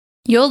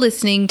You're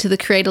listening to the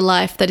Create a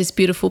Life That Is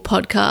Beautiful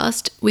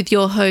podcast with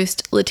your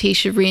host,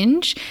 Letitia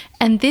Ringe,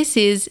 and this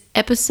is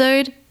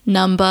episode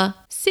number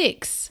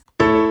 6.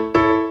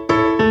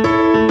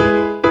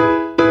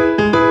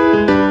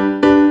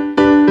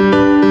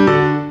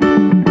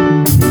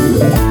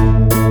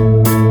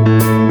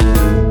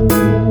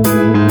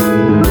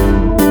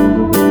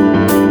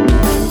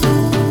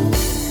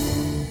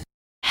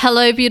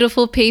 Hello,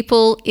 beautiful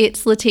people.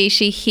 It's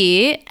Letitia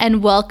here,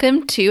 and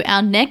welcome to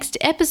our next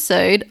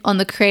episode on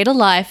the Create a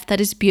Life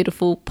That Is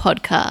Beautiful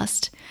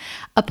podcast,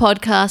 a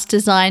podcast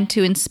designed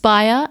to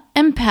inspire,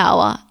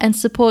 empower, and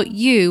support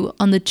you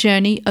on the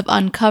journey of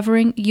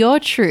uncovering your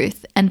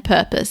truth and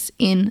purpose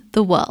in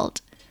the world.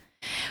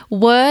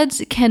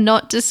 Words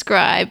cannot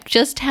describe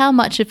just how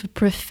much of a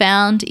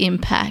profound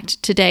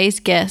impact today's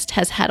guest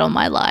has had on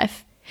my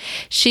life.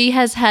 She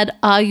has had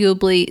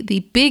arguably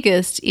the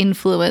biggest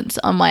influence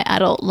on my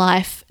adult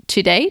life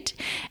to date,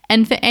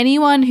 and for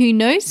anyone who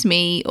knows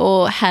me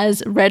or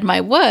has read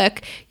my work,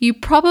 you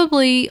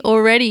probably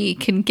already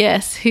can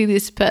guess who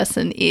this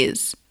person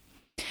is.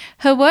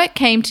 Her work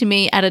came to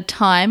me at a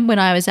time when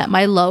I was at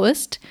my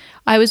lowest.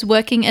 I was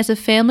working as a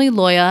family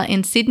lawyer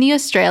in Sydney,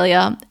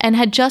 Australia, and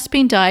had just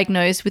been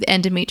diagnosed with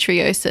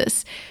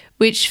endometriosis,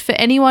 which for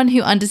anyone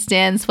who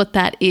understands what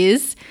that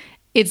is,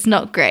 it's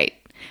not great.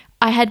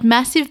 I had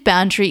massive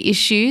boundary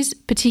issues,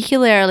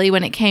 particularly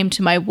when it came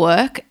to my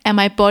work, and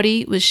my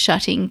body was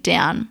shutting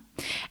down.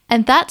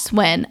 And that's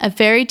when a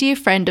very dear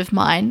friend of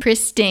mine,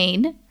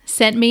 Christine,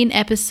 sent me an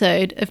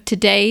episode of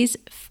today's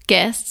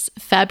guest's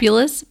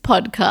fabulous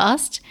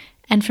podcast.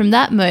 And from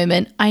that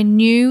moment, I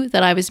knew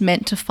that I was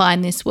meant to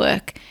find this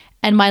work,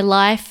 and my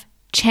life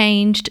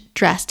changed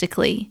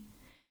drastically.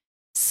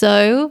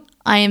 So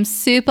I am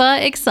super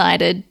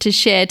excited to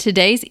share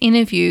today's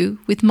interview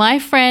with my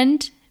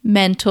friend,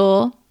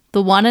 mentor,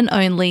 the one and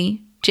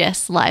only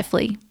Jess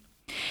Lively.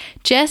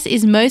 Jess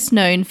is most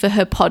known for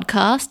her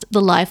podcast,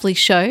 The Lively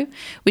Show,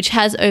 which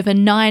has over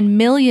 9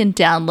 million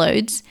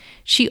downloads.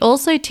 She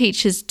also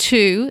teaches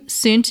 2,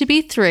 soon to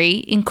be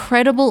 3,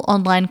 incredible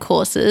online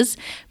courses,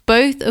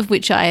 both of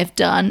which I have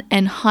done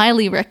and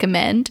highly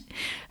recommend.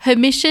 Her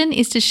mission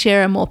is to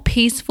share a more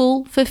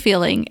peaceful,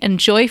 fulfilling, and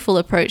joyful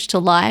approach to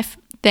life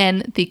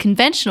than the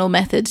conventional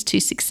methods to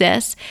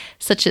success,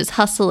 such as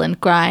hustle and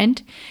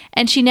grind,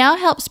 and she now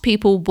helps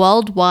people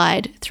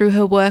worldwide through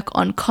her work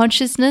on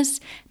consciousness,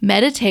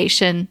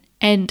 meditation,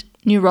 and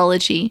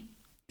neurology,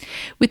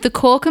 with the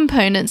core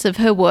components of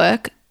her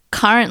work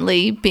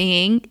currently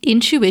being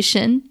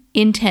intuition,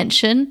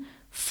 intention,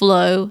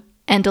 flow,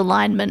 and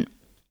alignment.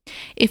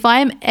 If I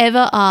am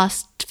ever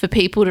asked for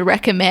people to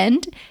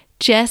recommend,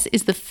 Jess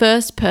is the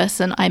first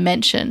person I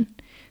mention.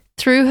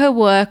 Through her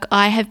work,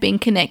 I have been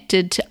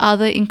connected to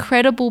other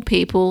incredible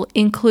people,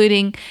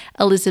 including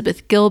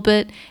Elizabeth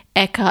Gilbert,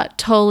 Eckhart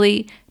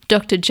Tolle,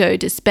 Dr. Joe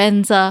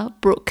Dispenza,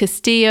 Brooke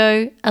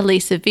Castillo,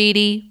 Elisa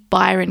Vitti,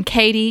 Byron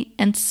Katie,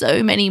 and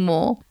so many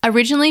more.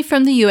 Originally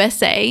from the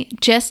USA,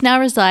 Jess now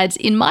resides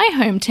in my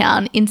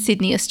hometown in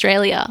Sydney,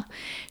 Australia.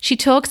 She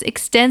talks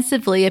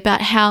extensively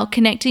about how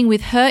connecting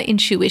with her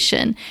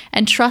intuition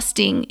and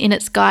trusting in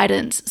its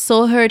guidance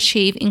saw her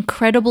achieve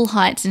incredible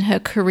heights in her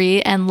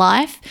career and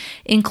life,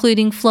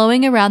 including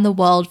flowing around the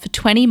world for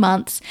 20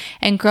 months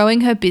and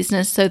growing her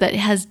business so that it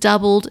has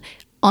doubled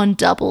on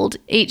doubled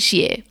each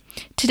year.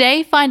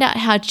 Today, find out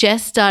how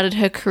Jess started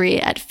her career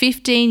at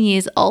 15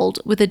 years old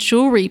with a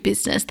jewelry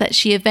business that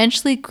she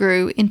eventually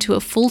grew into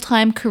a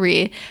full-time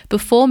career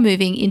before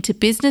moving into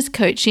business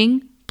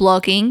coaching,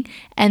 blogging,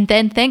 and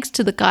then, thanks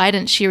to the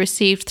guidance she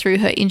received through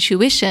her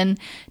intuition,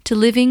 to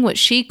living what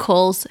she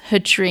calls her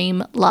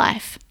dream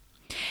life.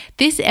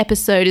 This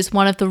episode is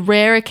one of the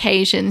rare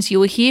occasions you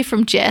will hear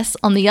from Jess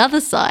on the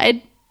other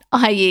side,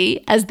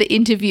 i.e. as the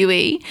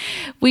interviewee.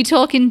 We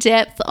talk in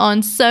depth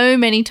on so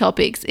many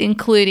topics,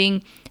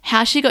 including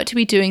how she got to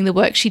be doing the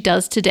work she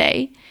does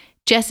today,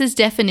 Jess's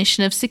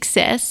definition of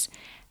success,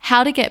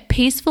 how to get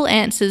peaceful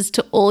answers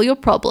to all your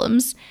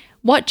problems,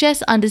 what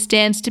Jess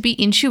understands to be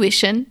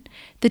intuition,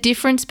 the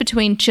difference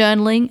between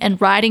journaling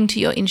and writing to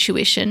your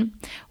intuition,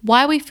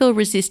 why we feel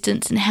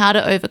resistance and how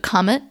to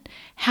overcome it,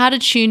 how to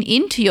tune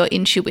into your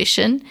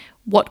intuition,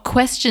 what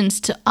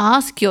questions to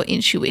ask your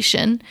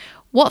intuition,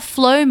 what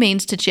flow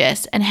means to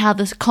Jess and how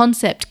this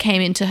concept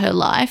came into her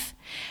life,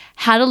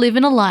 how to live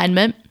in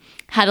alignment,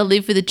 how to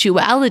live with the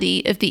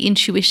duality of the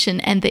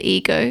intuition and the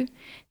ego,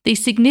 the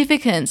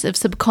significance of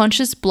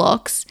subconscious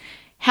blocks,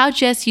 how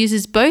Jess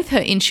uses both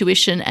her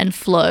intuition and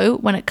flow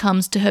when it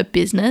comes to her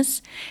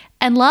business,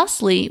 and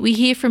lastly, we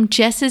hear from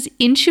Jess's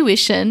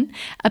intuition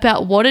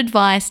about what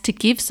advice to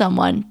give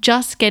someone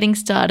just getting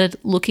started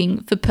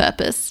looking for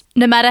purpose.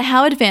 No matter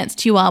how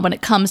advanced you are when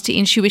it comes to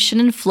intuition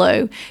and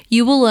flow,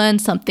 you will learn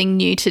something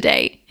new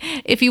today.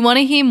 If you want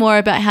to hear more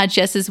about how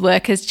Jess's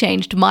work has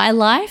changed my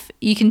life,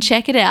 you can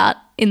check it out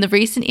in the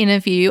recent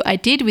interview I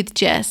did with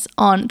Jess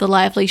on The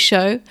Lively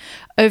Show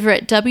over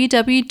at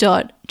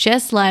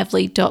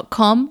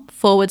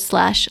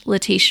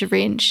www.jesslively.com/Letitia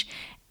Ringe.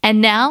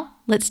 And now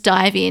let's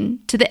dive in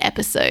to the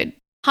episode.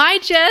 Hi,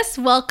 Jess.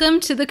 Welcome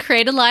to the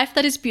Create a Life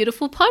That is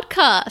Beautiful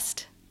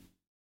podcast.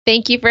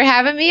 Thank you for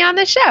having me on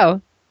the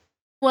show.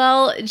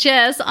 Well,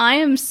 Jess, I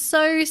am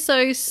so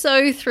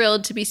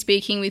thrilled to be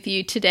speaking with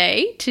you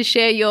today to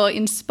share your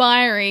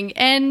inspiring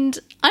and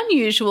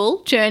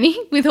unusual journey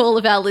with all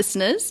of our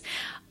listeners.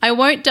 I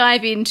won't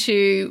dive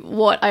into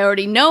what I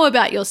already know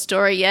about your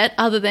story yet,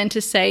 other than to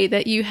say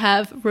that you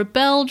have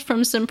rebelled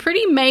from some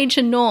pretty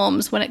major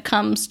norms when it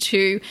comes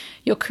to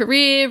your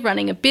career,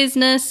 running a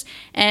business,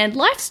 and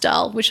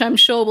lifestyle, which I'm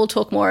sure we'll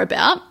talk more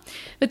about.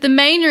 But the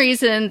main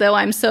reason, though,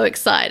 I'm so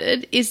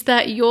excited is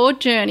that your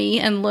journey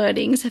and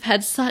learnings have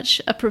had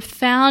such a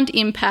profound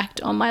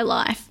impact on my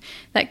life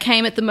that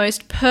came at the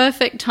most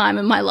perfect time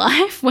in my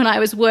life when I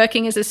was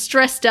working as a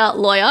stressed out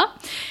lawyer.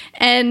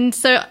 And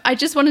so I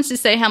just wanted to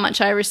say how much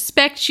I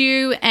respect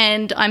you,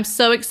 and I'm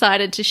so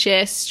excited to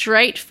share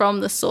straight from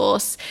the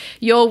source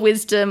your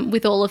wisdom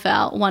with all of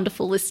our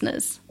wonderful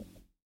listeners.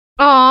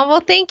 Oh,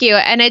 well, thank you.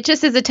 And it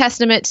just is a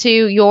testament to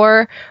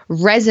your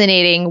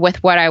resonating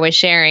with what I was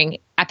sharing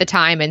at the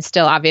time and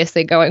still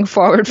obviously going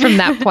forward from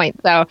that point.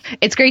 So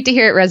it's great to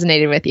hear it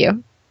resonated with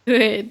you.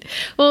 Good.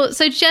 Well,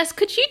 so Jess,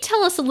 could you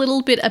tell us a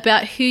little bit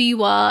about who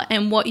you are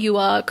and what you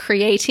are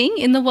creating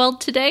in the world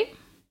today?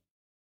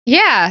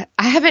 Yeah,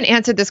 I haven't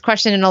answered this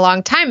question in a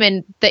long time,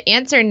 and the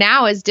answer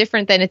now is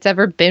different than it's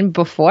ever been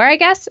before, I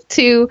guess.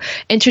 To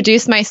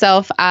introduce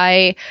myself,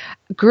 I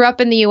grew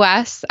up in the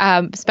U.S.,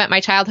 spent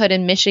my childhood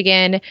in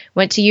Michigan,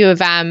 went to U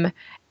of M.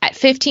 At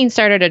 15,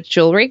 started a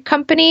jewelry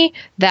company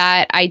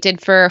that I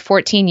did for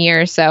 14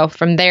 years. So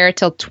from there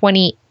till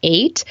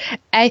 28,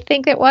 I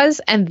think it was.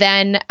 And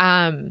then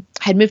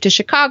had moved to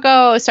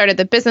Chicago, started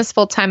the business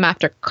full time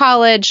after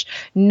college,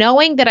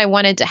 knowing that I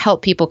wanted to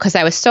help people because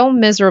I was so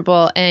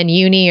miserable in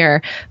uni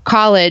or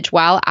college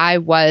while I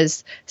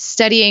was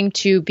studying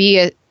to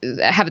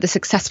have the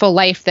successful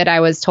life that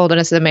I was told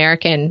as an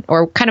American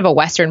or kind of a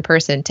Western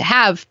person to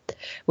have.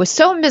 Was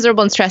so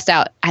miserable and stressed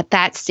out at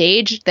that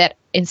stage that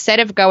instead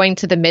of going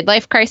to the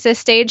midlife crisis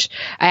stage,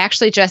 I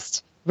actually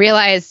just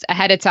realized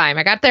ahead of time.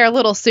 I got there a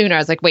little sooner. I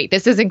was like, wait,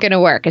 this isn't going to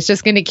work. It's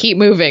just going to keep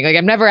moving. Like,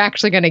 I'm never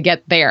actually going to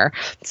get there.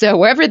 So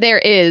wherever there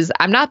is,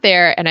 I'm not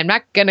there, and I'm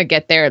not going to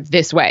get there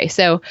this way.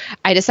 So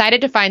I decided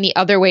to find the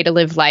other way to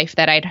live life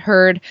that I'd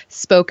heard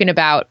spoken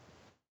about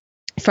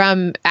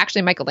from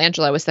actually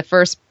Michelangelo was the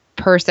first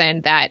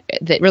person that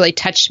really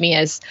touched me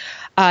as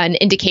an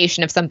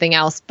indication of something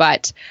else,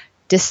 but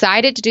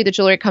decided to do the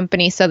jewelry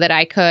company so that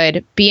I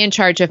could be in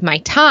charge of my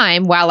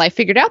time while I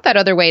figured out that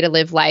other way to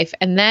live life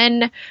and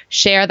then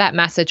share that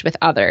message with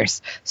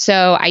others.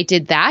 So I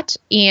did that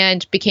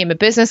and became a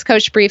business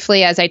coach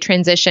briefly as I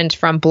transitioned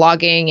from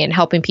blogging and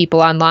helping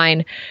people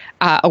online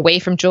away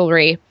from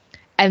jewelry.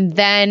 And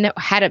then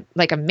had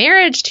a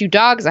marriage, 2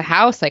 dogs, a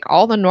house, like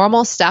all the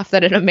normal stuff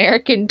that an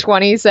American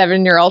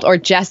 27-year-old or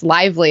Jess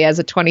Lively as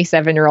a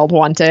 27-year-old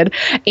wanted.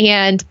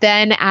 And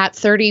then at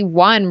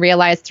 31,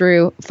 realized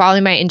through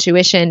following my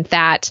intuition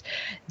that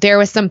there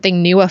was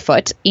something new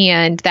afoot,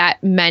 and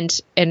that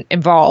meant and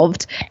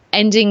involved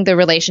ending the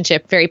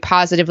relationship very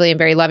positively and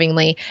very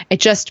lovingly.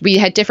 We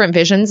had different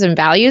visions and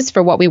values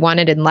for what we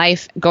wanted in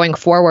life going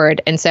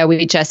forward. And so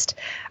we just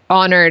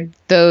honored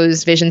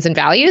those visions and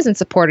values and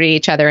supported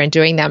each other in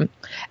doing them.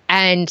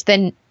 And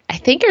then I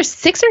think it was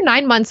 6 or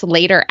 9 months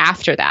later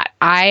after that,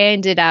 I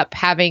ended up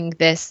having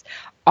this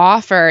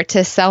offer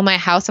to sell my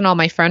house and all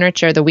my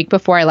furniture the week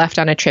before I left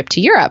on a trip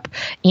to Europe.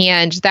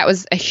 And that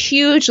was a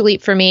huge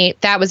leap for me.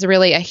 That was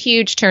really a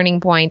huge turning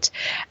point.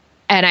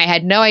 And I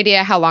had no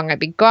idea how long I'd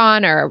be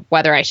gone or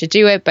whether I should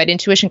do it, but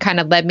intuition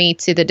kind of led me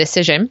to the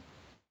decision.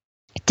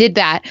 Did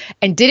that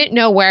and didn't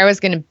know where I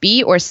was going to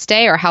be or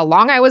stay or how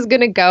long I was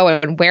going to go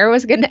and where I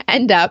was going to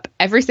end up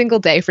every single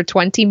day for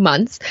 20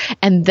 months.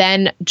 And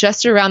then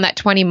just around that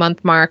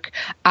 20-month mark,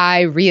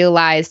 I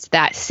realized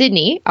that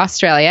Sydney,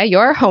 Australia,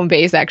 your home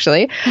base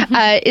actually,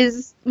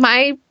 is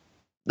my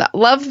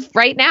love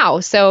right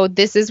now. So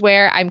this is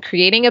where I'm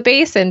creating a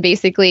base and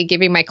basically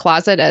giving my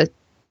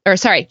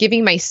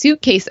giving my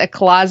suitcase a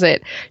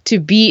closet to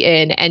be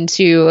in and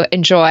to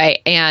enjoy.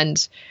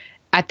 And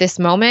at this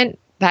moment,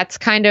 that's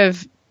kind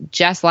of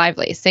Jess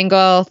Lively,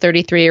 single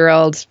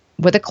 33-year-old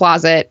with a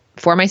closet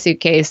for my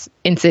suitcase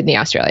in Sydney,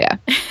 Australia.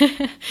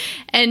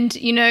 And,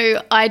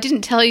 I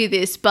didn't tell you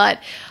this,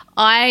 but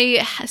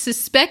I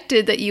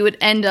suspected that you would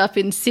end up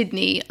in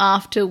Sydney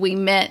after we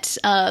met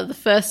the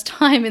first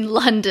time in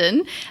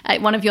London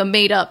at one of your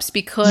meetups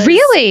because...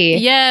 Really?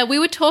 Yeah, we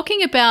were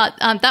talking about...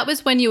 that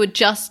was when you were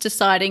just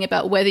deciding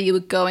about whether you were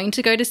going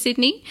to go to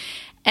Sydney.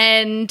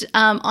 And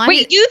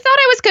wait, you thought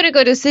I was going to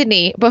go to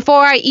Sydney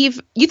before you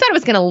thought I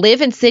was going to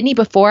live in Sydney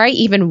before I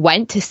even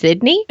went to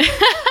Sydney?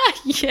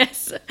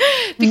 Yes.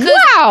 Because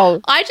wow.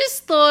 I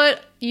just thought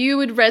you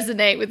would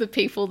resonate with the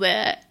people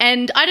there.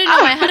 And I don't know,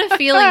 I had a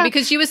feeling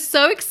because you were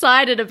so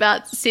excited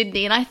about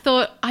Sydney and I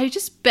thought, I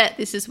just bet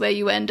this is where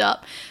you end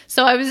up.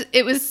 So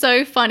it was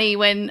so funny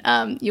when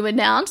you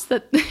announced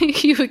that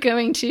you were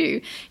going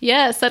to,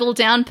 settle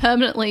down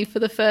permanently for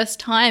the first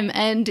time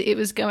and it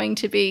was going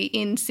to be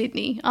in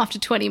Sydney after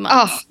 20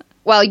 months. Oh.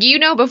 Well, you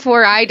know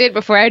before I did,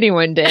 before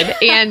anyone did.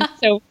 And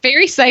so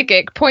very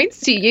psychic, points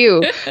to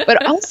you.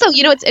 But also,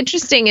 what's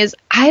interesting is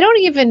I don't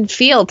even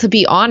feel, to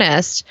be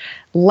honest,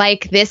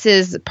 like this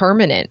is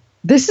permanent.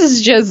 This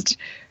is just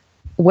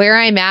where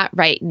I'm at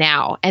right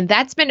now. And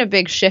that's been a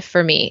big shift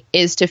for me,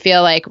 is to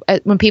feel like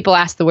when people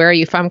ask the "where are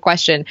you from"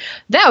 question,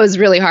 that was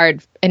really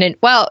hard. And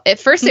at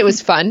first it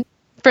was fun.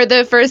 For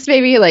the first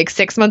maybe like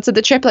 6 months of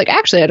the trip, like,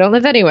 actually, I don't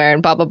live anywhere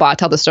and blah, blah, blah,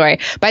 tell the story.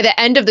 By the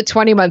end of the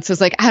 20 months, I was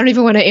like, I don't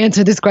even want to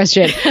answer this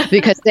question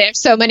because there's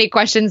so many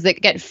questions that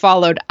get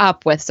followed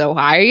up with, so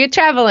why are you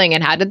traveling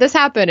and how did this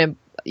happen? And,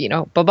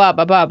 blah, blah,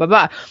 blah, blah, blah,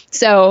 blah.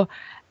 So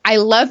I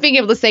love being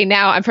able to say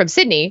now I'm from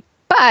Sydney,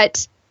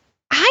 but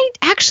I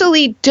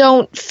actually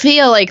don't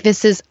feel like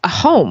this is a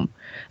home.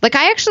 Like,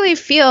 I actually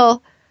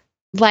feel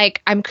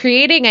like I'm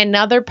creating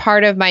another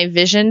part of my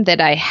vision that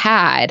I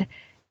had,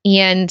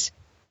 and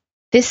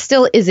this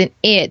still isn't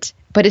it,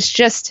 but it's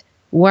just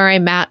where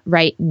I'm at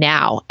right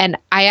now. And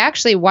I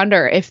actually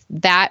wonder if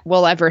that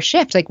will ever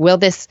shift. Like, will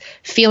this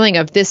feeling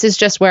of this is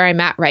just where I'm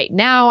at right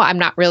now? I'm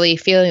not really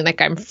feeling like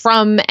I'm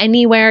from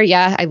anywhere.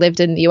 Yeah, I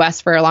lived in the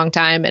US for a long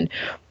time and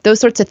those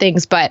sorts of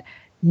things, but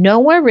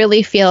nowhere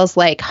really feels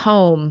like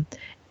home.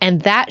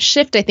 And that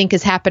shift, I think,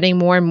 is happening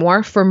more and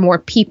more for more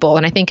people.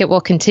 And I think it will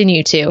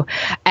continue to.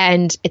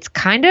 And it's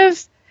kind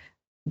of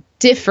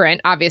different,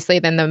 obviously,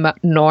 than the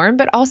norm,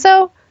 but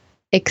also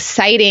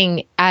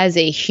exciting as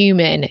a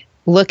human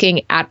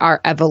looking at our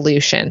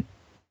evolution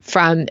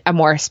from a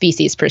more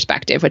species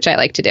perspective, which I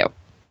like to do.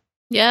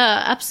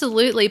 Yeah,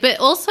 absolutely. But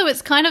also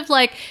it's kind of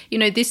like,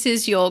 this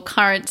is your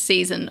current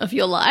season of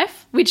your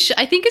life, which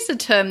I think is a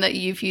term that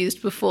you've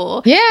used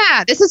before.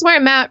 Yeah, this is where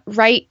I'm at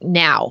right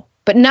now,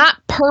 but not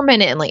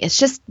permanently. It's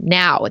just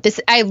now.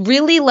 I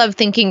really love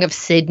thinking of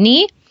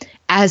Sydney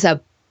as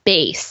a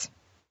base,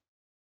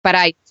 but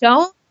I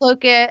don't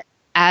look at it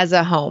as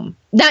a home.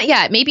 Not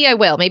yet. Maybe I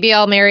will. Maybe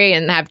I'll marry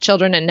and have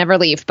children and never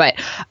leave. But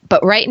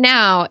right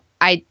now,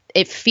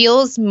 it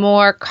feels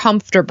more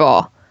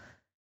comfortable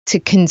to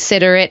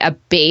consider it a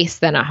base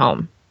than a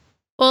home.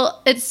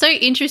 Well, it's so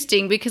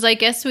interesting because I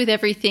guess with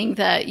everything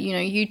that,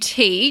 you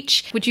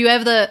teach, would you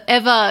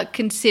ever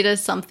consider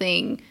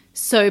something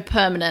so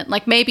permanent?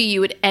 Like maybe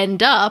you would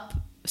end up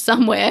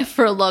somewhere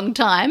for a long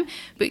time,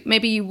 but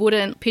maybe you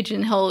wouldn't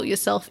pigeonhole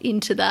yourself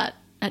into that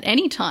at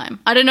any time.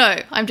 I don't know.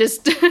 I'm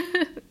just...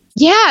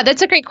 Yeah,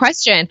 that's a great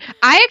question.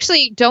 I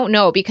actually don't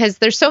know because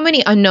there's so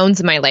many unknowns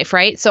in my life,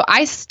 right? So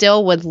I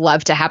still would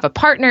love to have a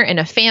partner and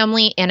a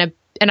family and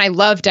I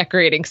love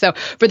decorating. So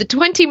for the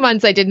 20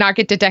 months I did not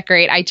get to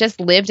decorate, I just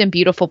lived in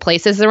beautiful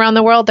places around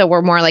the world that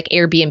were more like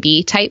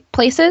Airbnb type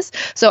places.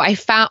 So I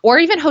found, or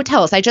even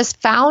hotels, I just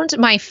found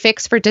my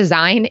fix for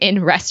design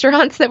in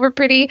restaurants that were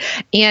pretty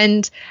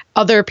and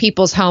other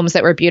people's homes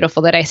that were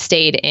beautiful that I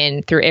stayed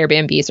in through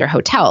Airbnbs or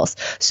hotels.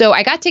 So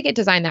I got to get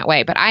design that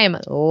way, but I am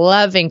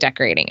loving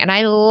decorating. And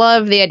I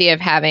love the idea of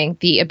having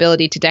the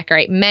ability to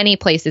decorate many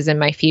places in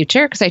my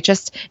future because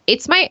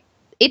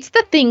it's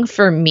the thing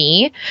for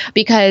me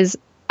because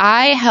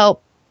I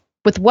help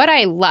with what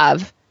I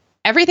love.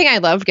 Everything I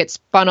love gets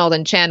funneled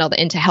and channeled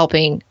into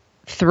helping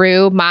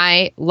through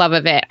my love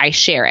of it. I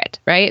share it,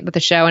 right? With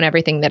the show and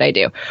everything that I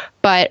do.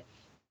 But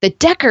the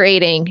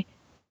decorating,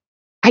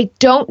 I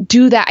don't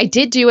do that. I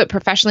did do it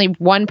professionally,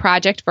 one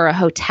project for a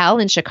hotel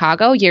in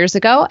Chicago years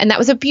ago, and that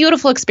was a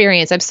beautiful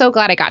experience. I'm so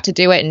glad I got to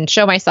do it and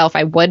show myself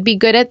I would be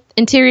good at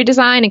interior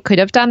design and could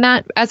have done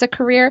that as a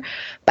career.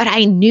 But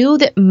I knew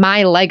that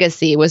my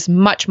legacy was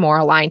much more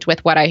aligned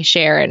with what I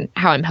share and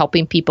how I'm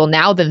helping people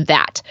now than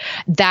that.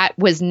 That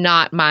was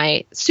not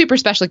my super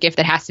special gift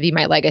that has to be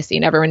my legacy,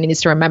 and everyone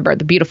needs to remember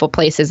the beautiful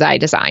places I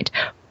designed.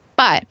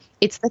 But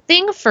it's the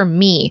thing for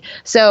me.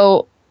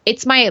 So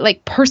it's my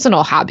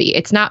personal hobby.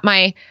 It's not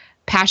my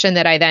passion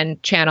that I then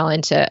channel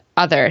into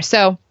others.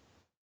 So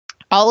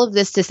all of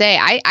this to say,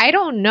 I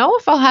don't know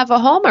if I'll have a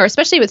home or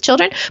especially with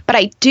children, but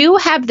I do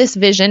have this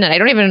vision and I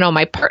don't even know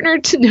my partner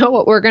to know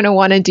what we're going to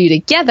want to do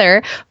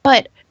together.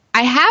 But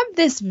I have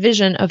this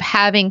vision of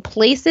having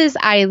places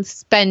I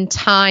spend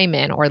time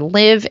in or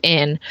live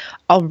in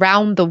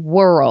around the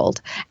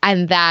world,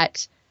 and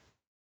that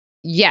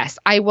yes,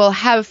 I will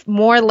have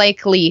more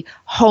likely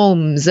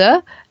homes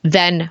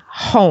than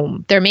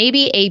home. There may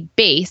be a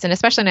base, and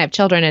especially when I have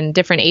children in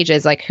different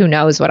ages, who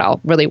knows what I'll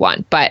really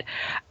want. But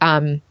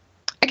I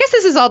guess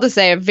this is all to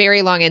say a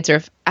very long answer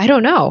of I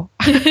don't know.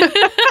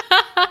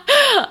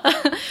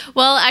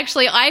 Well,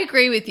 actually, I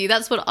agree with you.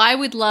 That's what I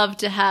would love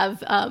to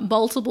have,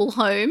 multiple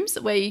homes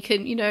where you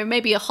can,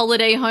 maybe a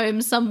holiday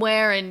home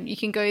somewhere and you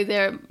can go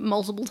there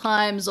multiple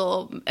times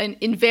or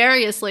in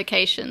various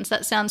locations.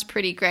 That sounds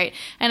pretty great.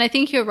 And I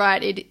think you're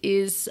right. It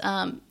is,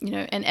 an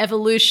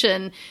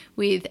evolution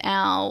with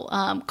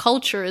our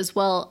culture as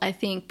well, I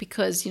think,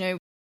 because,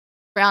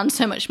 around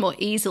so much more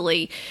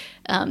easily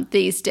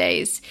these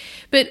days.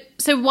 But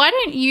so why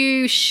don't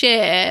you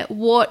share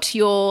what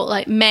your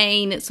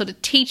main sort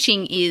of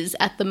teaching is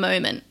at the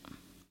moment?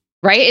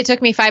 Right? It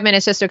took me 5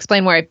 minutes just to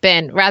explain where I've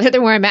been rather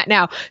than where I'm at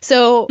now.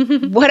 So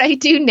what I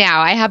do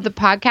now, I have the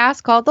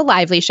podcast called The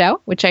Lively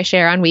Show, which I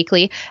share on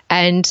weekly.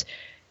 And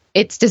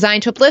It's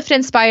designed to uplift,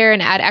 inspire,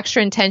 and add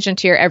extra intention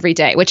to your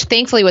everyday, which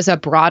thankfully was a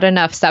broad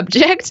enough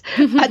subject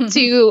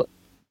to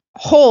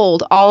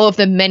hold all of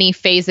the many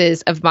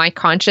phases of my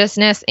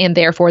consciousness and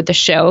therefore the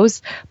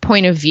show's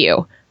point of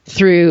view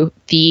through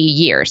the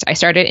years. I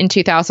started in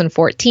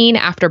 2014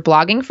 after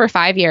blogging for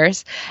 5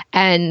 years,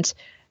 and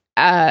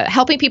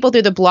helping people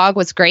through the blog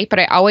was great, but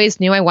I always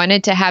knew I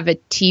wanted to have a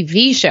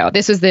TV show.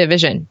 This was the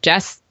vision.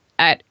 Jess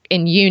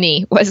in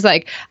uni was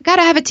like, I got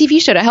to have a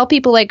TV show to help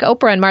people like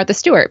Oprah and Martha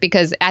Stewart,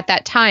 because at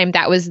that time,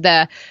 that was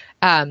the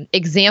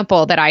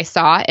example that I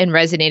saw and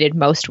resonated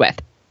most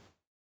with.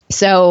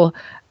 So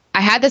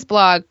I had this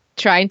blog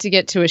trying to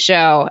get to a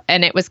show,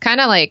 and it was kind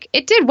of like,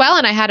 it did well,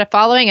 and I had a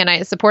following, and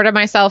I supported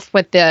myself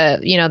with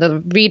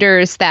the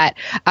readers that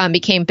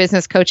became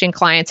business coaching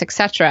clients,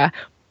 etc.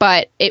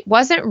 But it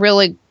wasn't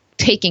really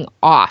taking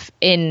off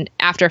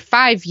after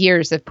 5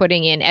 years of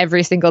putting in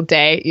every single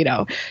day,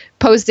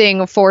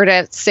 posting 4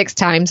 to 6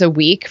 times a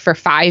week for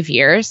 5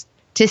 years,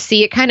 to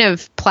see it kind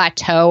of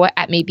plateau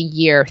at maybe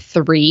year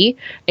 3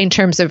 in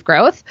terms of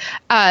growth.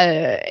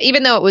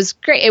 Even though it was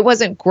great, it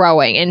wasn't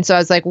growing. And so I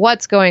was like,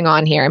 what's going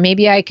on here?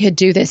 Maybe I could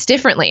do this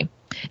differently.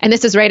 And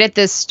this is right at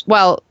this,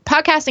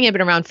 podcasting had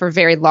been around for a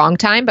very long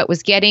time, but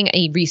was getting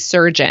a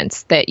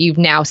resurgence that you've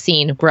now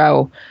seen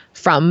grow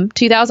from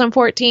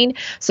 2014.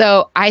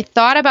 So I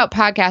thought about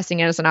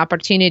podcasting as an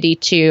opportunity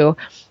to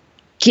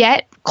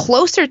get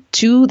closer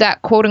to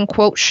that quote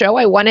unquote show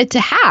I wanted to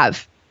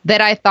have, that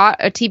I thought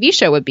a TV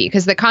show would be,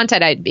 because the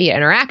content, I'd be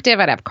interactive,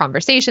 I'd have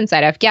conversations,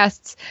 I'd have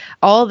guests,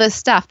 all this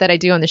stuff that I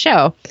do on the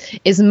show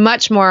is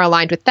much more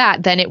aligned with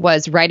that than it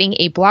was writing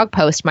a blog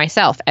post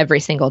myself every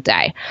single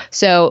day.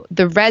 So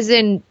the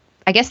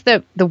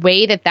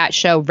way that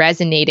show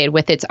resonated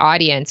with its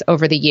audience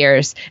over the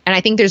years, and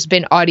I think there's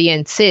been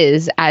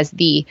audiences as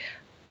the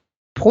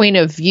point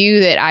of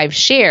view that I've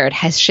shared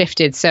has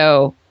shifted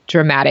so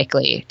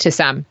dramatically to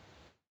some,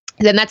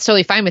 then that's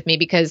totally fine with me,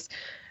 because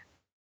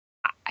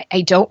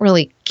I don't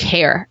really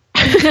care.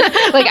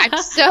 Like,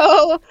 I'm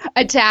so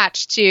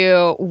attached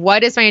to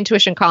what is my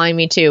intuition calling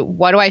me to?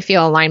 What do I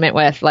feel alignment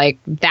with? Like,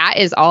 that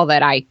is all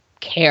that I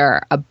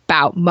care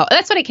about.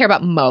 That's what I care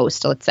about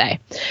most, let's say.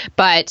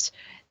 But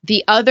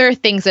the other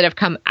things that have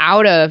come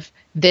out of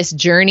this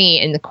journey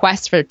and the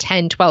quest for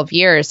 10, 12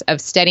 years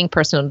of studying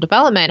personal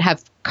development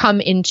have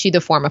come into the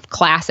form of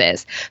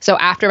classes. So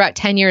after about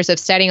 10 years of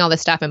studying all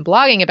this stuff and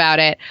blogging about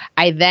it,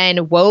 I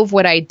then wove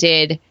what I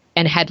did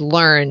and had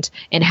learned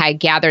and had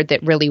gathered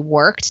that really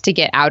worked to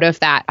get out of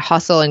that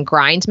hustle and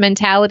grind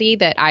mentality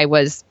that I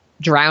was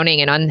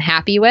drowning and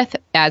unhappy with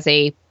as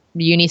a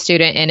uni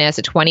student and as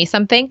a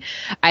 20-something.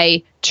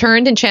 I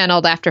turned and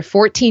channeled after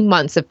 14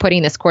 months of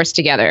putting this course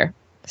together.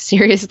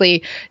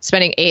 Seriously,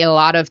 spending a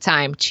lot of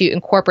time to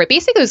incorporate.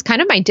 Basically, it was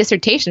kind of my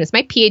dissertation. It's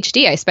my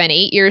PhD. I spent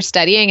 8 years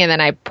studying, and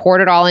then I poured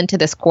it all into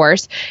this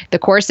course. The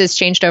course has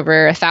changed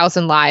over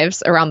 1,000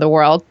 lives around the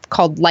world,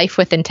 called Life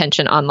with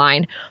Intention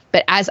Online.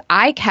 But as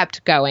I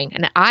kept going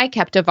and I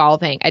kept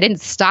evolving, I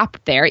didn't stop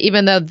there,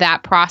 even though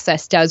that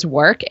process does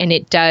work and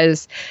it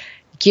does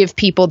give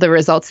people the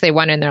results they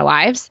want in their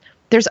lives.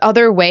 There's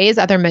other ways,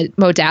 other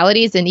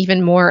modalities, and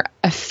even more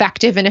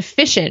effective and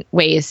efficient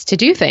ways to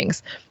do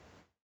things.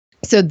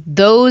 So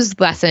those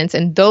lessons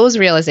and those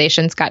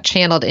realizations got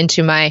channeled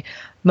into my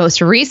most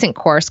recent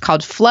course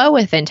called Flow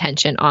with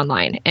Intention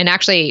Online. And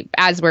actually,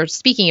 as we're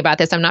speaking about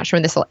this, I'm not sure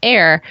when this will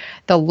air,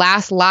 the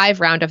last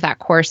live round of that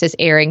course is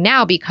airing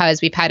now,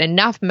 because we've had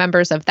enough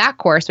members of that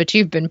course, which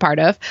you've been part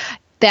of,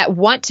 that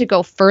want to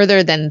go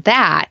further than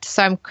that.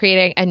 So I'm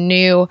creating a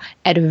new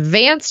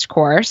advanced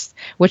course,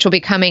 which will be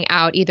coming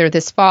out either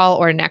this fall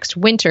or next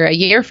winter, a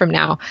year from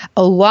now,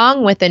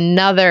 along with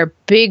another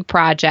big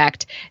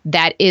project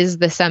that is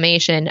the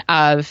summation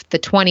of the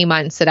 20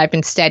 months that I've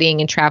been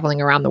studying and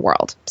traveling around the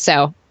world.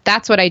 So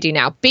that's what I do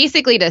now.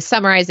 Basically, to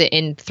summarize it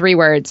in 3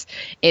 words,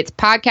 it's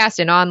podcast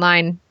and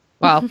online,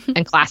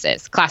 and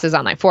classes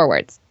online, 4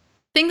 words.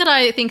 Thing that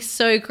I think is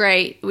so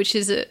great, which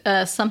is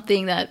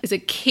something that is a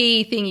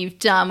key thing you've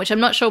done, which I'm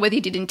not sure whether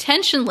you did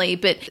intentionally,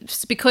 but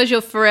it's because you're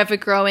forever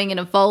growing and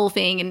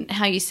evolving, and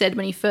how you said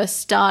when you first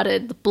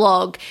started the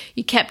blog,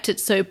 you kept it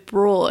so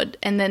broad,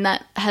 and then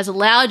that has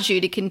allowed you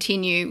to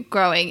continue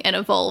growing and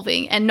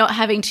evolving and not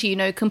having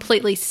to,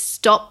 completely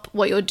stop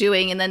what you're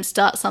doing and then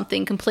start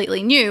something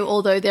completely new,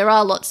 although there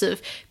are lots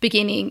of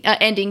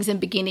endings and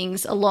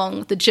beginnings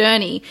along the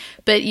journey,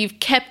 but you've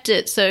kept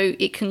it so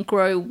it can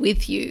grow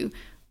with you,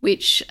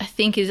 which I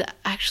think is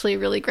actually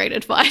really great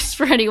advice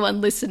for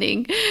anyone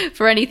listening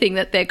for anything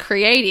that they're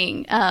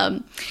creating.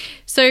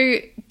 So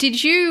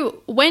did you,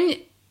 when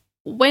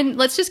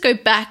let's just go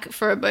back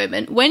for a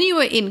moment, when you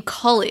were in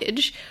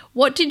college,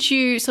 what did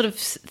you sort of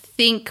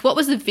think, what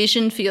was the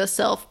vision for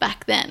yourself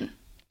back then?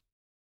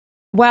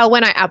 Well,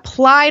 when I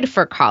applied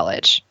for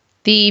college,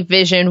 the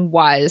vision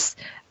was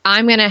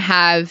I'm going to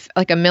have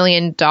like $1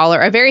 million,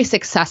 a very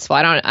successful,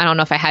 I don't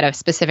know if I had a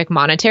specific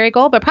monetary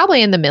goal, but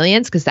probably in the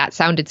millions because that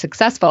sounded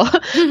successful.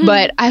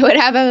 But I would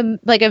have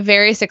a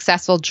very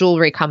successful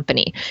jewelry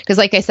company. Because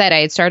like I said,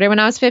 I had started when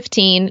I was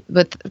 15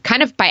 with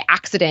kind of by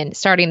accident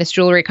starting this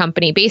jewelry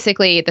company.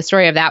 Basically, the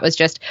story of that was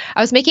just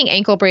I was making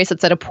ankle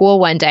bracelets at a pool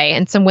one day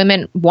and some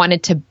women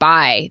wanted to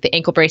buy the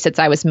ankle bracelets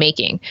I was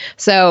making.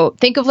 So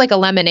think of like a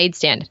lemonade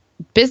stand.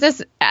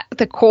 Business at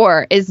the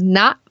core is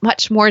not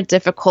much more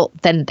difficult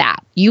than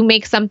that. You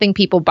make something,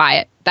 people buy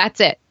it. That's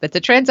it. That's a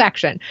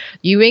transaction.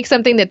 You make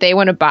something that they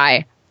want to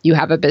buy, you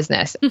have a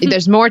business.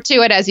 There's more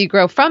to it as you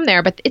grow from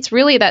there, but it's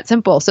really that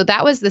simple. So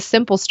that was the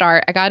simple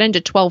start. I got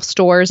into 12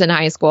 stores in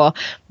high school,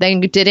 then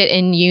did it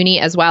in uni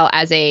as well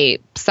as a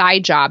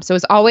side job. So it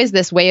was always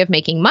this way of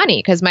making money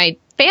because my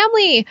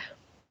family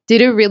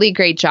did a really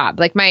great job.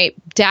 Like my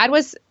dad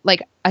was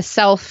like a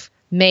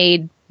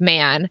self-made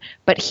man,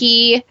 but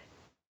he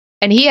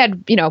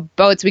had,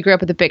 boats. We grew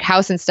up with a big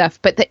house and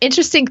stuff. But the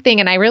interesting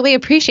thing, and I really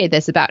appreciate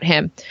this about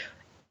him,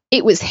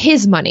 it was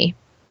his money,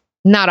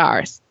 not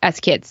ours as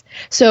kids.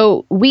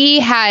 So we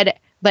had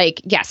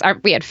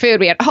we had food,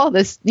 we had all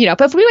this,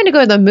 but if we wanted to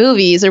go to the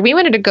movies or we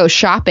wanted to go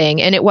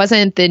shopping and it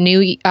wasn't the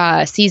new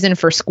season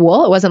for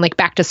school, it wasn't like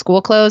back to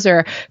school clothes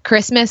or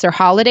Christmas or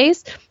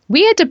holidays,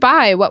 we had to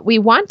buy what we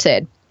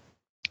wanted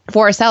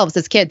for ourselves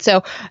as kids.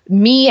 So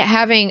me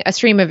having a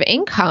stream of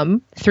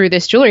income through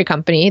this jewelry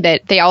company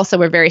that they also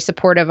were very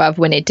supportive of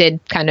when it did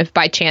kind of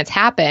by chance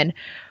happen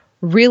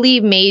really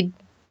made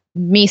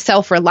me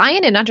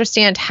self-reliant and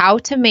understand how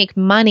to make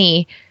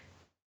money,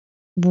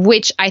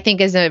 which I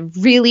think is a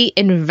really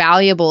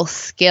invaluable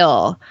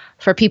skill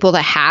for people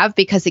to have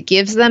because it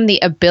gives them the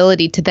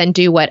ability to then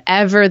do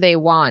whatever they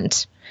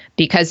want.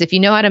 Because if you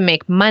know how to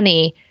make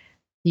money,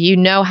 you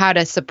know how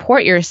to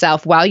support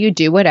yourself while you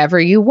do whatever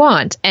you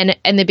want. And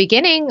in the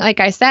beginning, like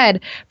I said,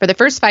 for the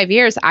first 5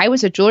 years, I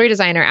was a jewelry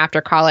designer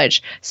after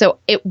college. So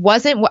it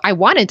wasn't what I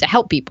wanted to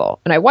help people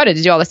and I wanted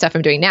to do all the stuff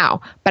I'm doing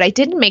now, but I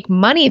didn't make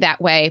money that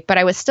way, but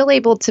I was still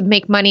able to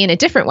make money in a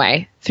different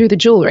way through the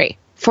jewelry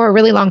for a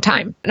really long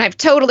time. And I've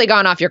totally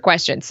gone off your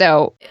question.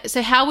 So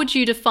how would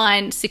you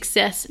define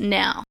success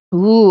now?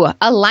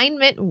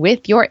 Alignment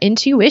with your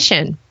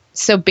intuition.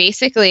 So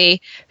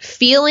basically,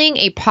 feeling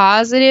a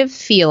positive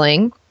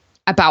feeling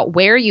about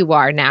where you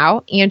are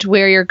now and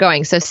where you're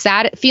going. So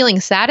feeling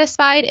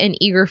satisfied and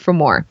eager for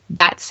more.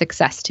 That's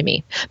success to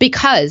me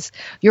because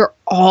you're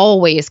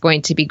always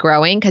going to be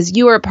growing because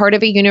you are a part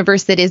of a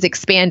universe that is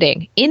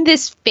expanding. In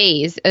this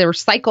phase or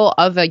cycle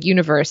of a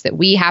universe that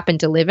we happen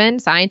to live in,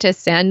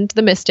 scientists and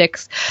the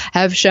mystics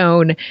have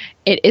shown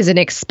it is an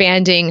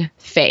expanding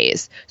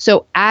phase.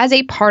 So as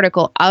a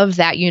particle of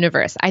that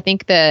universe, I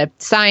think the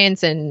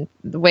science and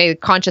the way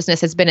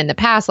consciousness has been in the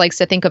past likes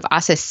to think of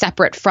us as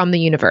separate from the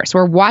universe.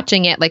 We're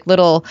watching it like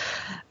little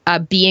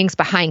beings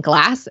behind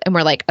glass, and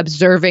we're like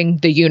observing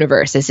the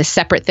universe as a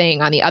separate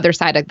thing on the other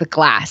side of the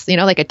glass,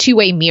 like a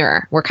two-way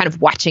mirror. We're kind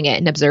of watching it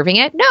and observing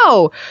it.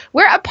 No,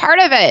 we're a part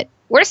of it.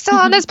 We're still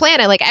on this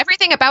planet. Like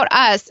everything about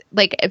us,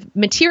 like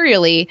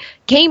materially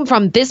came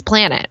from this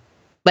planet.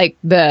 Like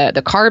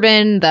the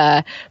carbon,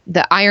 the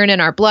iron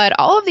in our blood,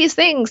 all of these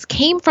things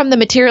came from the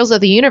materials of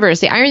the universe.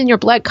 The iron in your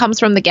blood comes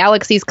from the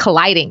galaxies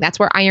colliding. That's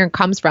where iron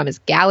comes from, is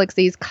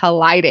galaxies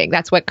colliding.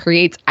 That's what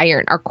creates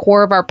iron. Our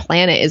core of our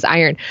planet is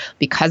iron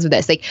because of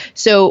this.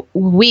 So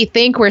we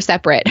think we're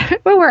separate,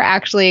 but we're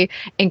actually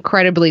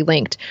incredibly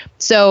linked.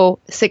 So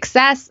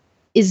success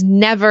is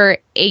never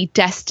a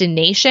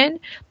destination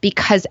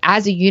because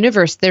as a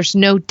universe, there's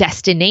no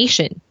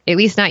destination, at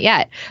least not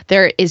yet.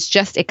 There is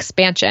just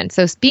expansion.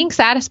 So being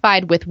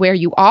satisfied with where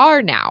you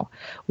are now,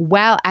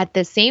 while at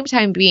the same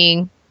time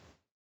being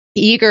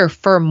eager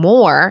for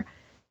more,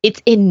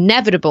 it's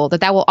inevitable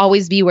that will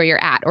always be where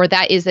you're at, or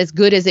that is as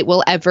good as it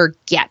will ever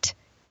get.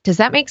 Does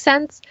that make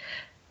sense?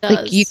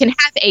 Like you can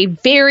have a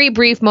very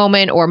brief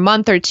moment or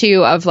month or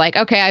two of like,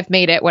 okay, I've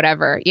made it,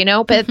 whatever,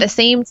 but at the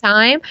same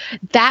time,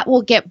 that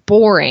will get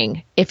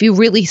boring if you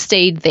really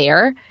stayed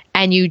there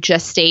and you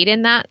just stayed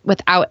in that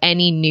without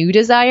any new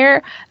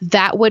desire.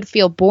 That would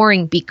feel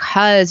boring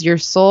because your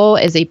soul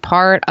is a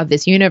part of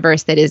this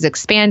universe that is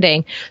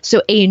expanding.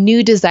 So a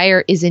new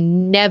desire is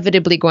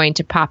inevitably going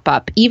to pop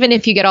up. Even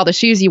if you get all the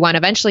shoes you want,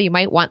 eventually you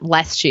might want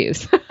less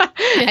shoes.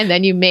 And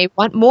then you may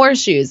want more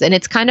shoes. And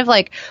it's kind of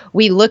like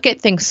we look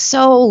at things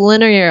so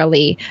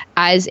linearly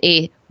as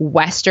a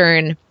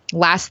Western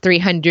last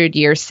 300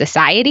 years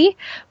society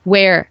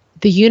where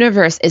the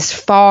universe is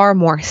far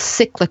more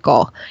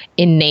cyclical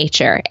in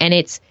nature and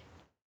it's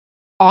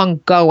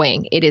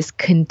ongoing. It is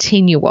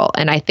continual.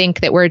 And I think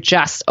that we're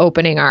just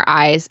opening our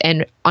eyes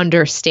and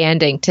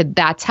understanding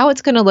that's how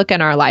it's going to look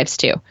in our lives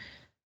too.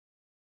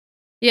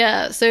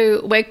 Yeah,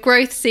 so we're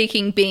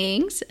growth-seeking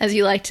beings, as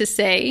you like to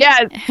say.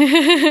 Yes.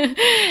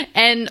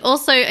 And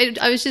also,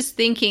 I was just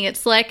thinking,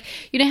 it's like,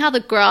 how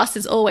the grass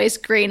is always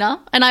greener?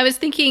 And I was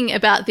thinking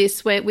about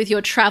this with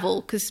your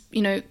travel, because,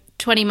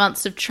 20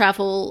 months of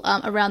travel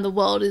around the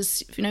world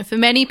is, for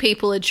many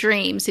people a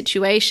dream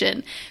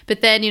situation.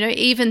 But then,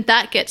 even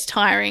that gets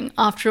tiring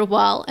after a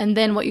while. And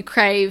then what you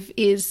crave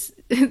is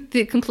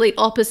the complete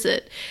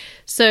opposite.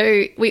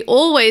 So we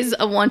always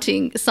are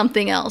wanting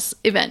something else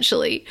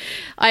eventually.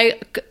 I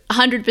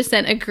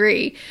 100%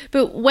 agree.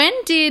 But when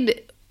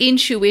did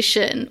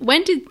intuition,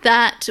 when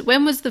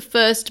was the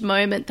first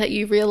moment that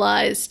you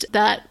realized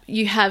that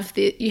you have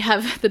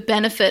the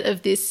benefit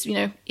of this,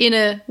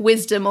 inner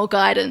wisdom or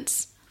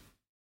guidance?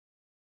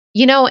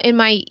 In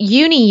my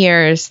uni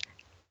years,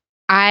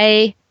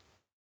 I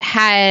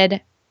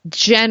had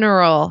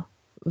general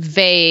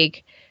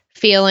vague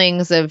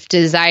feelings of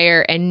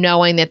desire and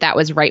knowing that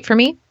was right for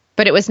me.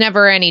 But it was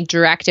never any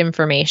direct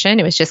information.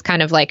 It was just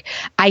kind of like,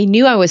 I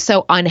knew I was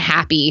so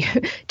unhappy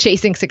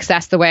chasing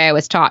success the way I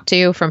was taught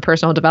to from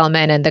personal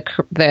development and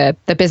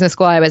the business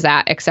school I was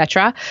at,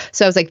 etc.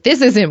 So I was like,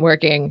 this isn't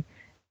working.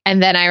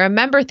 And then I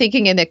remember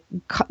thinking in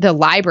the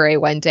library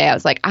one day, I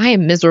was like, I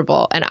am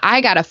miserable and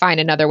I got to find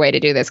another way to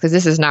do this because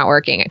this is not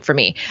working for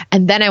me.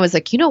 And then I was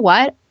like, you know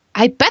what?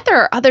 I bet there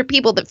are other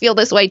people that feel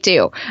this way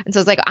too. And so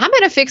I was like, I'm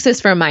going to fix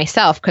this for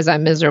myself because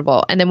I'm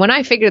miserable. And then when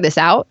I figure this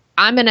out,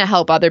 I'm going to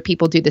help other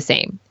people do the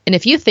same. And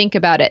if you think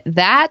about it,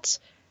 that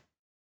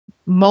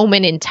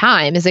moment in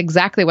time is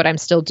exactly what I'm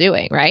still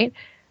doing, right?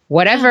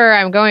 Whatever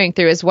I'm going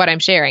through is what I'm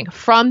sharing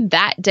from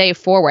that day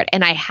forward.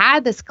 And I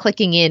had this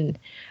clicking in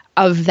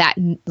of that,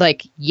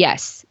 like,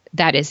 yes,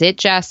 that is it,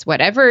 Jess.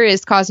 Whatever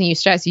is causing you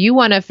stress, you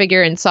want to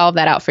figure and solve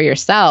that out for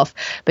yourself.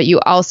 But you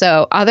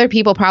also, other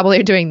people probably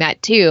are doing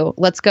that too.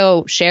 Let's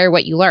go share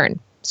what you learn.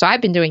 So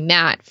I've been doing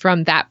that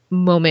from that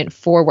moment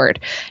forward.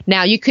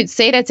 Now, you could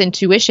say that's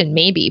intuition,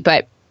 maybe,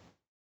 but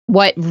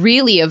what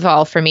really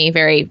evolved for me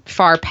very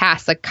far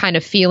past the kind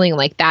of feeling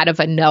like that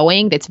of a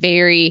knowing that's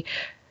very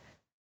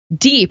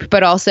deep,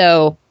 but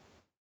also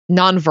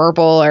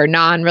nonverbal or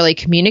non-really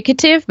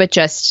communicative, but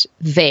just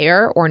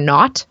there or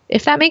not,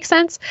 if that makes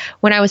sense.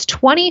 When I was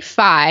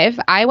 25,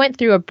 I went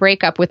through a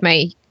breakup with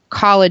my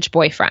college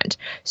boyfriend.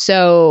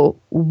 So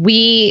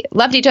we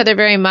loved each other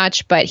very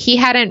much, but he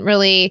hadn't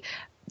really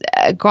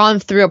gone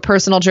through a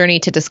personal journey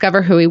to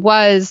discover who he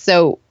was.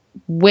 So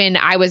when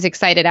I was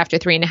excited after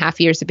 3.5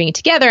 years of being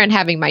together and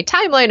having my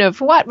timeline of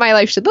what my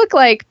life should look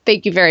like,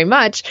 thank you very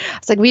much.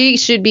 It's like, we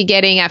should be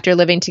getting, after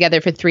living together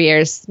for 3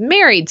 years,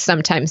 married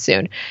sometime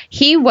soon.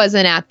 He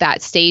wasn't at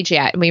that stage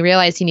yet. And we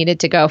realized he needed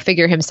to go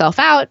figure himself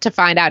out to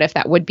find out if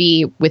that would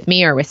be with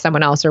me or with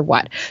someone else or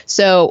what.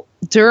 So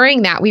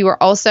during that,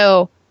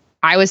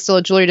 I was still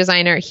a jewelry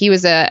designer. He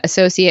was an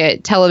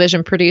associate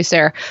television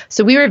producer.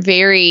 So we were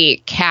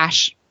very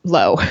cash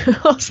low.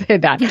 I'll say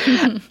that.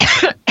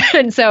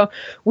 And so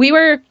we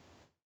were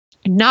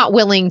not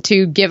willing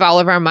to give all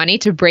of our money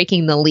to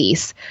breaking the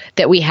lease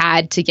that we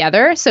had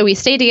together. So we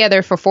stayed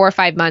together for 4 or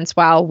 5 months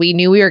while we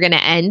knew we were going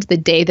to end the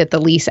day that the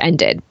lease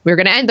ended. We were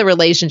going to end the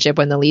relationship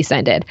when the lease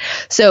ended.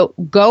 So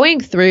going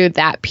through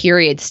that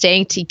period,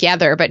 staying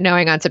together, but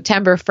knowing on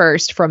September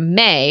 1st from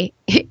May,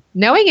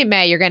 knowing in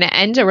May you're going to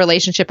end a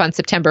relationship on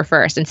September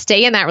 1st and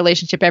stay in that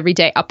relationship every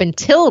day up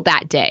until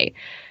that day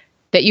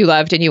that you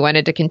loved and you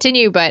wanted to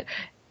continue,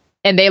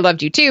 and they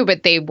loved you too,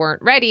 but they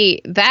weren't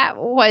ready. That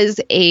was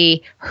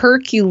a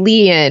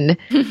Herculean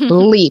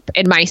leap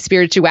in my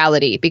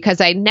spirituality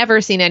because I'd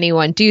never seen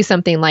anyone do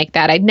something like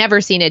that. I'd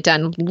never seen it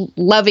done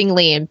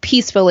lovingly and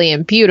peacefully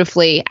and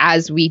beautifully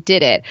as we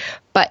did it.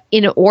 But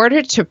in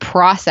order to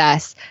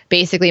process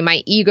basically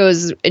my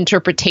ego's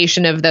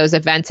interpretation of those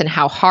events and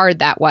how hard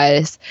that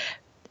was,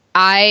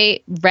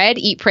 I read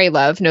Eat, Pray,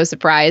 Love. No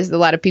surprise. A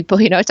lot of people,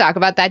 talk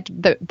about that,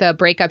 the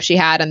breakup she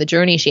had and the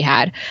journey she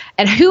had.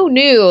 And who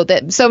knew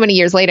that so many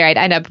years later, I'd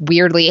end up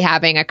weirdly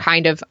having a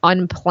kind of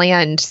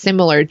unplanned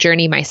similar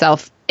journey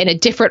myself in a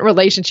different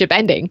relationship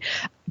ending.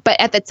 But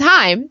at the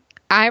time,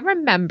 I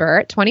remember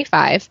at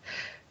 25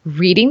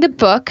 reading the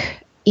book,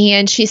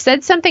 and she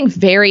said something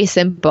very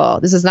simple.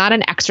 This is not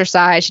an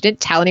exercise. She didn't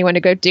tell anyone to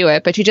go do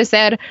it, but she just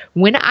said,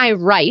 when I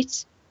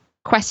write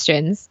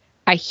questions,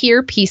 I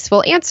hear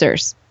peaceful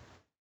answers.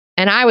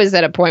 And I was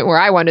at a point where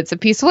I wanted some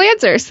peaceful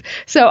answers.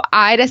 So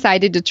I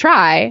decided to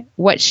try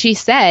what she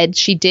said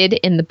she did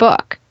in the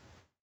book.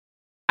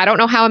 I don't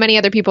know how many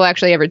other people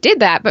actually ever did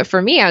that. But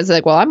for me, I was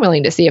like, well, I'm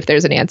willing to see if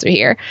there's an answer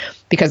here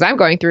because I'm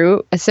going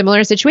through a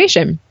similar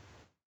situation.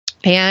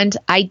 And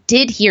I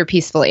did hear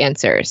peaceful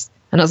answers.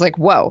 And I was like,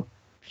 whoa,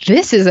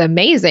 this is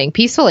amazing.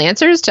 Peaceful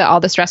answers to all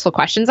the stressful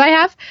questions I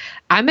have.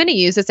 I'm going to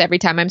use this every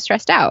time I'm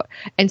stressed out.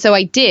 And so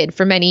I did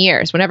for many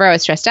years. Whenever I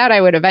was stressed out, I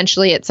would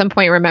eventually at some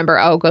point remember,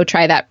 oh, go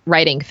try that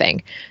writing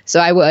thing. So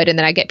I would, and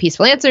then I'd get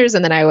peaceful answers,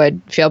 and then I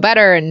would feel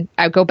better, and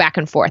I'd go back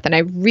and forth. And I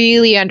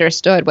really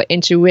understood what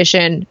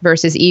intuition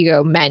versus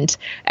ego meant,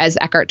 as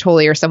Eckhart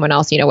Tolle or someone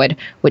else,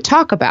 would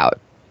talk about.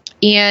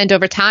 And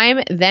over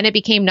time, then it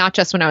became not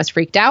just when I was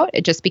freaked out,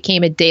 it just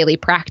became a daily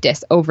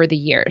practice over the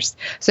years.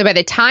 So by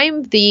the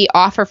time the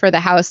offer for the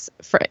house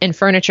and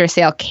furniture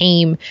sale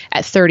came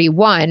at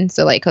 31,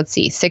 so like, let's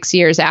see, 6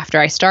 years after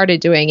I started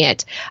doing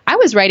it, I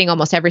was writing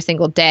almost every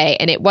single day.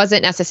 And it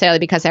wasn't necessarily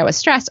because I was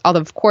stressed,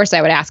 although of course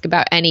I would ask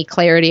about any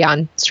clarity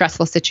on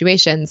stressful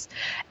situations.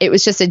 It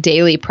was just a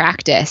daily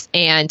practice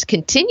and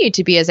continued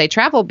to be as I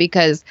traveled,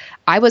 because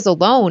I was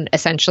alone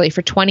essentially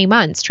for 20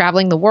 months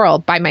traveling the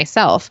world by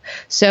myself.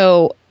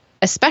 So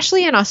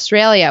especially in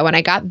Australia, when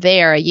I got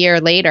there a year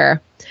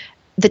later,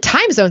 the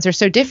time zones are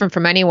so different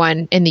from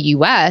anyone in the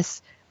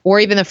US or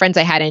even the friends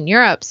I had in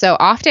Europe. So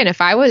often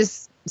if I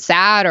was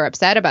sad or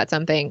upset about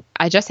something,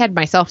 I just had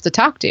myself to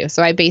talk to.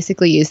 So I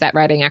basically used that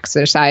writing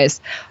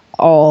exercise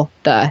all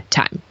the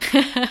time.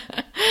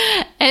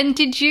 And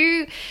did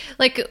you,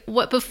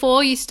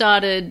 before you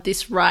started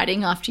this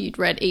writing, after you'd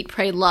read Eat,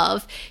 Pray,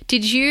 Love,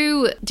 did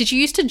you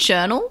used to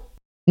journal?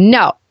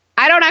 No,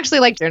 I don't actually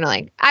like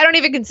journaling. I don't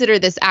even consider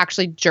this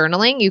actually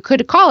journaling. You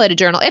could call it a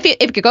journal. If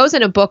it goes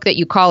in a book that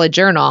you call a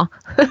journal,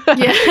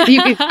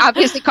 you could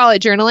obviously call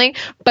it journaling.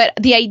 But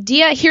the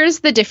idea, here's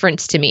the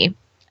difference to me.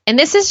 And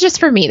this is just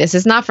for me. This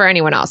is not for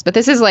anyone else. But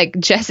this is like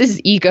Jess's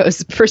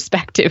ego's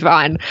perspective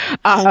on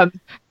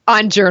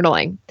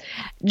journaling.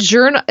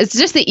 It's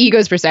just the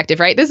ego's perspective,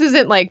 right? This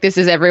isn't like this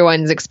is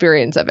everyone's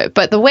experience of it.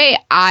 But the way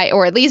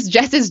or at least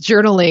Jess's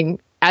journaling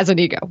as an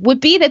ego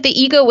would be that the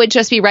ego would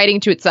just be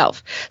writing to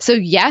itself. So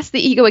yes, the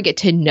ego would get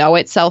to know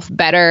itself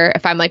better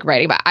if I'm like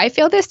writing about, I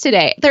feel this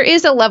today. There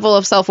is a level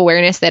of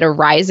self-awareness that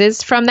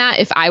arises from that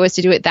if I was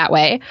to do it that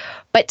way.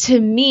 But to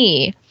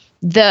me,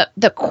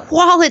 the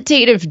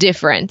qualitative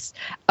difference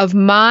of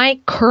my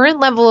current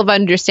level of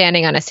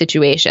understanding on a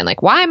situation,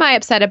 like why am I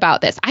upset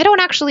about this? I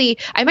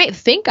might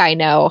think I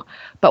know,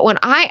 but when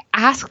I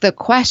ask the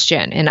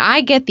question and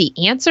I get the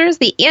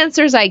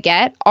answers I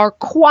get are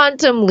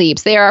quantum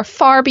leaps. They are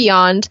far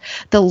beyond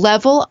the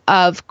level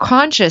of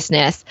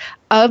consciousness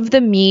of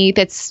the me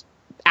that's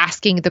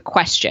asking the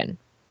question.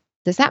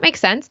 Does that make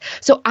sense?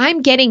 So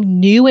I'm getting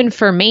new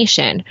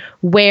information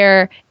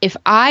where if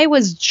I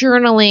was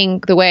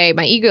journaling the way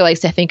my ego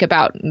likes to think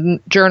about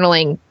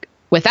journaling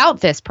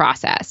without this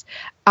process,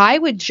 I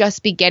would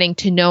just be getting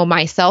to know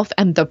myself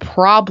and the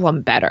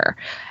problem better.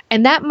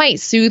 And that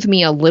might soothe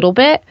me a little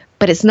bit,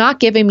 but it's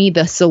not giving me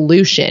the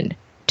solution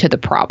to the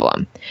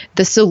problem.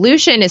 The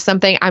solution is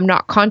something I'm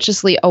not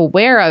consciously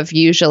aware of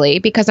usually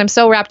because I'm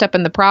so wrapped up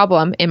in the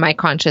problem in my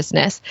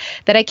consciousness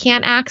that I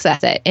can't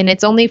access it. And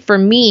it's only for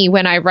me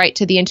when I write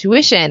to the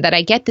intuition that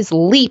I get this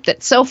leap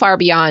that's so far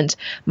beyond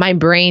my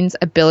brain's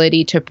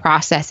ability to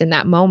process in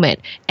that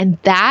moment. And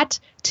that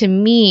to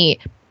me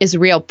is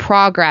real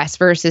progress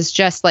versus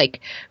just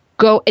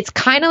it's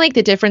kind of like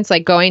the difference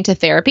like going to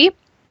therapy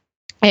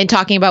and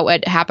talking about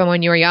what happened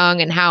when you were young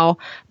and how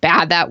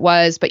bad that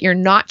was, but you're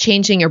not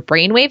changing your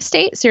brainwave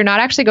state. So you're not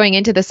actually going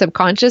into the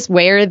subconscious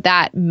where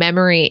that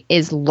memory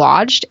is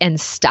lodged and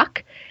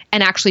stuck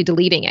and actually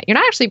deleting it. You're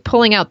not actually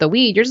pulling out the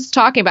weed. You're just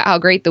talking about how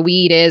great the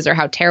weed is or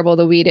how terrible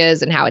the weed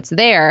is and how it's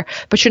there,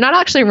 but you're not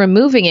actually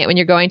removing it when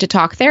you're going to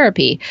talk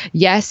therapy.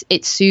 Yes,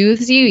 it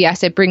soothes you.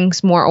 Yes, it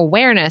brings more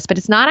awareness, but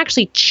it's not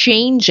actually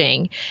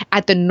changing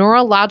at the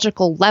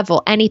neurological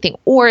level anything.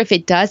 Or if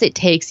it does, it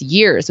takes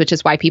years, which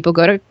is why people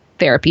go to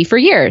therapy for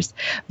years,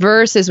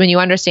 versus when you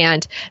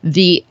understand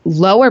the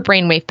lower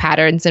brainwave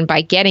patterns. And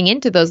by getting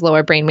into those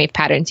lower brainwave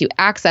patterns, you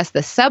access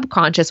the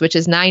subconscious, which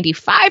is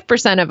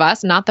 95% of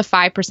us, not the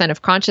 5%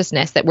 of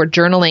consciousness that we're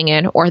journaling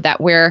in or that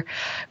we're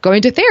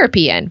going to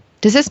therapy in.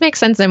 Does this make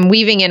sense? I'm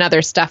weaving in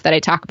other stuff that I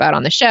talk about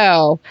on the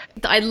show.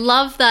 I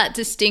love that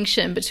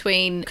distinction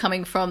between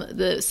coming from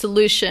the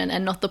solution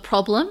and not the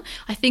problem.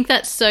 I think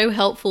that's so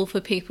helpful for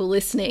people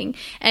listening.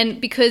 And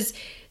because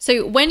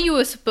so when you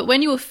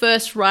were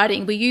first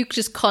writing, were you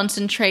just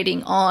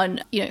concentrating on,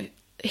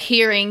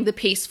 hearing the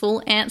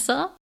peaceful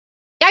answer?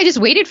 Yeah, I just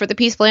waited for the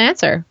peaceful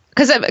answer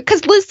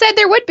because Liz said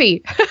there would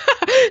be.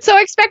 So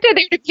I expected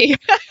there to be.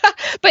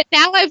 But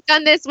now I've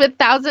done this with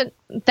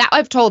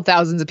I've told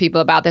thousands of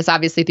people about this,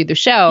 obviously, through the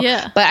show.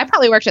 Yeah. But I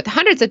probably worked with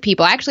hundreds of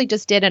people. I actually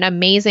just did an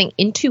amazing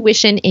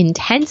intuition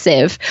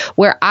intensive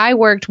where I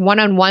worked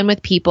one-on-one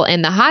with people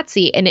in the hot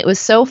seat. And it was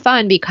so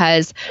fun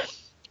because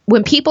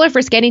when people are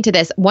first getting to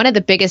this, one of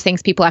the biggest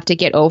things people have to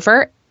get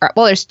over,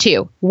 there's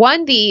two.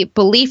 One, the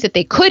belief that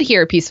they could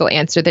hear a peaceful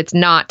answer that's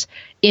not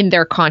in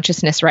their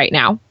consciousness right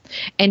now.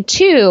 And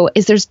two,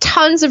 is there's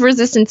tons of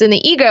resistance in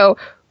the ego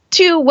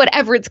to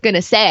whatever it's going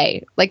to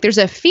say. Like there's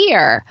a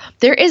fear.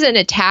 There is an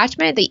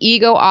attachment the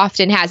ego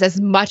often has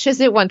as much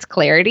as it wants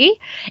clarity.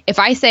 If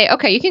I say,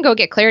 okay, you can go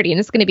get clarity and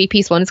it's going to be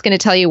peaceful and it's going to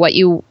tell you what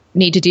you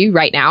need to do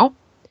right now.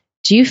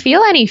 Do you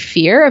feel any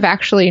fear of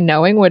actually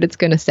knowing what it's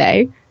going to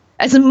say?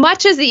 As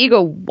much as the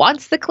ego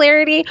wants the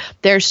clarity,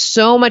 there's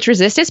so much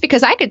resistance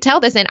because I could tell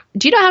this. And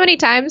do you know how many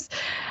times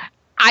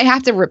I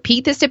have to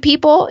repeat this to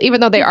people, even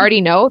though they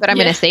already know that I'm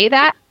going to say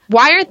that?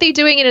 Why aren't they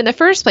doing it in the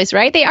first place,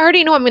 right? They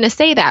already know I'm going to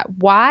say that.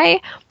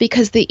 Why?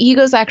 Because the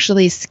ego's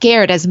actually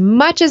scared. As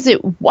much as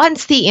it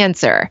wants the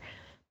answer,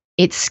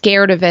 it's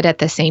scared of it at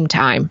the same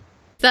time.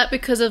 Is that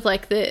because of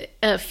like the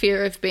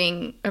fear of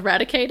being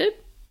eradicated?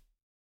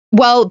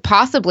 Well,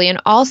 possibly. And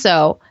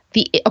also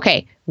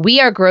we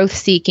are growth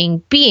seeking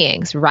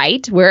beings,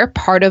 right? We're a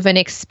part of an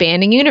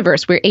expanding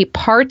universe. We're a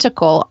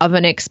particle of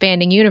an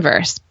expanding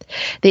universe.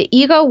 The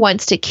ego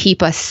wants to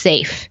keep us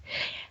safe.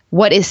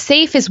 What is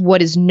safe is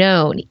what is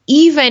known,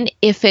 even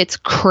if it's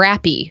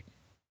crappy.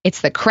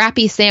 It's the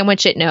crappy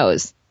sandwich it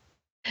knows.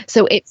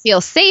 So it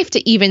feels safe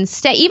to even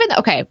stay,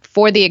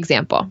 for the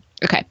example.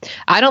 Okay,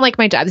 I don't like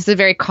my job. This is a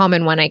very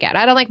common one I get.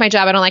 I don't like my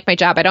job. I don't like my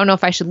job. I don't know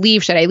if I should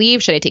leave. Should I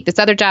leave? Should I take this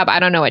other job? I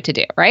don't know what to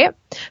do, right?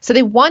 So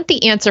they want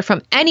the answer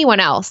from anyone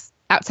else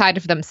outside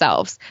of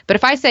themselves. But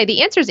if I say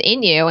the answer's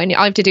in you and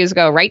all you have to do is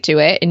go right to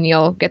it and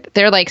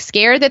they're like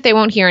scared that they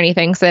won't hear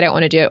anything, so they don't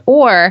want to do it.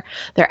 Or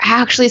they're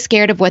actually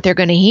scared of what they're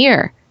going to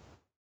hear.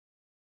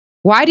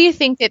 Why do you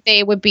think that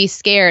they would be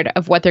scared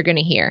of what they're going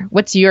to hear?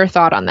 What's your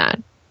thought on that?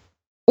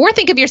 Or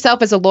think of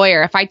yourself as a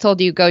lawyer. If I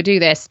told you go do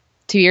this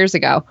 2 years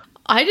ago.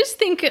 I just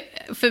think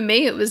for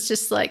me, it was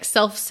just like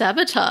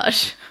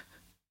self-sabotage.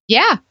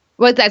 Yeah.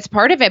 Well, that's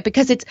part of it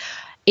because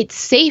it's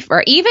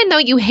safer. Even though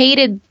you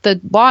hated the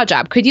law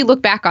job, could you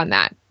look back on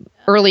that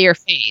earlier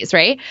phase,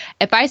 right?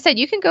 If I said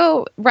you can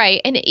go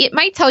right, and it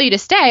might tell you to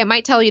stay, it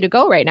might tell you to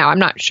go right now. I'm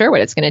not sure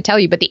what it's going to tell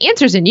you, but the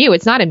answer's in you.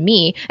 It's not in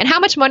me. And how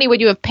much money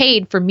would you have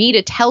paid for me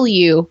to tell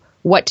you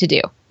what to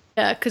do?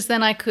 Yeah, because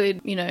then I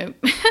could,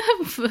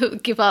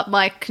 give up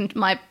my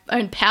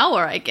own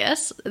power, I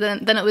guess.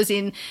 Then it was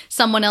in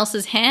someone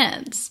else's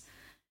hands.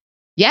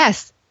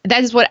 Yes,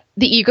 that is what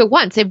the ego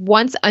wants. It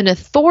wants an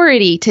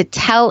authority to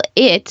tell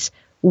it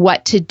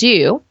what to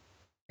do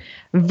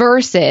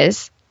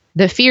versus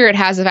the fear it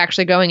has of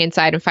actually going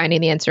inside and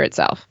finding the answer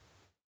itself.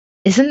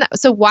 Isn't that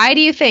so? Why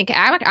do you think?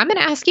 I'm going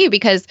to ask you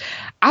because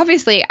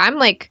obviously I'm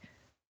like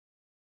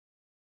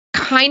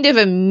kind of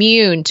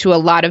immune to a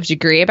lot of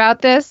degree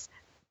about this.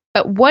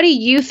 But what do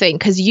you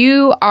think? Because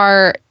you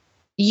are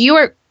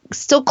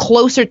still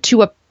closer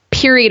to a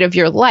period of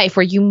your life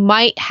where you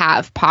might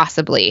have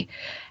possibly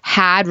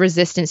had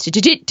resistance to.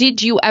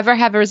 Did you ever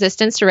have a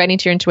resistance to writing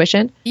to your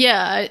intuition?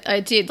 Yeah,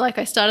 I did. Like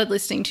I started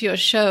listening to your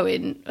show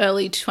in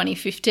early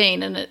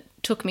 2015, and it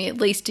took me at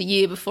least a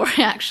year before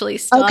I actually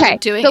started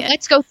doing it. So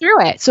let's go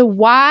through it. So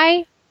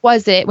why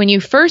was it when you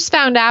first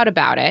found out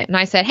about it, and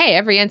I said, hey,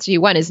 every answer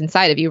you want is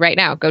inside of you right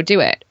now. Go do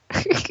it.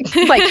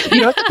 Like,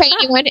 you don't have to pay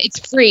anyone.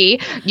 It's free.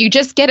 You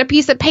just get a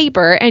piece of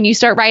paper and you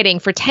start writing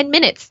for 10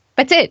 minutes.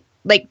 That's it.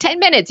 Like 10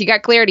 minutes. You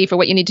got clarity for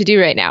what you need to do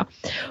right now.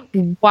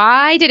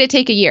 Why did it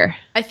take a year?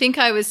 I think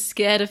I was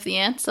scared of the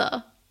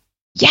answer.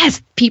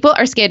 Yes, people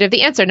are scared of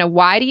the answer. Now,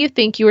 why do you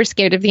think you were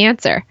scared of the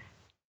answer?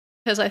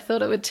 Because I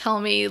thought it would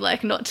tell me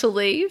like not to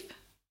leave.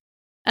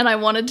 And I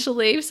wanted to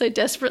leave so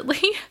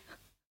desperately.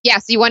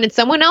 Yes, you wanted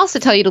someone else to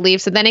tell you to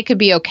leave so then it could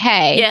be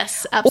okay.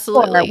 Yes,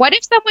 absolutely. Or what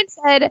if someone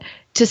said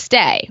to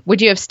stay?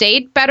 Would you have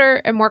stayed better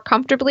and more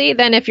comfortably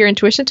than if your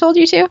intuition told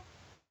you to?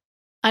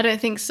 I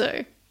don't think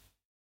so.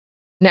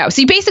 No.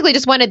 So you basically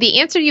just wanted the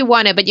answer you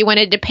wanted, but you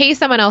wanted to pay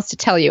someone else to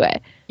tell you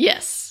it.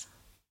 Yes.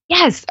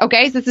 Yes.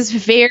 Okay. So this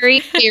is very,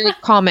 very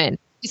common.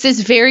 This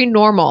is very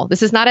normal.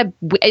 This is not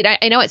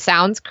I know it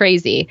sounds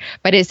crazy,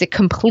 but it's a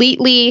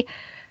completely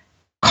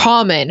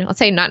common, let's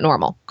say not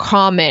normal,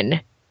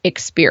 common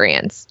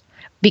experience,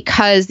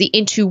 because the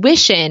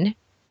intuition,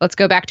 let's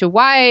go back to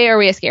why are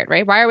we scared,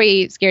 right? Why are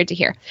we scared to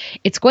hear?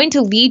 It's going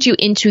to lead you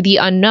into the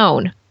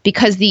unknown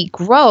because the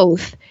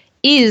growth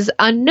is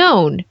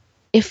unknown.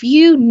 If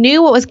you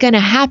knew what was going to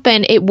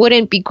happen, it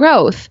wouldn't be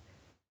growth,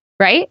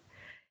 right?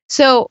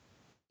 So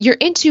your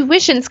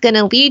intuition's going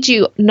to lead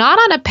you not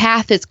on a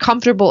path that's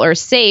comfortable or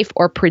safe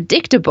or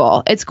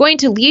predictable. It's going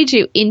to lead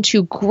you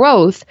into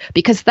growth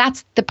because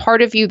that's the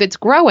part of you that's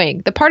growing.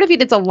 The part of you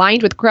that's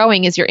aligned with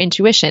growing is your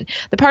intuition.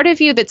 The part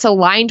of you that's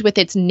aligned with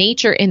its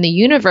nature in the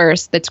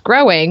universe that's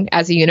growing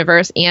as a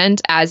universe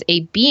and as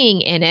a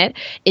being in it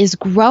is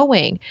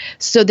growing.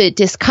 So the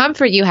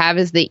discomfort you have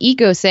is the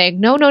ego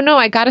saying, no,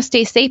 I got to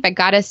stay safe. I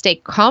got to stay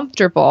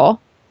comfortable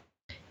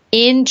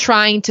in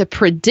trying to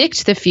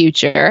predict the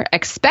future,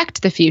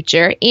 expect the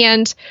future,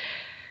 and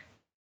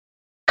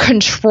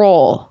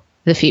control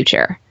the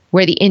future.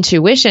 Where the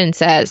intuition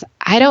says,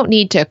 I don't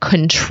need to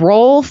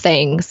control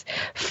things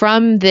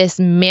from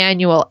this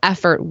manual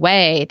effort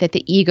way that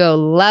the ego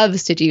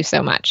loves to do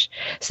so much.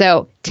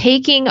 So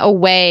taking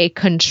away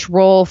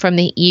control from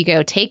the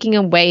ego, taking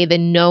away the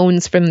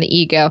knowns from the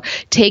ego,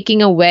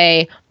 taking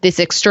away this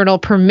external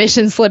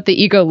permission slip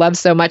the ego loves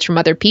so much from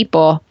other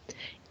people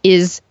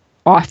is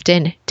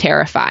often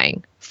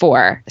terrifying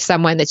for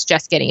someone that's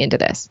just getting into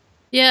this.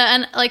 Yeah,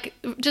 and like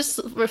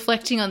just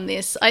reflecting on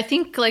this, I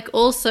think like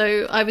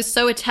also I was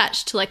so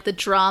attached to like the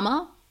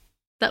drama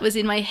that was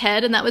in my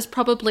head, and that was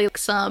probably like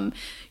some,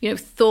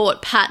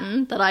 thought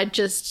pattern that I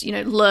just,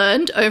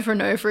 learned over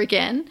and over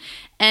again.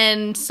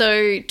 And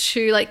so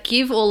to like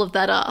give all of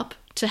that up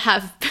to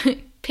have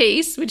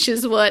peace, which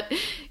is what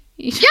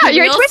Yeah,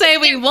 your we all intuition say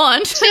we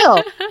want.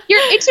 chill.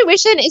 Your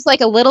intuition is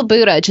like a little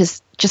Buddha,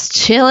 just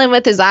chilling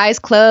with his eyes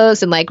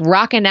closed and like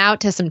rocking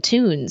out to some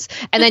tunes.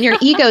 And then your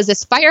ego is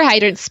this fire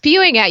hydrant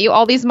spewing at you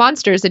all these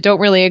monsters that don't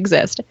really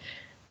exist.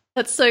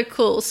 That's so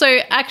cool. So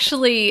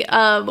actually,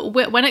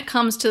 when it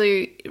comes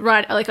to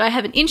like I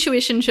have an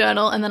intuition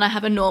journal and then I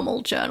have a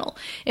normal journal.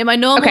 In my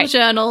normal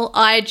journal,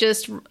 I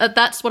just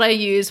that's what I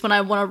use when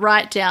I want to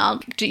write down,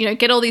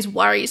 get all these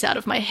worries out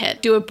of my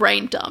head, do a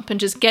brain dump and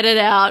just get it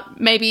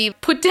out, maybe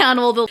put down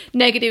all the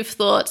negative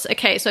thoughts.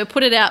 Okay, so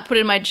put it out, put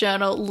it in my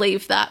journal,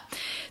 leave that.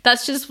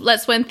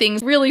 That's when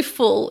things really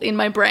full in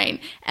my brain.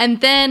 And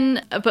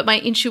then, but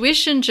my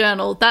intuition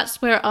journal, that's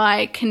where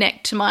I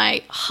connect to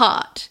my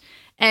heart.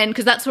 And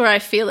because that's where I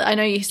feel it. I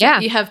know you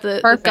said you have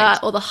the gut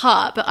or the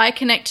heart, but I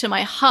connect to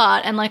my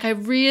heart and like I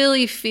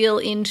really feel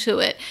into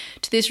it,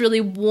 to this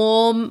really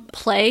warm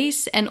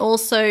place. And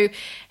also,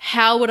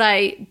 how would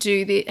I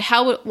do this?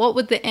 What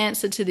would the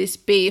answer to this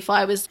be if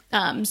I was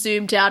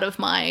zoomed out of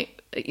my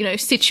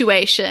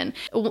situation?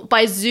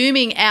 By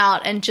zooming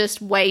out and just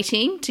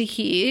waiting to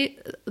hear,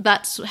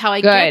 that's how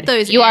I get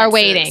those you answers. Are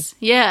waiting.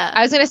 Yeah.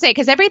 I was going to say,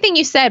 because everything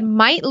you said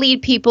might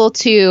lead people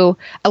to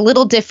a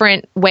little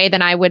different way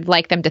than I would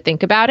like them to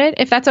think about it,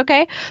 if that's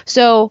okay.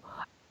 So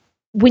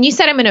when you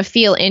said I'm going to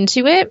feel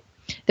into it,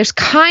 there's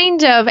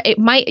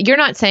you're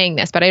not saying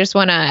this, but I just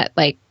want to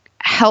like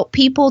help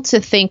people to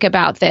think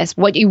about this.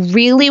 What you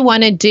really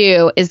want to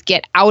do is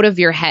get out of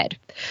your head.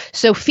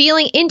 So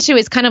feeling into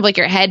is kind of like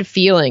your head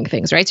feeling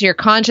things, right? So your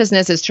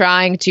consciousness is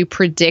trying to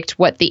predict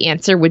what the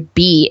answer would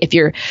be if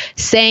you're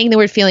saying the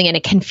word feeling, and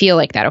it can feel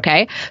like that,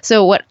 okay?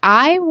 So what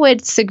I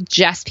would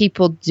suggest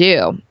people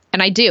do,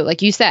 and I do,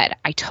 like you said,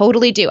 I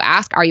totally do.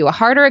 Ask, are you a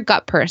heart or a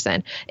gut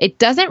person? It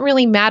doesn't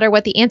really matter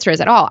what the answer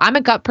is at all. I'm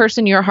a gut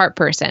person, you're a heart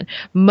person.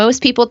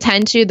 Most people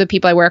tend to, the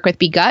people I work with,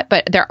 be gut,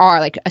 but there are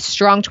like a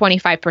strong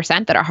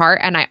 25% that are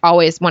heart. And I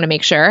always want to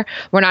make sure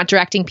we're not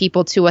directing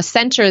people to a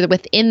center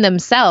within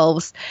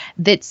themselves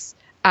that's,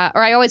 or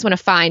I always want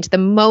to find the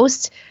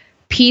most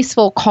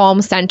peaceful,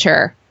 calm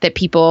center that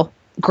people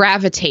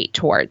gravitate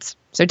towards.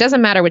 So it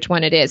doesn't matter which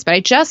one it is, but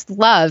I just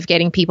love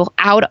getting people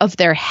out of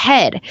their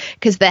head,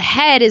 because the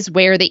head is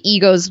where the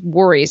ego's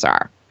worries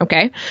are.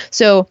 Okay.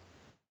 So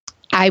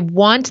I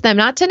want them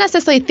not to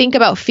necessarily think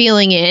about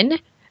feeling in.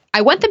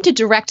 I want them to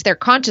direct their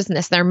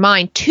consciousness, their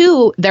mind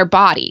to their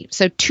body.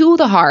 So to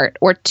the heart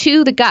or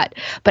to the gut.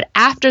 But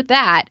after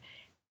that,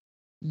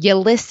 you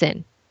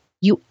listen,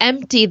 you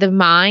empty the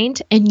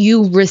mind and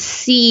you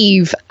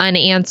receive an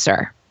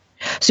answer.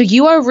 So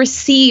you are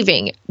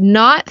receiving,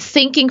 not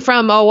thinking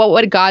from, what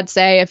would God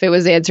say if it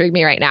was answering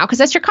me right now? Because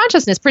that's your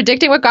consciousness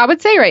predicting what God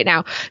would say right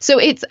now. So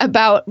it's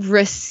about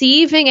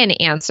receiving an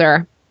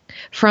answer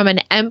from an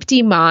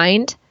empty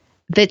mind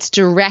that's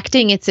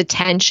directing its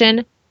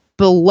attention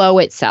below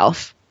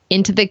itself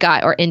into the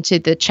gut or into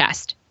the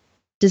chest.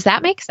 Does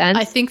that make sense?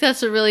 I think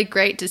that's a really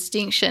great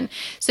distinction.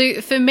 So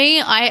for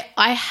me, I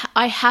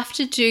have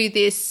to do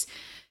this.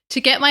 To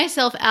get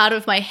myself out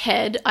of my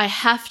head, I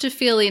have to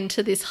feel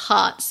into this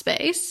heart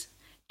space.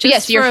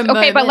 Yes, you're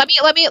okay. But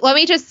let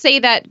me just say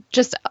that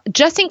just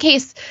in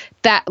case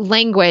that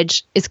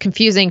language is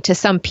confusing to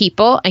some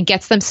people and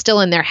gets them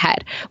still in their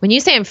head. When you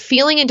say I'm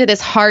feeling into this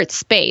heart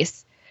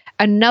space,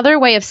 another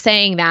way of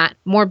saying that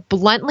more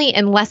bluntly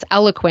and less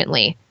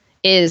eloquently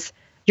is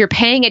you're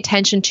paying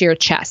attention to your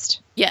chest.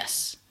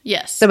 Yes.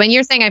 Yes. So when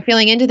you're saying I'm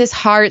feeling into this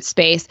heart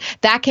space,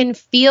 that can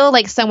feel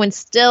like someone's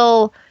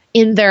still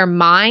in their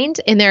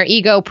mind, in their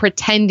ego,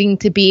 pretending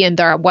to be in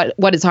their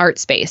what is heart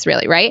space,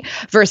 really, right?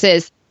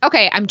 Versus,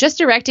 okay, I'm just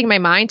directing my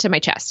mind to my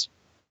chest.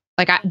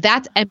 Like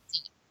that's empty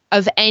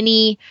of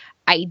any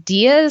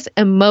ideas,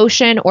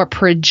 emotion, or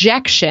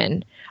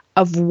projection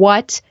of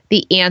what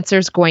the answer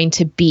is going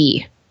to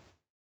be.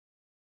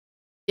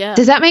 Yeah.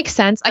 Does that make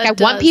sense? Like I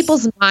want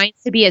people's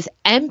minds to be as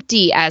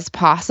empty as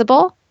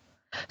possible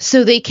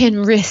so they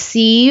can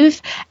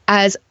receive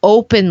as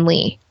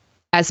openly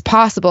as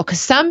possible, because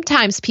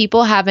sometimes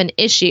people have an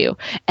issue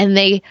and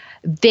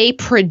they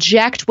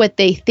project what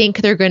they think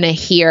they're going to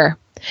hear.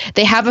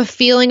 They have a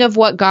feeling of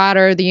what God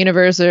or the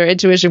universe or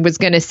intuition was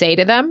going to say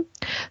to them,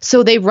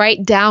 so they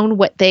write down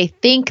what they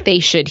think they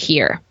should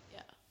hear,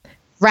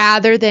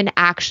 rather than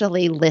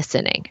actually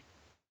listening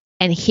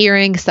and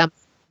hearing something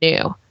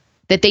new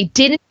that they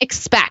didn't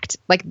expect.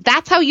 Like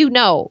that's how you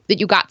know that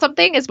you got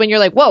something, is when you're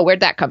like, whoa, where'd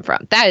that come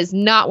from? That is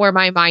not where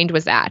my mind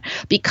was at,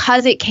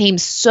 because it came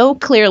so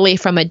clearly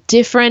from a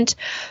different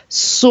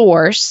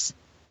source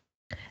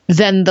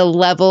than the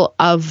level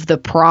of the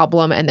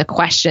problem and the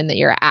question that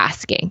you're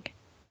asking.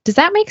 Does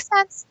that make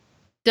sense?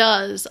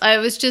 Does. I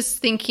was just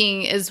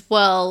thinking as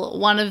well,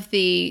 one of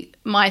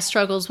my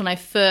struggles when I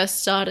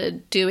first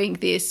started doing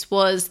this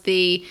was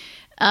the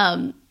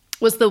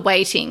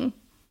waiting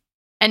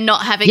and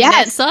not having an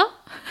answer.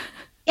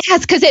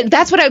 Yes, because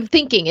that's what I'm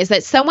thinking, is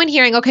that someone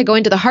hearing, okay, go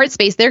into the heart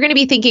space, they're going to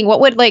be thinking,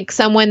 what would like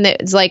someone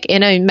that's like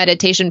in a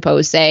meditation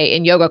pose say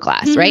in yoga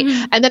class, right?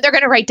 And then they're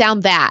going to write down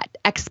that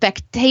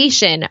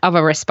expectation of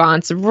a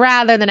response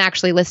rather than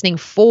actually listening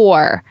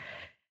from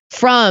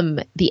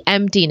the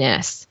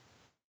emptiness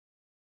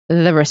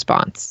the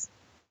response.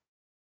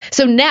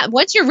 So now,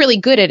 once you're really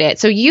good at it,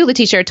 so you,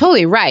 Letitia, are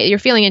totally right. You're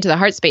feeling into the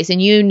heart space and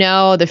you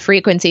know the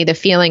frequency, the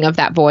feeling of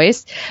that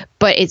voice.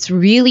 But it's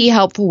really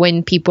helpful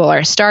when people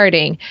are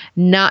starting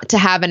not to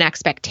have an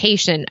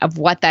expectation of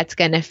what that's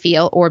going to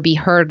feel or be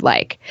heard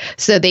like.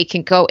 So they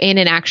can go in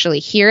and actually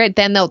hear it.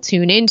 Then they'll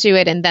tune into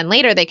it. And then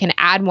later they can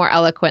add more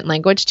eloquent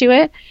language to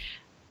it.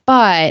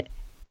 But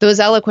those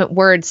eloquent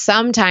words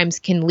sometimes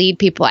can lead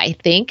people, I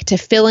think, to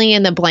filling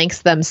in the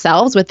blanks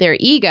themselves with their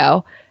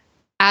ego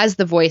as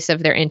the voice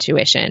of their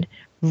intuition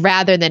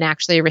rather than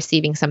actually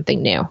receiving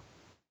something new.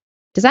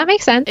 Does that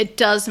make sense? It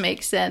does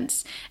make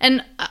sense.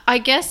 And I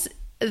guess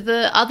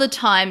the other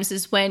times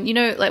is when,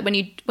 like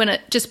when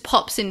it just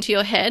pops into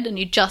your head and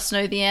you just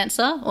know the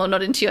answer, or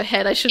not into your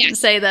head, I shouldn't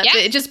say that,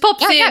 but it just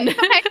pops in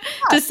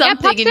to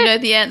something and you know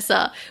the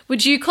answer.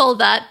 Would you call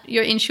that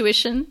your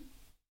intuition?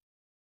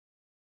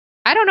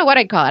 I don't know what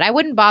I'd call it. I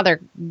wouldn't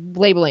bother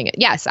labeling it.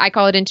 Yes, I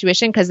call it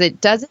intuition because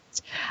it doesn't.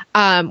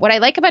 What I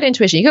like about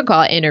intuition, you could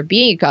call it inner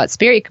being, you could call it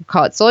spirit, you could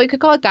call it soul, you could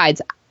call it guides,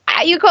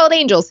 you could call it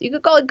angels, you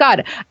could call it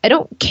God. I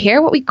don't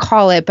care what we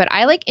call it, but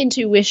I like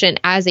intuition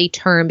as a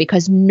term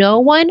because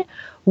no one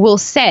will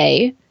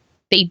say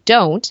they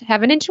don't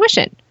have an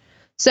intuition.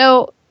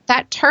 So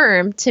that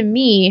term to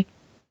me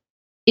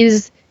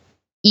is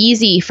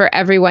easy for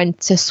everyone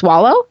to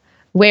swallow,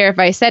 where if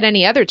I said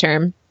any other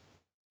term,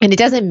 and it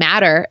doesn't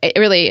matter. It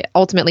really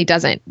ultimately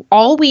doesn't.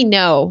 All we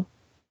know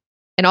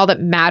and all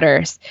that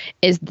matters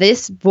is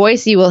this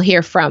voice you will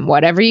hear from,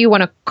 whatever you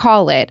want to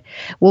call it,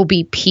 will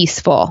be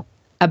peaceful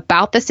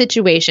about the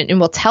situation and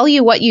will tell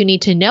you what you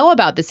need to know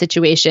about the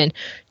situation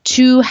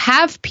to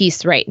have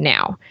peace right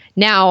now.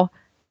 Now,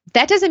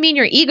 that doesn't mean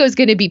your ego is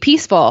going to be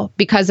peaceful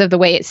because of the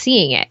way it's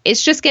seeing it.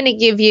 It's just going to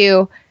give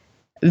you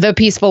the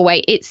peaceful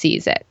way it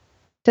sees it.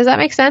 Does that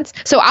make sense?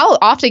 So I'll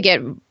often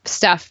get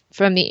stuff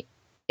from the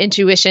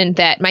intuition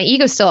that my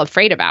ego's still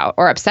afraid about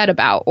or upset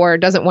about or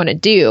doesn't want to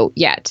do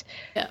yet.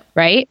 Yeah.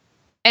 Right.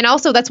 And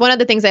also that's one of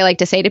the things I like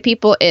to say to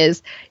people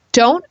is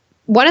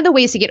one of the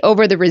ways to get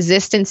over the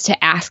resistance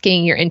to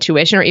asking your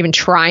intuition or even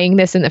trying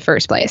this in the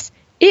first place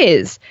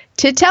is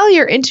to tell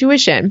your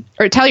intuition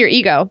or tell your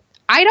ego,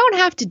 I don't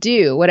have to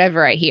do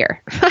whatever I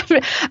hear.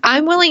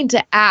 I'm willing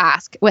to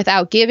ask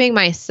without giving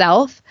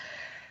myself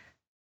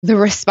the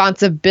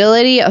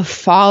responsibility of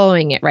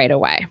following it right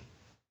away.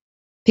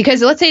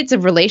 Because let's say it's a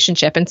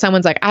relationship and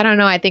someone's like, I don't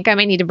know, I think I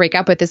might need to break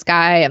up with this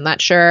guy. I'm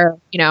not sure,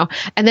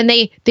 and then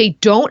they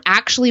don't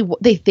actually,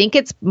 they think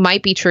it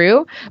might be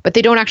true, but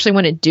they don't actually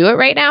want to do it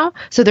right now.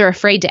 So they're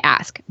afraid to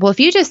ask. Well,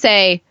 if you just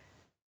say,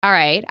 all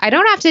right, I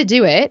don't have to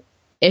do it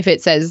if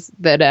it says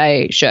that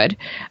I should,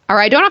 or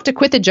I don't have to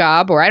quit the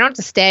job, or I don't have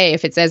to stay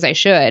if it says I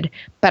should,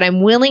 but I'm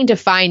willing to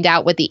find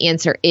out what the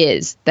answer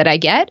is that I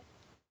get.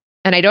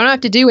 And I don't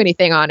have to do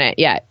anything on it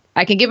yet.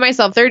 I can give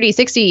myself 30,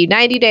 60,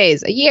 90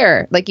 days, a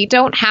year. Like you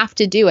don't have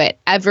to do it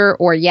ever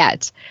or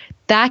yet.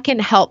 That can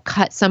help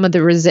cut some of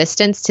the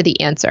resistance to the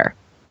answer.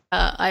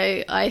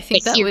 I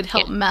think that would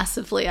help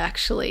massively,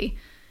 actually.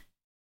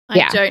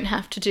 I don't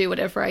have to do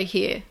whatever I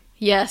hear.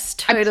 Yes,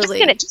 totally.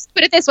 Just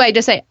put it this way.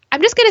 Just say,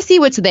 I'm just going to see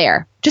what's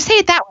there. Just say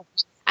it that way.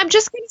 I'm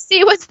just going to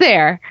see what's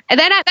there. And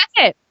then that's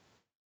it.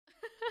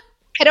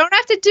 I don't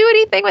have to do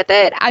anything with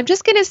it. I'm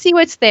just going to see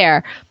what's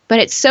there. But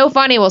it's so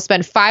funny. We'll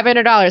spend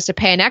 $500 to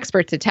pay an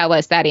expert to tell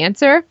us that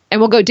answer, and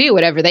we'll go do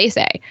whatever they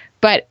say.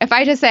 But if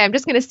I just say, I'm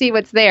just going to see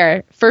what's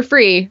there for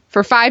free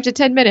for 5 to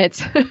 10 minutes,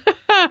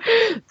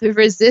 the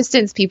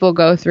resistance people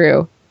go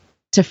through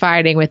to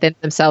finding within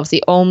themselves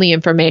the only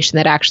information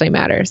that actually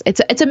matters.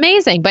 It's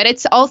amazing, but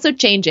it's also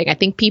changing. I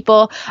think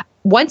people,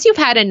 once you've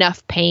had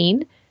enough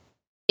pain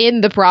in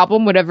the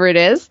problem, whatever it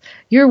is,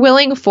 you're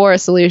willing for a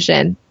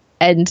solution.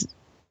 And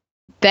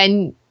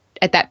then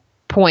at that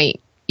point,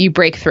 you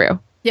break through.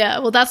 Yeah,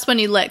 well, that's when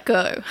you let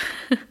go.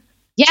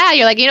 Yeah,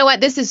 you're like, you know what?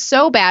 This is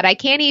so bad. I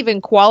can't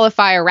even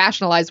qualify or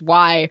rationalize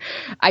why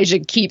I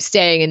should keep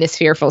staying in this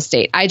fearful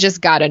state. I just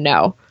got to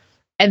know.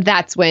 And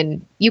that's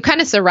when you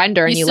kind of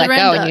surrender and you let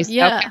go. And you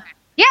say, okay.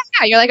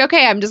 Yeah, you're like,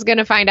 okay, I'm just going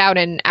to find out.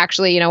 And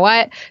actually, you know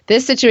what?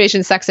 This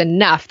situation sucks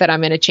enough that I'm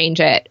going to change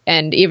it.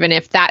 And even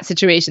if that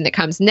situation that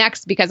comes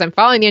next, because I'm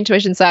following the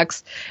intuition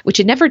sucks, which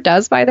it never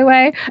does, by the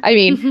way. I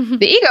mean,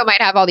 the ego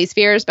might have all these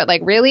fears, but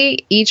like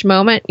really each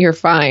moment you're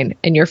fine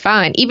and you're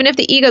fine. Even if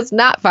the ego's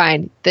not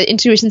fine, the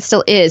intuition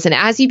still is. And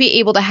as you be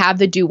able to have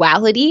the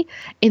duality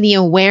and the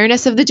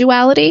awareness of the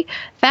duality,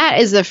 that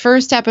is the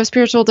first step of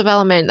spiritual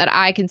development that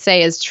I can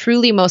say is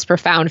truly most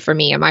profound for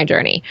me in my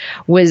journey,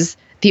 was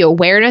the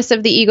awareness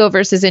of the ego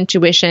versus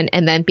intuition,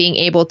 and then being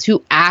able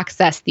to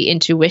access the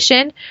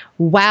intuition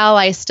while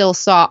I still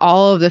saw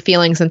all of the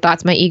feelings and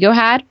thoughts my ego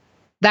had.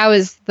 That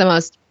was the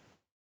most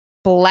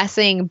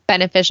blessing,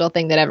 beneficial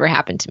thing that ever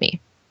happened to me.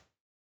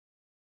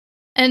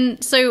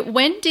 And so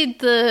when did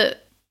the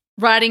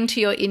writing to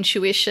your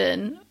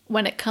intuition,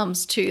 when it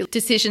comes to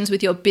decisions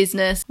with your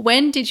business,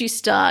 when did you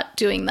start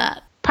doing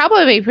that?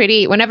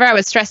 Probably whenever I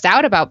was stressed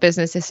out about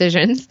business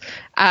decisions,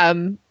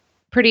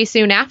 pretty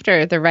soon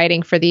after the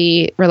writing for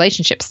the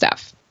relationship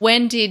stuff.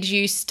 When did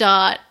you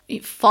start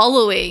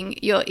following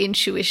your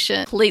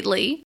intuition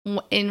completely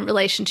in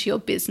relation to your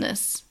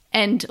business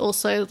and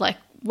also like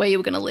where you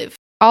were going to live?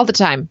 All the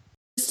time.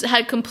 Just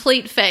had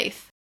complete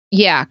faith.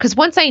 Yeah, because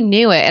once I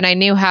knew it and I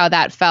knew how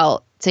that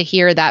felt to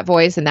hear that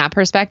voice and that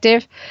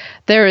perspective,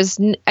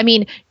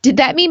 did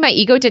that mean my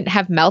ego didn't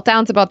have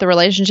meltdowns about the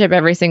relationship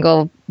every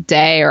single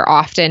day or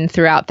often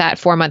throughout that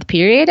 4-month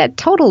period? It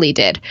totally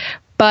did.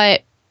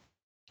 But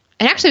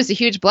it actually was a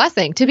huge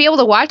blessing to be able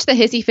to watch the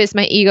hissy fits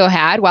my ego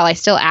had while I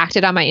still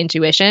acted on my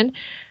intuition.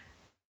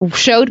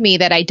 Showed me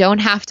that I don't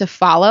have to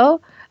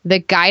follow the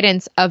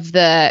guidance of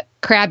the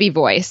crabby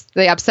voice,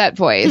 the upset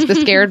voice, the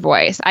scared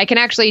voice. I can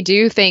actually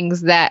do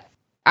things that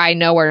I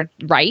know are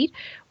right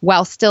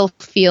while still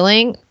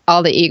feeling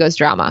all the ego's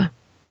drama.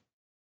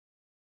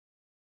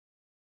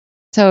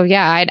 So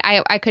yeah,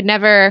 I could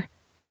never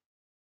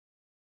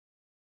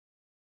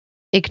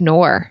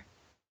ignore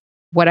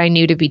what I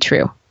knew to be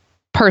true,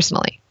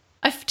 personally.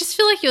 I just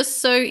feel like you're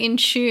so in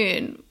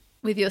tune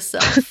with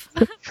yourself.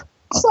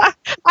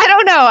 I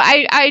don't know.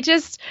 I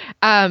just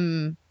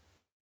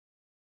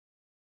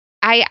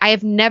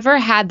I've never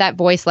had that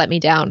voice let me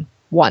down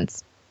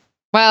once.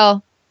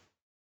 Well,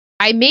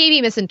 I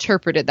maybe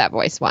misinterpreted that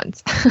voice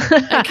once.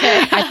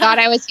 Okay. I thought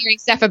I was hearing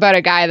stuff about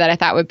a guy that I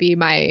thought would be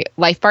my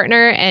life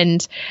partner.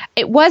 And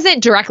it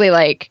wasn't directly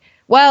like,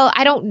 well,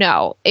 I don't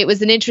know. It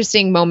was an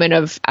interesting moment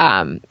of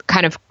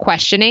kind of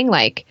questioning,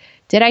 like,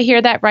 did I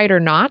hear that right or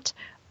not?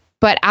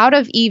 But out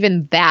of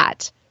even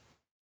that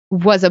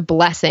was a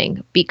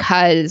blessing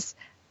because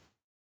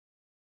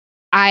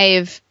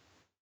I've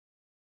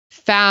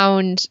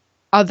found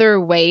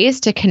other ways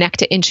to connect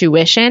to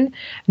intuition,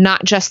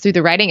 not just through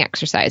the writing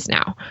exercise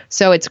now.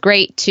 So it's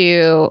great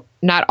to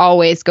not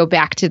always go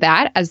back to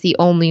that as the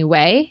only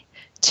way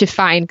to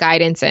find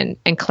guidance and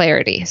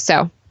clarity.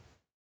 So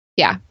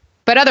yeah,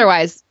 but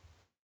otherwise,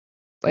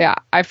 yeah,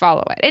 I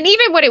follow it. And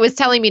even what it was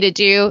telling me to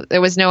do,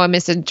 there was no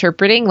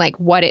misinterpreting like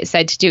what it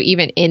said to do,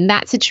 even in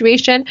that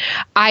situation.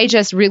 I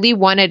just really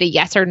wanted a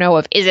yes or no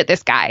of, is it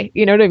this guy?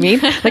 You know what I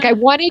mean? Like I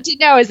wanted to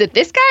know, is it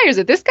this guy? Or is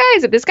it this guy?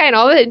 Is it this guy? And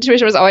all the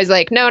intuition was always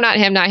like, no, not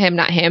him, not him,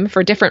 not him,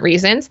 for different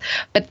reasons.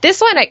 But this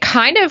one, it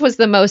kind of was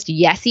the most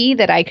yesy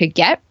that I could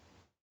get.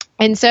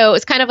 And so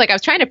it's kind of like I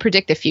was trying to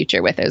predict the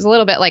future with it. It was a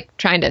little bit like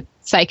trying to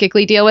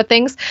psychically deal with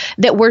things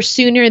that were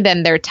sooner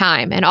than their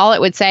time. And all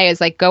it would say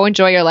is like, go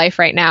enjoy your life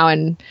right now.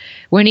 And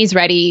when he's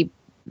ready,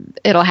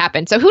 it'll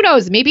happen. So who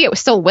knows? Maybe it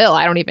still will.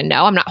 I don't even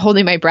know. I'm not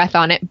holding my breath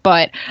on it.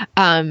 But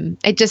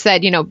it just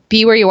said,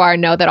 be where you are,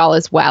 know that all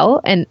is well.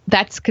 And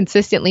that's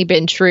consistently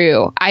been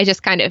true. I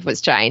just kind of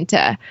was trying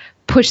to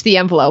push the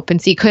envelope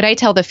and see, could I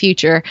tell the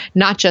future,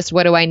 not just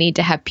what do I need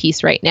to have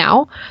peace right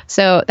now?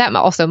 So that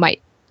also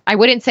might, I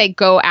wouldn't say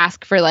go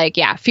ask for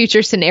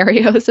future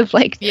scenarios of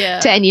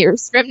 10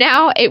 years from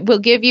now. It will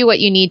give you what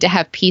you need to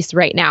have peace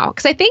right now.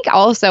 Because I think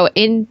also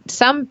in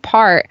some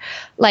part,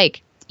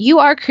 you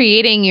are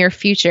creating your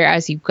future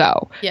as you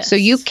go. Yes. So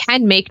you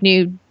can make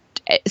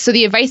so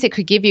the advice it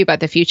could give you about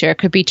the future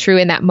could be true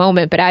in that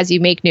moment. But as you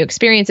make new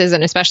experiences,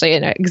 and especially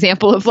in an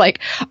example of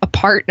a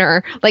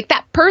partner,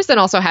 that person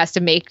also has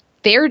to make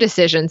their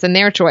decisions and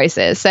their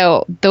choices.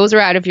 So those are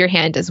out of your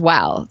hand as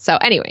well. So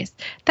anyways,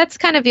 that's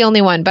kind of the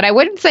only one. But I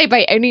wouldn't say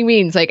by any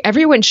means,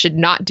 everyone should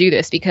not do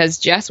this, because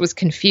Jess was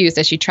confused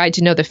as she tried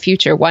to know the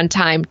future one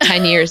time,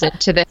 10 years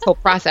into this whole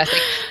process.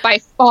 By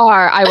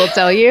far, I will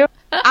tell you,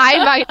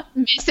 I might have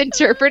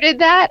misinterpreted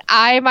that.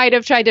 I might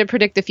have tried to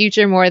predict the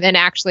future more than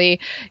actually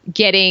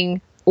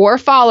getting or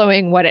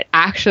following what it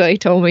actually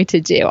told me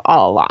to do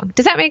all along.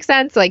 Does that make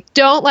sense?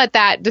 Don't let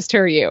that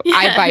deter you. Yeah.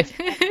 I by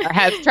far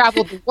have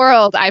traveled the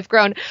world. I've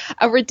grown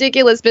a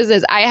ridiculous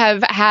business. I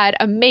have had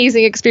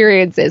amazing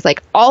experiences.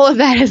 All of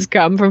that has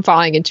come from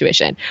following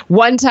intuition.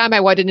 One time I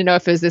wanted to know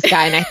if it was this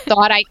guy, and I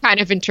thought I kind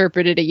of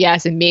interpreted a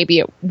yes, and maybe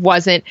it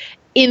wasn't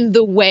in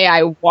the way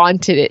I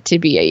wanted it to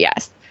be a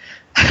yes.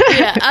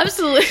 Yeah,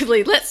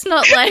 absolutely. Let's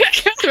not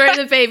throw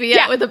the baby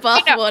out with the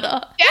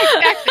bathwater. Yeah,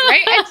 exactly.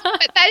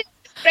 Right.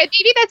 But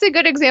maybe that's a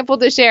good example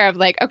to share of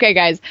okay,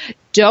 guys,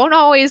 don't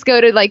always go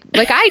to like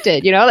I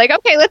did,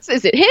 okay,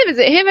 is it him? Is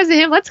it him? Is it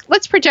him?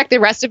 Let's project the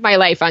rest of my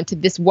life onto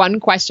this one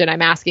question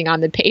I'm asking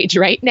on the page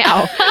right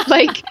now.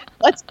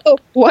 Let's go,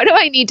 what do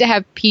I need to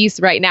have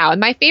peace right now? And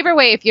my favorite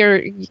way, if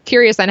you're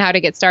curious on how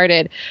to get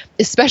started,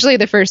 especially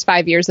the first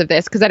 5 years of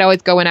this, because I'd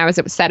always go when I was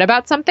upset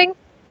about something,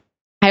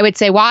 I would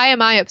say, why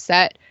am I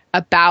upset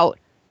about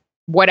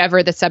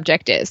whatever the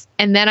subject is?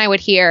 And then I would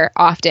hear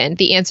often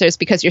the answer is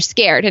because you're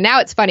scared. And now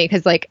it's funny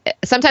because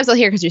sometimes I'll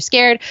hear because you're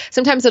scared.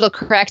 Sometimes it'll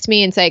correct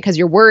me and say because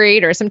you're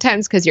worried, or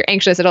sometimes because you're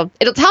anxious. It'll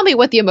tell me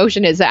what the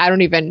emotion is that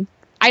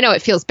I know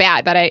it feels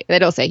bad, but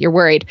it'll say you're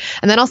worried.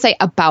 And then I'll say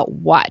about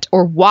what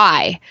or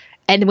why.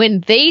 And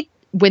when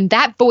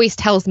that voice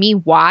tells me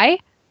why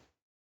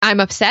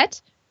I'm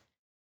upset,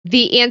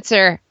 the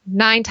answer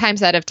 9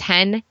 times out of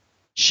 10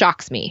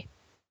 shocks me.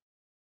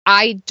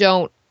 I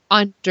don't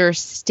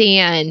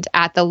understand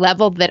at the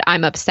level that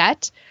I'm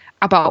upset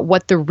about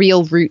what the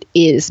real root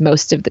is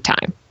most of the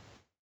time.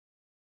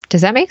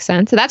 Does that make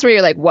sense? So that's where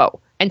you're whoa.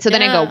 And so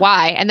then I go,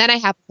 why? And then I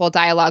have a full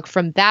dialogue.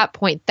 From that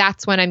point,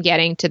 that's when I'm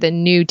getting to the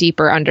new,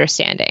 deeper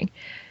understanding.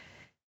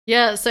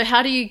 Yeah. So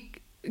how do you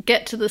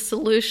get to the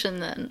solution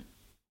then?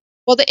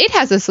 Well, it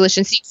has a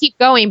solution. So you keep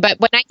going.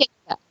 But when I get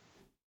to that,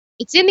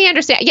 it's in the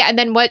understanding. Yeah. And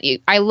then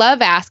I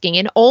love asking,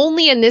 and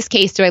only in this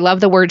case do I love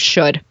the word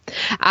should.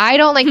 I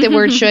don't like the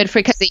word should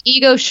because the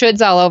ego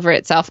shoulds all over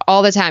itself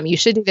all the time. You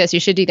should do this.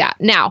 You should do that.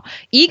 Now,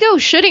 ego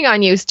shoulding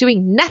on you is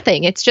doing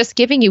nothing. It's just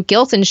giving you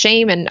guilt and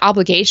shame and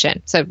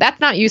obligation. So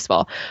that's not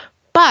useful.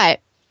 But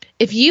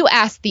if you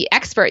ask the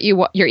expert,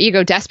 your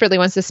ego desperately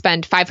wants to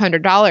spend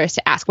 $500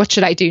 to ask, what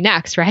should I do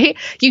next, right?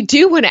 You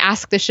do want to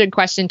ask the should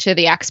question to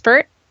the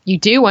expert. You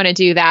do want to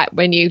do that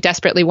when you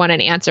desperately want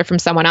an answer from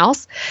someone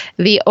else.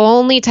 The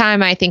only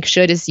time I think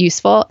should is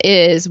useful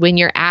is when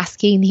you're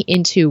asking the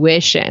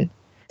intuition.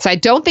 So I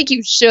don't think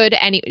you should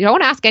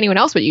don't ask anyone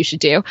else what you should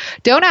do.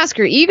 Don't ask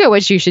your ego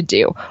what you should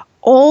do.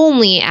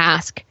 Only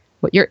ask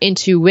what your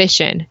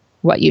intuition,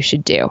 what you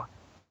should do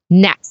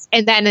next.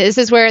 And then this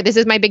is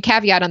my big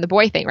caveat on the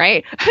boy thing,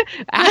 right?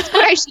 Ask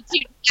what I should do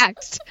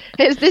next.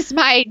 Is this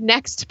my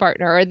next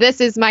partner, or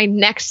this is my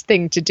next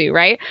thing to do,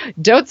 right?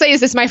 Don't say, is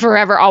this my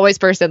forever always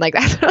person? Like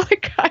that's what the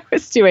guy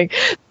was doing.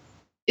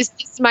 Is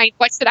this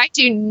what should I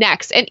do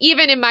next? And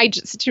even in my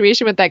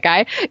situation with that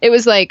guy, it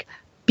was like,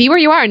 be where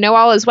you are, know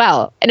all is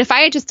well. And if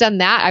I had just done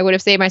that, I would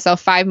have saved myself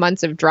 5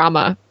 months of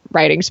drama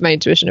writing to my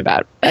intuition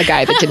about a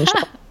guy that didn't show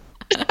up.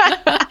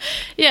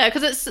 Yeah,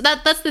 because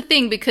that's the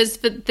thing, because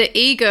the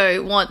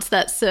ego wants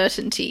that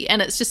certainty,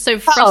 and it's just so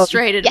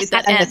frustrated with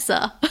that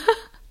answer.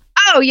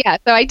 Oh yeah,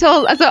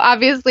 so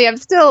obviously I'm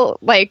still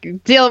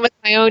like dealing with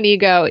my own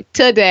ego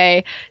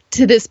today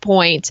to this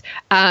point.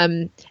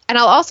 And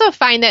I'll also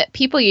find that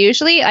people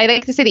usually, I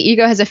like to say the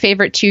ego has a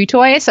favorite chew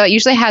toy, so it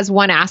usually has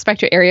one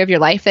aspect or area of your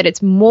life that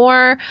it's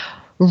more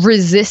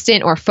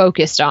resistant or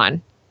focused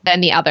on than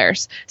the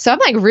others. So I'm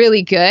like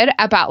really good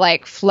about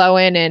like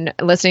flowing and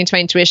listening to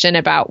my intuition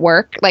about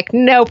work, like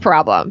no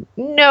problem,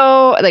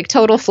 no, like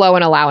total flow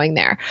and allowing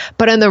there.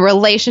 But in the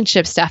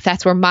relationship stuff,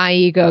 that's where my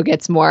ego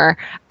gets more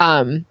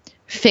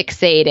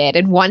fixated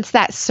and wants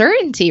that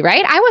certainty,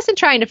 right? I wasn't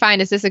trying to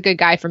find, is this a good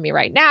guy for me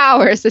right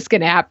now? Or is this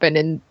going to happen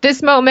in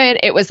this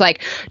moment? It was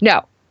like,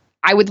 no.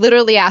 I would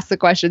literally ask the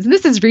questions. And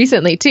this is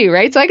recently too,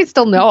 right? So I can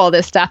still know all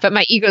this stuff, but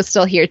my ego's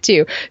still here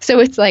too.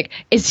 So it's like,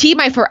 is he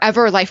my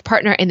forever life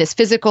partner in this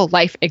physical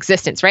life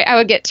existence, right? I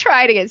would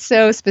try to get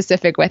so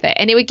specific with it.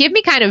 And it would give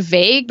me kind of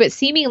vague, but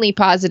seemingly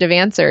positive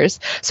answers.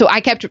 So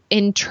I kept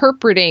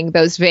interpreting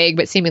those vague,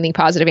 but seemingly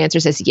positive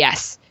answers as,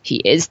 yes,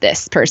 he is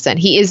this person.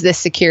 He is this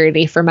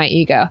security for my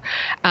ego.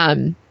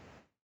 And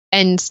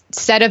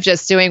instead of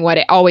just doing what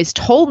it always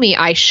told me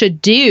I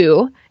should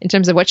do in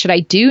terms of what should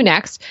I do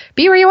next,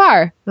 be where you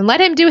are and let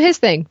him do his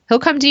thing. He'll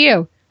come to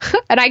you.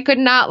 And I could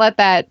not let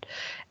that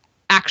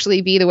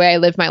actually be the way I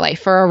lived my life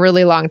for a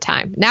really long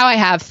time. Now I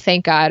have,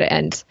 thank God,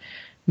 and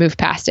moved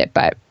past it.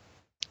 But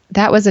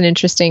that was an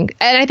interesting,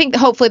 and I think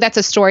hopefully that's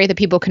a story that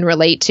people can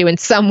relate to in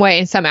some way,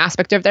 in some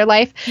aspect of their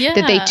life,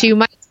 that they too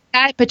might do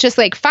that. But just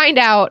like find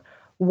out,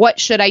 what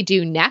should I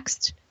do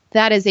next?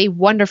 That is a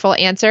wonderful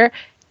answer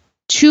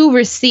to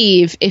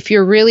receive if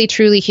you're really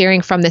truly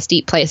hearing from this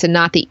deep place and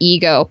not the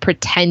ego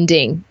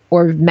pretending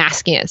or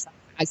masking it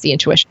as the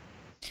intuition.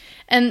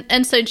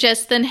 And so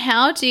Jess, then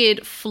how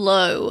did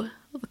flow,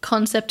 the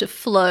concept of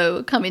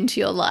flow, come into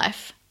your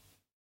life?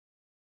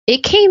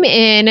 It came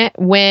in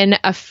when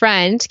a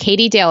friend,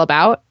 Katie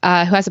Daleabout,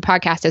 who has a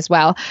podcast as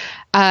well,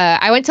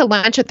 I went to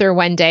lunch with her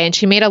one day and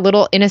she made a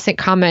little innocent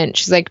comment.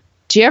 She's like,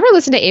 do you ever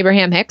listen to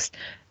Abraham Hicks?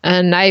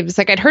 And I was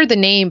like, I'd heard the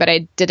name, but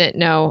I didn't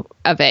know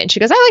of it. And she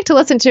goes, I like to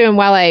listen to him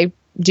while I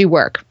do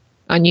work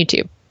on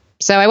YouTube.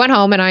 So I went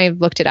home and I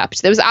looked it up.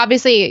 So there was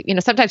obviously,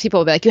 sometimes people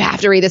will be like, you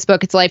have to read this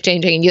book. It's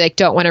life-changing. And you like,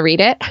 don't want to read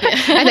it.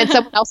 And then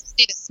someone else will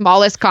say the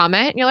smallest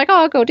comment and you're like, oh,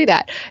 I'll go do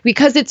that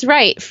because it's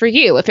right for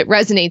you. If it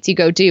resonates, you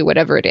go do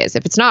whatever it is.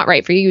 If it's not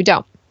right for you, you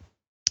don't.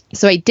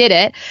 So I did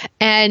it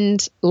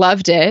and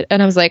loved it.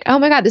 And I was like, oh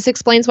my God, this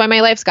explains why my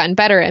life's gotten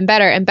better and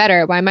better and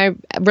better. Why my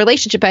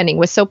relationship ending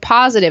was so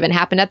positive and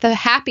happened at the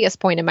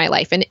happiest point in my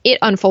life. And it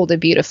unfolded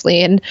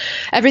beautifully and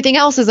everything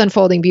else is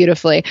unfolding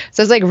beautifully.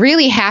 So I was like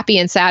really happy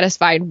and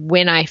satisfied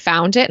when I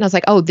found it. And I was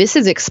like, oh, this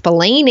is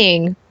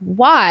explaining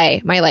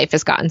why my life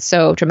has gotten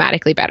so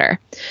dramatically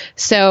better.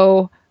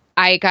 So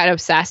I got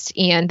obsessed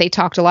and they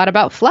talked a lot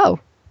about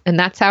flow. And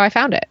that's how I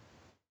found it.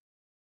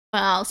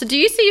 Wow. So do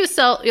you see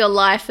your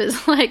life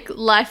as like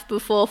life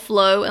before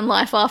flow and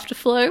life after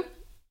flow?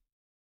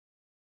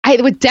 I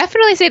would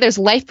definitely say there's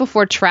life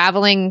before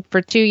traveling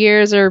for 2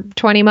 years or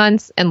 20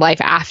 months and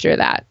life after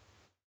that.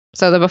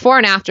 So the before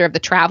and after of the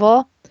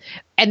travel,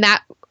 and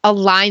that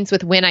aligns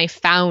with when I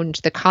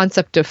found the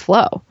concept of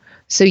flow.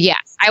 So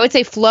yes, I would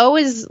say flow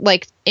is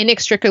like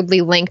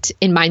inextricably linked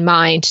in my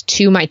mind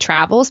to my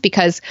travels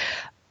because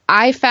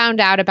I found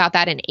out about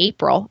that in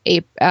April,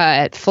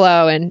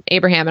 flow and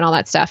Abraham and all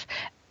that stuff.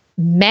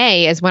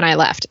 May is when I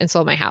left and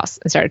sold my house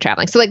and started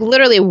traveling. So like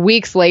literally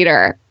weeks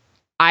later,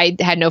 I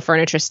had no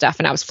furniture stuff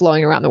and I was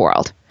flowing around the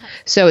world.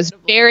 So it's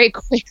very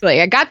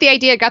quickly. I got the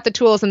idea, got the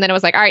tools, and then it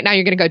was like, all right, now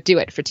you're going to go do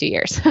it for 2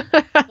 years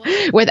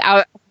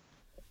without.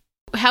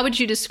 How would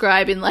you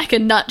describe in like a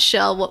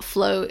nutshell what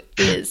flow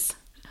is?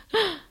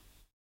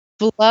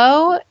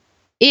 Flow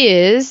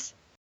is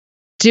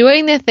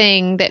doing the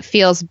thing that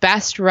feels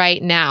best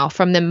right now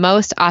from the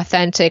most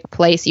authentic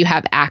place you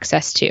have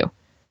access to.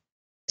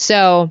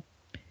 So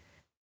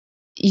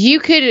you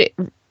could,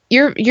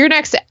 your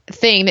next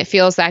thing that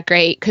feels that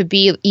great could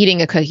be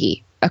eating a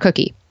cookie.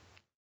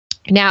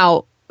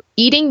 Now,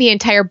 eating the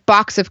entire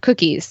box of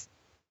cookies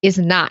is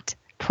not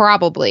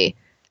probably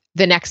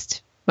the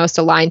next most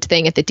aligned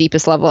thing at the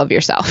deepest level of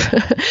yourself.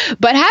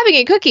 But having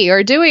a cookie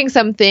or doing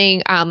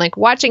something like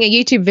watching a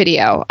YouTube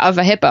video of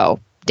a hippo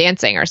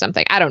dancing or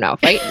something, I don't know,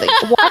 right? Like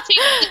watching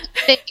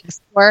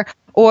things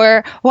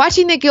or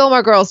watching the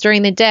Gilmore Girls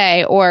during the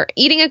day, or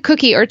eating a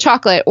cookie or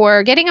chocolate,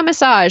 or getting a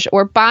massage,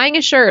 or buying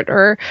a shirt,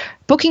 or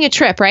booking a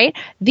trip, right?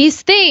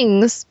 These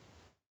things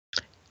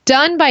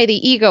done by the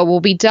ego will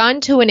be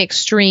done to an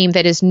extreme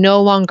that is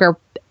no longer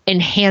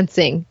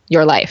enhancing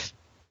your life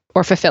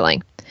or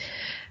fulfilling.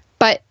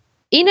 But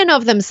in and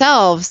of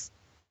themselves,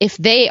 if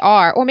they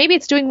are, or maybe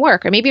it's doing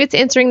work, or maybe it's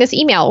answering this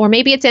email, or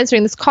maybe it's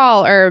answering this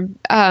call, or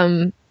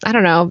I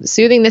don't know,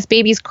 soothing this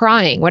baby's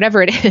crying,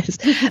 whatever it is.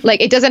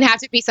 Like, it doesn't have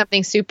to be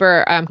something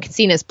super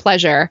seen as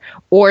pleasure,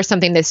 or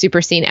something that's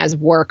super seen as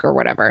work or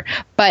whatever.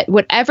 But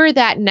whatever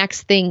that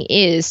next thing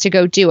is, to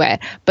go do it.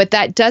 But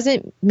that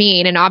doesn't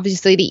mean, and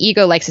obviously the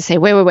ego likes to say,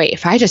 wait,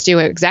 if I just do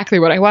exactly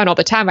what I want all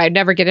the time, I'd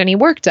never get any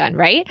work done,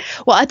 right?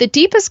 Well, at the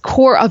deepest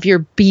core of your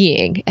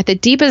being, at the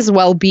deepest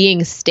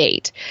well-being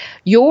state,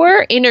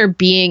 your inner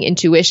being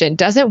intuition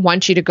doesn't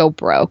want you to go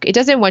broke. It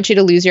doesn't want you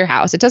to lose your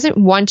house. It doesn't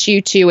want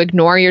you to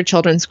ignore your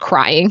children's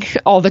crying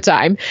all the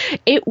time.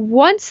 It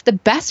wants the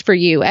best for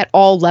you at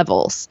all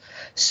levels.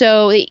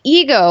 So the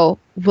ego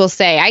will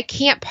say, I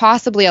can't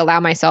possibly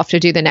allow myself to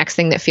do the next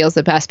thing that feels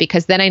the best,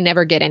 because then I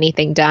never get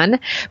anything done.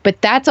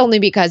 But that's only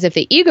because if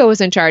the ego was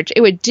in charge,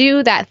 it would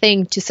do that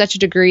thing to such a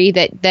degree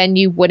that then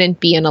you wouldn't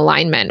be in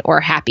alignment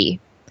or happy.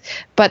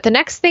 But the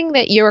next thing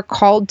that you're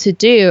called to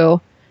do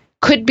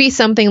could be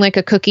something like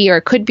a cookie, or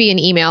it could be an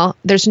email.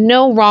 There's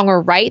no wrong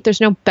or right.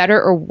 There's no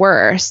better or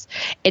worse.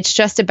 It's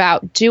just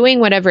about doing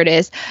whatever it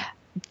is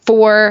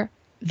for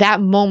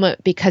that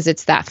moment, because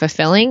it's that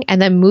fulfilling,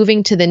 and then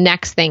moving to the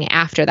next thing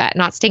after that,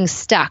 not staying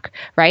stuck,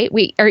 right?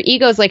 Our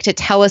egos like to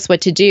tell us what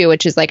to do,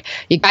 which is like,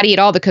 you got to eat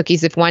all the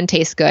cookies if one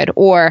tastes good,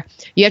 or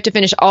you have to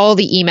finish all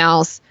the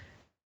emails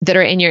that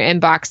are in your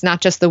inbox,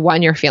 not just the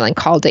one you're feeling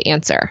called to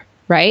answer.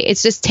 Right?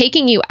 It's just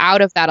taking you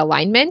out of that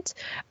alignment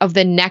of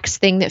the next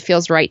thing that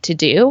feels right to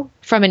do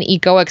from an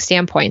egoic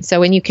standpoint. So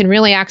when you can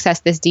really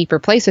access this deeper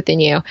place within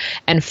you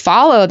and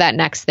follow that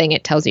next thing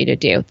it tells you to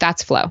do,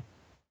 that's flow.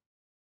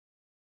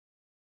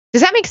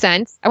 Does that make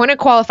sense? I want to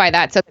qualify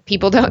that so that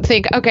people don't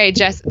think, okay,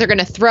 Jess, they're going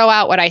to throw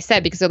out what I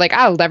said because they're like,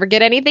 I'll never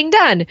get anything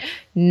done.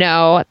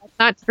 No, that's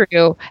not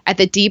true. At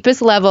the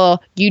deepest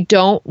level, you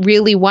don't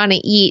really want to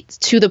eat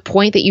to the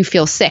point that you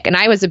feel sick. And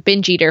I was a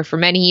binge eater for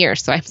many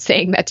years, so I'm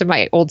saying that to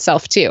my old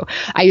self too.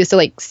 I used to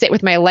like sit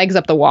with my legs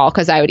up the wall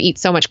because I would eat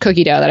so much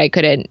cookie dough that I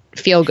couldn't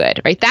feel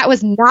good, right? That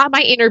was not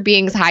my inner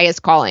being's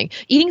highest calling.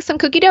 Eating some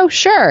cookie dough?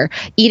 Sure.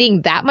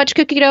 Eating that much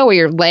cookie dough where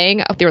you're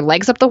laying up your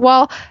legs up the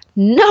wall?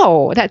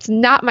 No, that's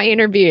not my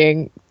inner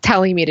being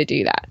telling me to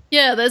do that.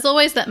 Yeah, there's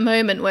always that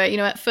moment where,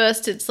 at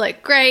first it's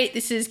like, great,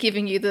 this is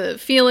giving you the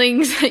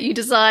feelings that you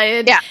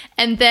desired. Yeah.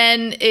 And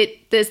then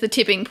there's the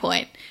tipping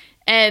point.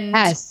 And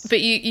yes.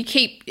 But you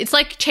keep, it's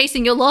like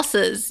chasing your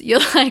losses. You're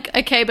like,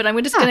 okay, but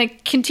I'm just going to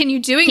continue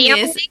doing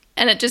this,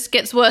 and it just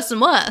gets worse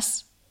and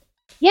worse.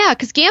 Yeah,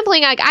 because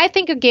gambling, I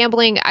think of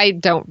gambling, I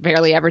don't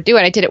barely ever do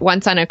it. I did it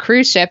once on a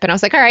cruise ship, and I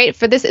was like, all right,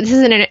 for this is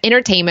an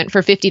entertainment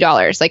for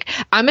 $50. Like,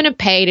 I'm going to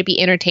pay to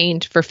be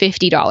entertained for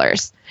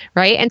 $50,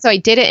 right? And so I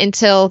did it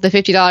until the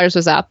 $50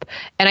 was up,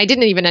 and I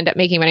didn't even end up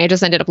making money. I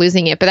just ended up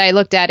losing it. But I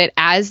looked at it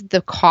as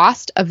the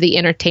cost of the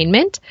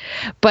entertainment.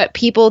 But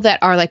people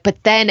that are like,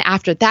 but then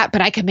after that,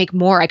 but I could make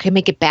more, I could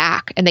make it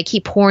back. And they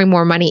keep pouring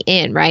more money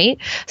in, right?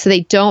 So they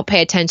don't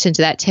pay attention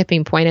to that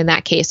tipping point in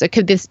that case. So it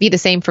could be the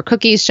same for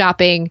cookies,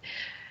 shopping,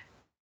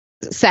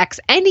 sex,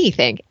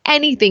 anything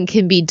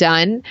can be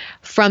done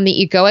from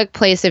the egoic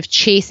place of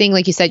chasing,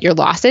 like you said, your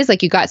losses.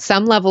 Like, you got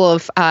some level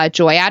of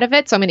joy out of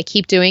it, so I'm going to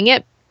keep doing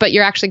it, but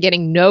you're actually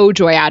getting no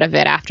joy out of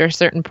it after a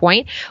certain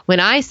point. When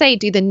I say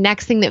do the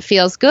next thing that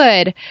feels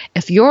good,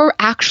 if you're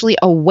actually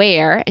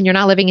aware and you're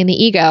not living in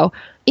the ego,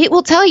 it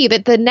will tell you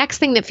that the next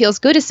thing that feels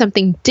good is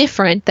something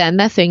different than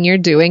the thing you're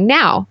doing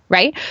now,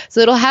 right? So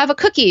it'll have a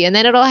cookie, and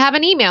then it'll have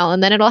an email,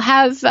 and then it'll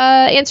have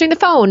answering the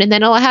phone, and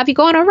then it'll have you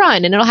go on a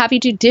run, and it'll have you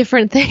do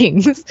different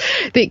things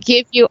that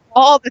give you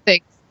all the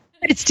things.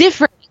 But it's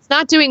different. It's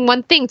not doing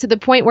one thing to the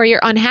point where you're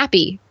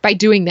unhappy by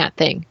doing that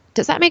thing.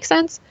 Does that make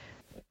sense?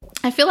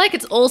 I feel like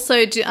it's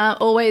also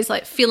always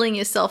like filling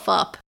yourself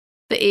up,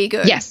 the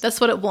ego. Yes.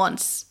 That's what it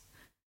wants.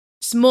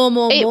 It's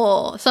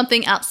more,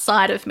 something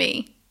outside of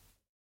me.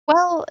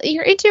 Well,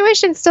 your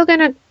intuition's still going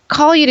to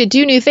call you to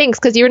do new things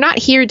because you're not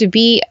here to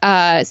be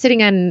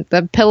sitting on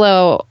the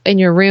pillow in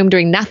your room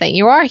doing nothing.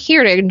 You are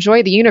here to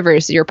enjoy the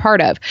universe you're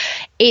part of.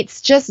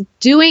 It's just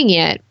doing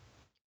it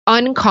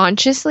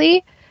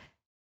unconsciously.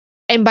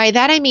 And by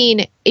that, I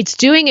mean, it's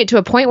doing it to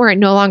a point where it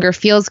no longer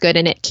feels good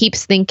and it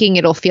keeps thinking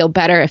it'll feel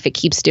better if it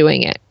keeps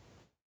doing it.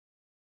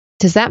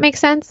 Does that make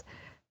sense?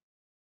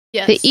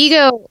 Yes. The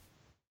ego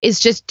is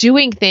just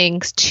doing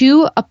things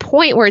to a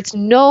point where it's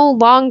no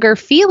longer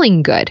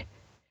feeling good.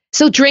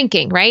 So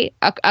drinking, right?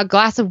 A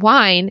glass of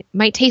wine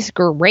might taste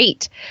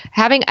great.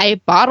 Having a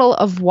bottle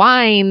of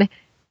wine,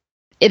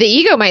 the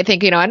ego might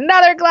think,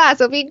 another glass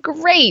will be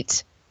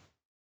great.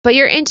 But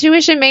your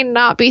intuition may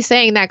not be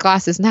saying that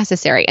glass is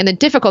necessary. And the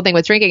difficult thing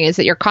with drinking is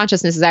that your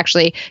consciousness is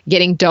actually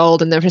getting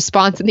dulled, and the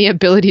response and the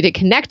ability to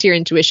connect to your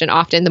intuition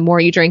often, the more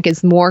you drink,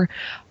 is more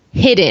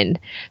hidden.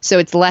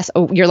 So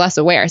you're less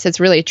aware. So it's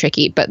really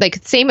tricky. But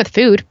same with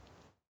food.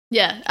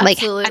 Yeah,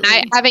 absolutely. And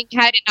I, having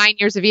had 9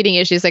 years of eating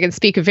issues, I can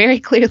speak very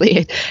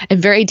clearly and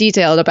very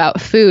detailed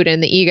about food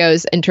and the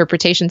ego's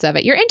interpretations of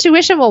it. Your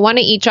intuition will want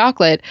to eat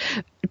chocolate,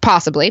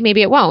 possibly,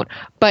 maybe it won't,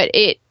 but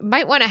it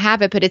might want to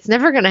have it, but it's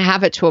never going to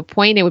have it to a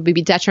point it would be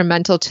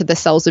detrimental to the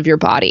cells of your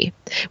body,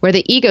 where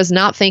the ego's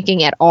not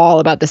thinking at all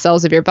about the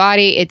cells of your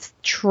body. It's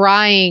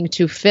trying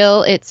to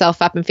fill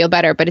itself up and feel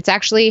better, but it's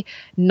actually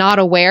not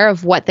aware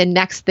of what the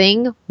next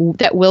thing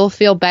that will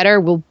feel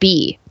better will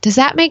be. Does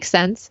that make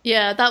sense?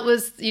 Yeah,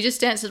 you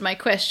just answered my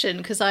question,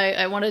 because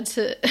I wanted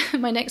to,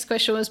 my next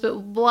question was, but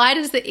why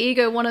does the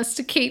ego want us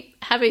to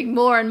keep having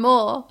more and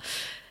more?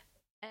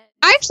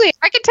 Actually,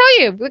 I can tell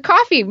you, the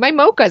coffee, my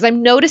mochas,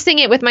 I'm noticing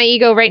it with my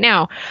ego right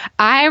now.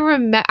 I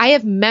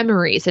have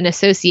memories and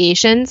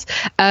associations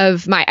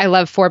of I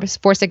love Four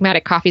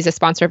Sigmatic Coffee is a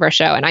sponsor of our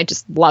show, and I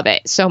just love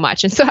it so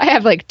much. And so I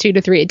have 2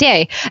 to 3 a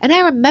day. And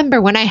I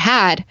remember when I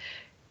had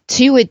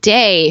 2 a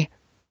day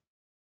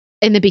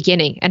in the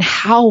beginning and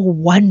how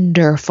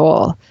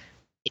wonderful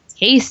it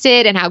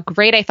tasted and how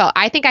great I felt.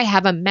 I think I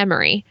have a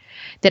memory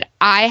that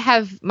I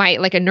have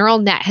a neural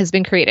net has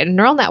been created, a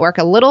neural network,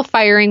 a little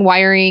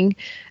wiring,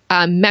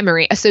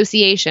 memory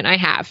association I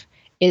have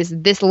is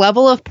this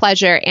level of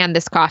pleasure and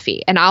this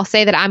coffee. And I'll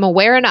say that I'm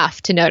aware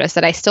enough to notice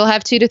that I still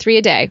have 2 to 3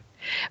 a day,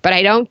 but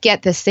I don't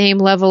get the same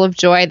level of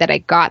joy that I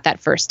got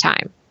that first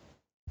time.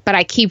 But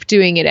I keep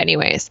doing it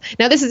anyways.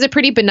 Now, this is a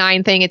pretty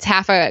benign thing. It's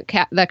half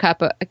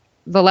the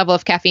level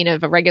of caffeine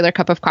of a regular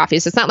cup of coffee.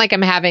 So it's not like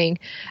I'm having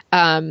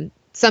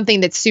something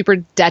that's super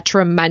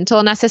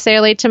detrimental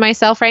necessarily to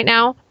myself right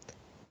now.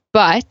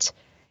 But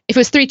if it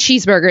was 3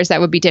 cheeseburgers,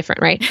 that would be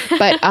different, right?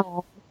 But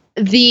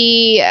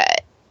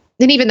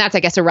and even that's, I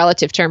guess, a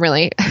relative term,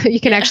 really. You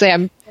can actually,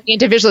 I'm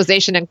into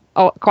visualization and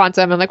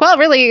quantum. I'm like, well,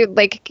 really,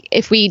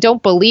 if we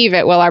don't believe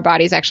it, will our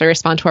bodies actually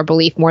respond to our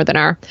belief more than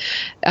our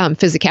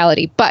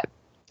physicality? But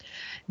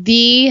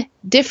the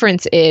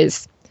difference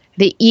is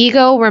the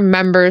ego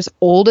remembers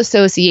old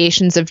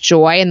associations of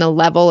joy and the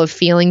level of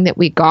feeling that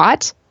we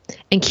got,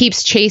 and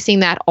keeps chasing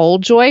that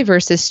old joy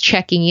versus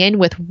checking in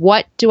with,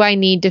 what do I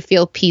need to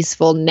feel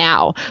peaceful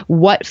now?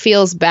 What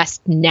feels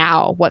best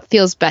now? What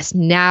feels best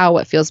now?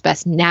 What feels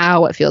best now?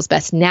 What feels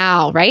best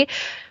now, right?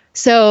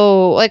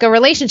 So a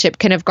relationship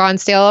can have gone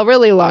stale a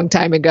really long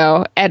time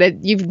ago, and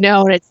you've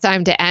known it's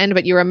time to end,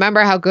 but you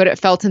remember how good it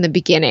felt in the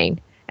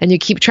beginning, and you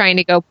keep trying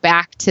to go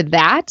back to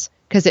that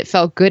because it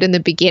felt good in the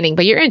beginning,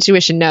 but your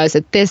intuition knows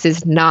that this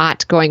is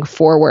not going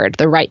forward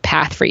the right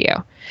path for you.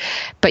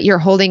 But you're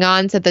holding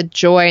on to the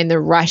joy and the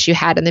rush you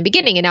had in the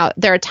beginning. And now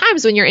there are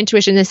times when your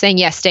intuition is saying,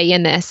 yes, stay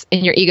in this,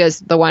 and your ego's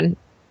the one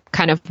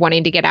kind of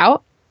wanting to get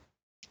out.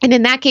 And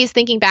in that case,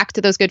 thinking back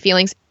to those good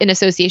feelings in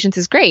associations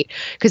is great,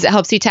 because it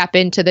helps you tap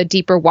into the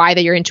deeper why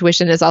that your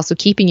intuition is also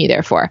keeping you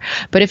there for.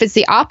 But if it's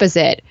the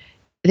opposite,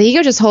 the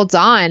ego just holds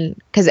on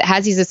because it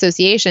has these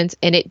associations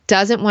and it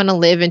doesn't want to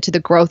live into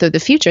the growth of the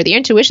future. The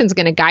intuition is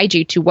going to guide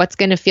you to what's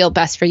going to feel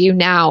best for you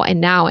now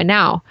and now and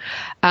now.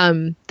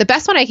 The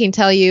best one I can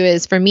tell you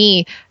is, for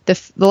me, the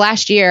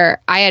last year,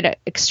 I had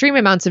extreme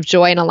amounts of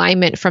joy and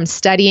alignment from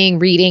studying,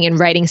 reading, and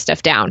writing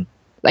stuff down.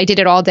 I did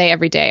it all day,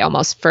 every day,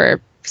 almost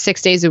for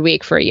 6 days a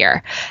week for a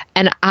year.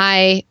 And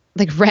I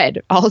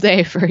read all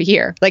day for a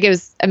year. It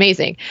was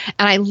amazing.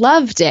 And I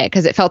loved it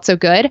because it felt so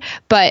good.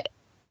 But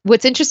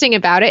what's interesting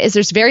about it is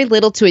there's very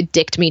little to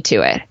addict me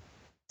to it.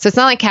 So it's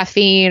not like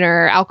caffeine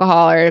or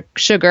alcohol or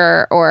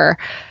sugar or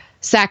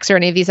sex or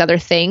any of these other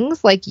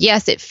things.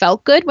 Yes, it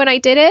felt good when I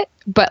did it,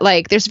 but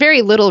there's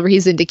very little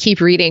reason to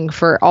keep reading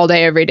for all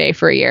day, every day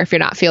for a year if you're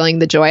not feeling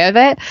the joy of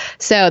it.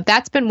 So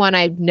that's been one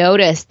I've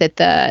noticed that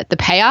the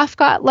payoff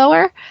got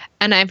lower,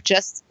 and I've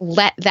just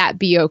let that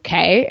be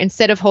okay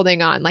instead of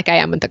holding on like I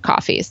am with the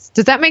coffees.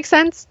 Does that make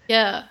sense?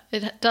 Yeah,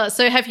 it does.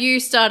 So have you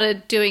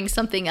started doing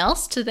something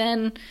else to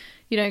then,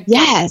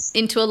 yes, get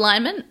into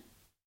alignment?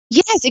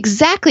 Yes,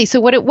 exactly.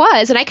 So what it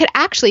was, and I could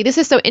actually, this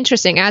is so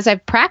interesting, as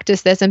I've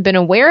practiced this and been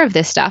aware of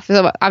this stuff,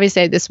 so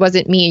obviously this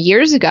wasn't me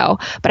years ago,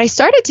 but I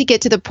started to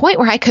get to the point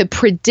where I could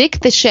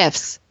predict the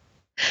shifts.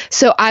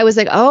 So I was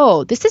like,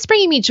 oh, this is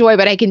bringing me joy,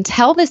 but I can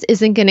tell this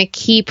isn't going to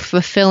keep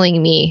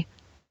fulfilling me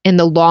in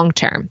the long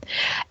term.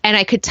 And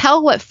I could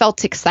tell what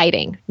felt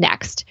exciting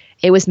next.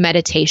 It was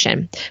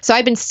meditation. So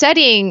I've been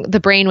studying the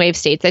brainwave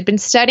states. I've been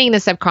studying the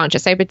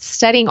subconscious. I've been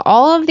studying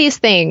all of these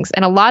things.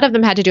 And a lot of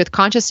them had to do with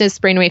consciousness,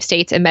 brainwave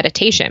states, and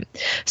meditation.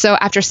 So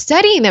after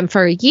studying them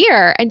for a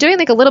year and doing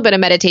like a little bit of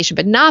meditation,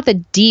 but not the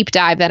deep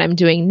dive that I'm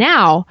doing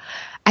now,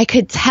 I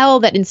could tell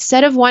that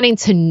instead of wanting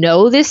to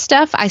know this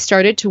stuff, I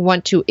started to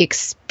want to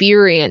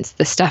experience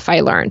the stuff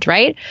I learned,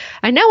 right?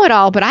 I know it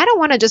all, but I don't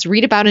want to just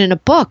read about it in a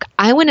book.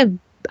 I want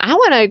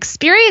to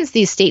experience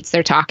these states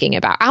they're talking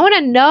about. I want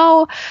to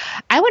know,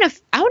 I want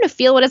to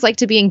feel what it's like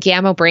to be in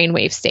gamma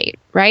brainwave state,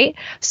 right?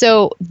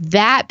 So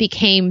that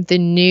became the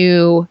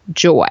new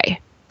joy.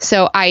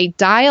 So I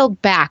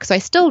dialed back. So I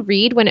still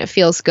read when it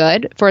feels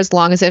good for as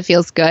long as it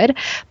feels good,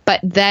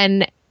 but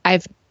then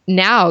I've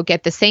now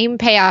get the same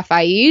payoff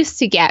I used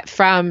to get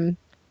from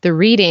the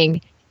reading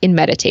in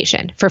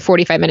meditation for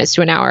 45 minutes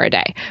to an hour a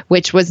day,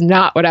 which was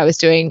not what I was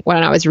doing when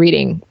I was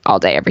reading all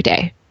day, every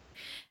day.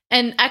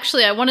 And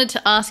actually, I wanted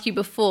to ask you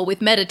before,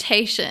 with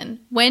meditation,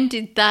 when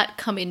did that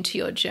come into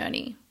your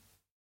journey?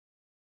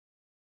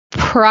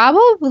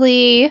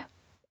 Probably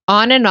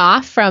on and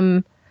off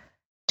from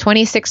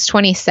 26,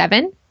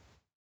 27.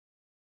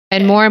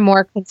 And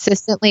more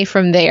consistently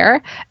from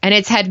there. And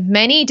it's had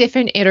many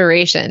different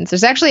iterations.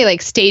 There's actually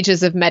like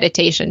stages of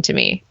meditation to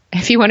me.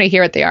 If you want to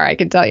hear what they are, I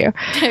can tell you.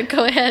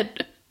 Go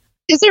ahead.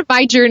 These are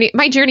my journey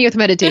with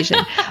meditation.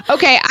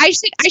 Okay, I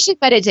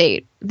should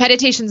meditate.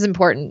 Meditation's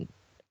important.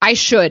 I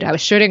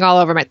was shooting all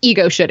over my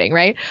ego shooting,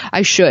 right?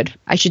 I should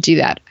do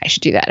that.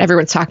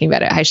 Everyone's talking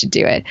about it. I should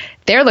do it.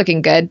 They're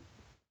looking good.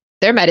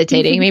 They're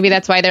meditating. Maybe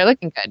that's why they're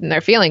looking good and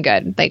they're feeling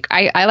good. Like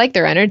I like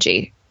their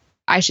energy.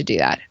 I should do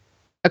that.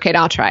 Okay,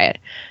 now I'll try it.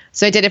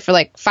 So I did it for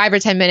like 5 or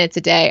 10 minutes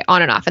a day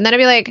on and off. And then I'd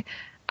be like,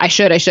 I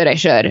should.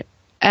 And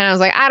I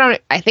was like,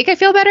 I think I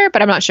feel better,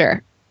 but I'm not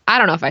sure. I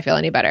don't know if I feel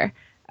any better.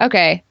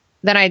 Okay.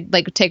 Then I'd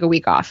like take a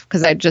week off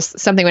because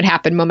something would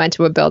happen,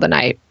 momentum would build and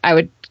I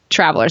would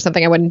travel or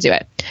something. I wouldn't do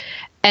it.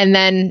 And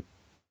then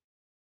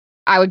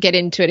I would get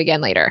into it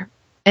again later.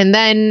 And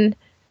then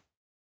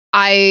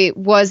I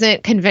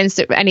wasn't convinced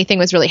that anything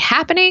was really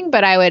happening,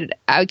 but I would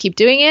keep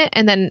doing it.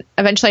 And then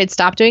eventually I'd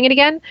stop doing it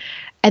again.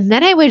 And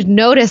then I would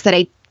notice that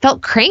I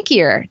felt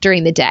crankier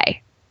during the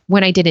day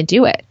when I didn't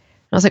do it.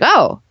 And I was like,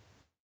 oh,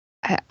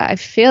 I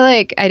feel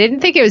like I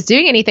didn't think it was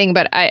doing anything,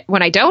 but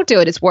when I don't do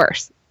it, it's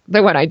worse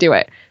than when I do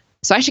it.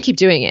 So I should keep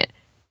doing it.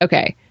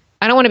 Okay.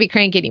 I don't want to be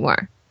cranky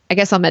anymore. I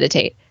guess I'll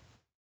meditate.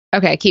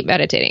 Okay. Keep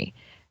meditating.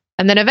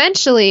 And then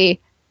eventually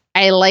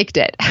I liked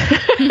it.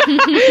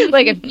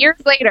 Like a few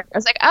years later, I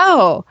was like,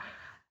 oh,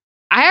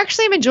 I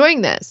actually am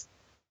enjoying this.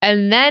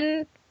 And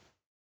then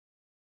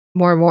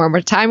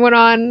more time went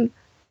on.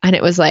 And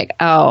it was like,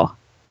 oh,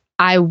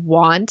 I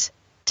want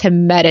to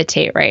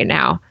meditate right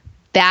now.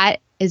 That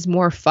is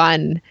more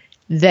fun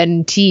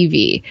than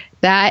TV.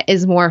 That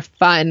is more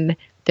fun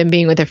than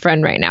being with a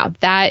friend right now.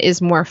 That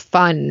is more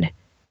fun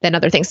than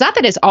other things. Not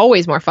that it's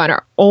always more fun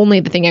or only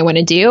the thing I want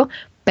to do,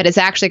 but it's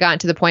actually gotten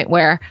to the point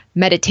where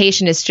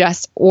meditation is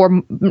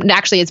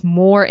it's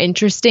more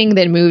interesting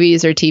than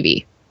movies or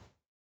TV.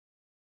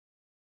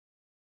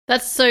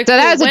 That's so cool. So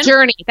that was a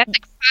journey. That's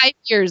like 5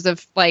 years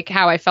of like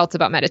how I felt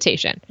about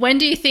meditation. When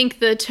do you think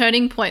the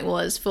turning point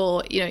was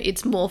for,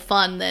 it's more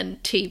fun than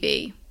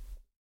TV?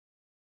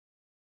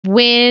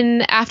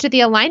 When after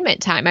the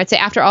alignment time, I'd say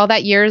after all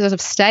that years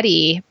of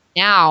study,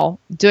 now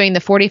doing the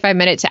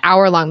 45-minute to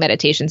hour-long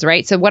meditations,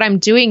 right? So what I'm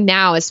doing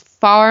now is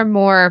far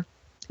more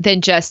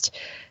than just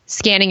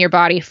scanning your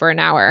body for an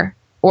hour.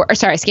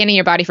 Scanning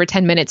your body for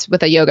 10 minutes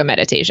with a yoga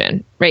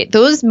meditation, right?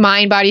 Those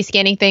mind-body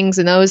scanning things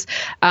and those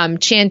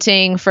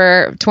chanting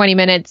for 20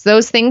 minutes,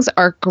 those things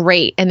are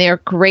great. And they're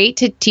great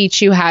to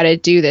teach you how to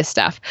do this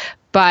stuff.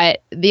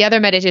 But the other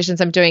meditations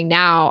I'm doing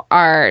now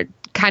are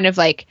kind of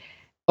like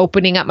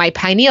opening up my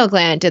pineal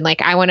gland and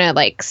like I want to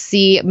like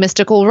see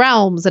mystical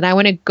realms and I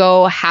want to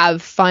go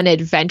have fun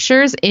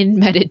adventures in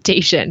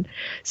meditation.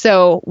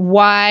 So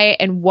why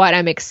and what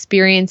I'm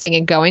experiencing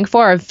and going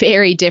for are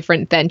very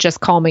different than just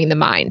calming the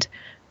mind.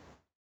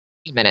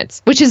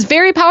 Minutes, which is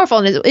very powerful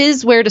and it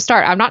is where to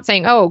start. I'm not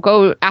saying, oh,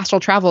 go astral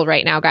travel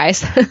right now, guys.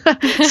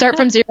 Start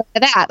from zero to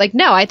that. Like,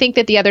 no, I think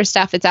that the other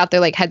stuff that's out there,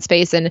 like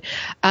Headspace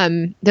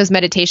and those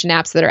meditation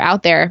apps that are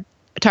out there,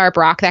 Tarp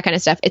Rock, that kind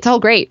of stuff, it's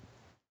all great.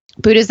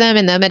 Buddhism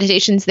and the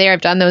meditations there,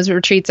 I've done those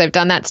retreats, I've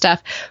done that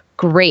stuff.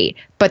 Great.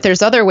 But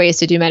there's other ways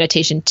to do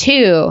meditation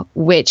too,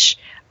 which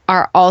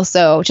are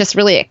also just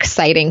really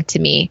exciting to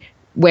me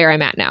where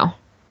I'm at now.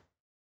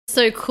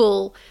 So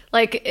cool.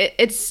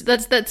 Like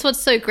that's what's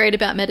so great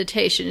about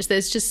meditation is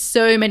there's just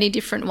so many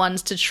different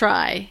ones to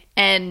try.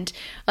 And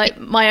like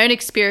my own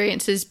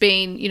experience has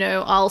been,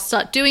 I'll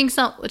start doing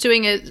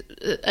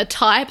a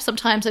type.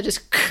 Sometimes I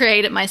just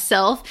create it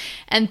myself,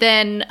 and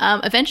then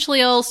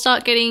eventually I'll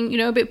start getting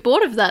a bit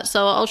bored of that.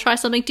 So I'll try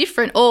something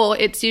different, or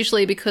it's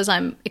usually because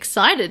I'm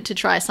excited to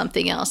try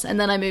something else, and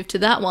then I move to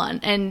that one.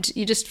 And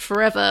you just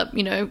forever,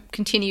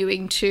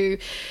 continuing to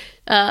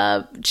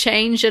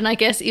change and I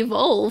guess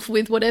evolve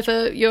with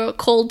whatever you're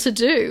called to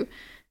do.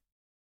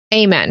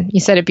 Amen. You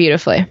said it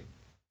beautifully.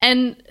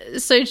 And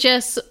so,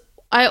 Jess,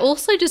 I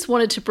also just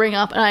wanted to bring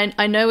up, and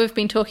I know we've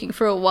been talking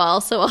for a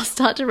while, so I'll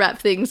start to wrap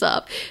things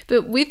up.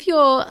 But with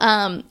your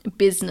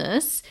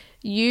business,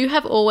 you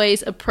have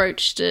always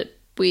approached it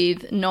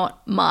with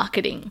not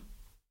marketing.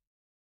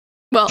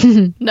 Well,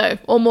 no,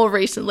 or more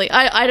recently.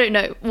 I don't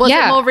know. Was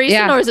it more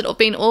recent or has it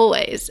been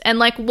always? And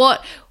like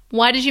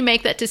why did you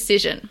make that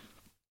decision?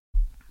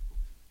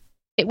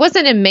 It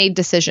wasn't a made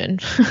decision.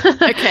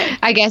 Okay.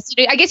 I guess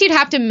you'd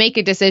have to make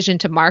a decision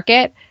to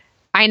market.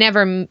 I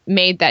never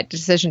made that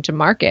decision to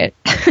market.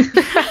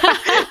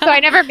 So I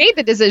never made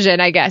the decision,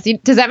 I guess.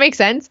 Does that make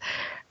sense?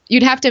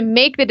 You'd have to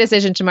make the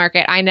decision to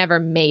market. I never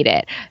made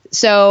it.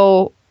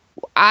 So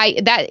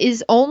that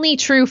is only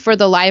true for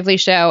the Lively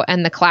show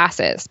and the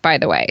classes, by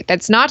the way.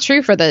 That's not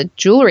true for the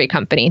jewelry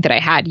company that I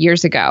had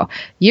years ago.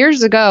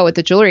 Years ago with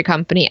the jewelry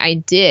company, I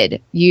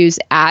did use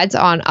ads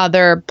on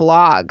other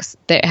blogs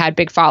that had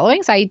big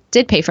followings. I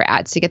did pay for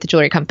ads to get the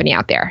jewelry company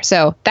out there.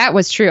 So that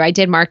was true. I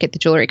did market the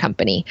jewelry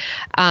company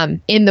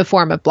in the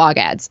form of blog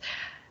ads.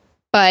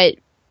 But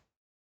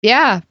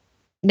yeah,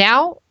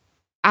 now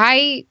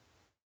I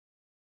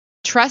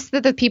trust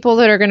that the people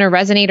that are going to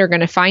resonate are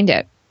going to find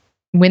it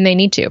when they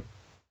need to.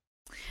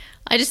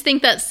 I just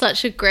think that's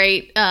such a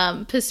great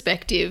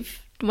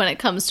perspective when it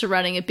comes to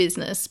running a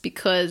business,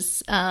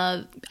 because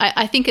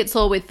I think it's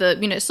all with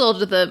the,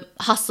 sort of the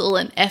hustle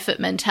and effort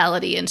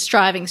mentality and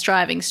striving.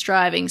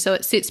 So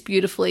it sits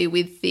beautifully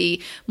with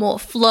the more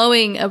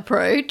flowing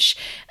approach,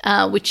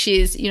 which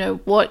is,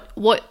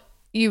 what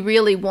you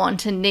really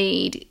want and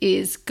need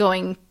is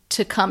going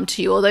to come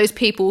to you, or those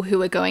people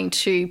who are going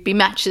to be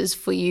matches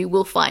for you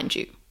will find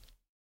you.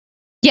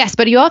 Yes,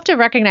 but you have to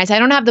recognize I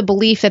don't have the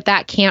belief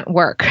that can't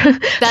work.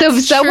 So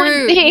if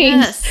someone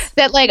thinks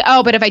that like,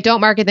 oh, but if I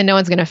don't market, then no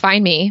one's going to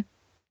find me,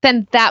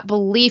 then that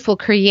belief will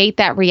create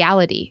that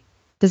reality.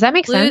 Does that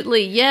make sense?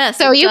 Absolutely, yes.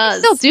 So you can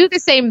still do the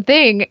same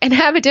thing and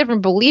have a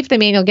different belief than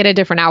me, and you'll get a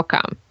different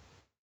outcome.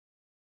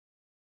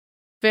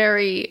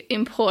 Very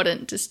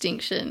important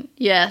distinction.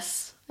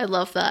 Yes, I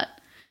love that.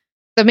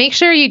 So make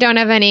sure you don't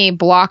have any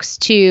blocks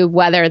to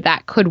whether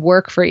that could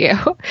work for you.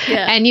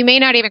 Yeah. And you may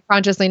not even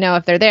consciously know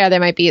if they're there. They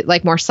might be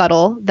like more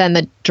subtle than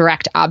the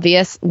direct,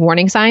 obvious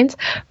warning signs,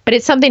 but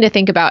it's something to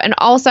think about. And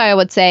also I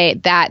would say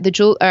that the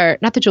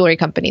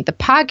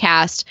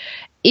podcast,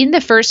 in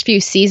the first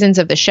few seasons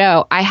of the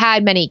show, I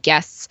had many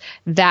guests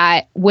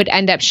that would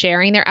end up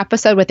sharing their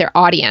episode with their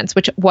audience,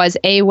 which was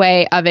a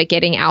way of it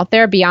getting out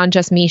there beyond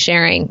just me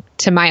sharing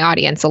to my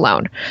audience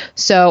alone.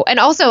 So, and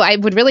also I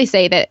would really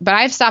say that, but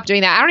I've stopped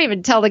doing that. I don't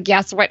even tell the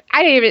guests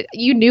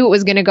you knew it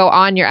was going to go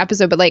on your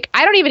episode, but like,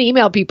 I don't even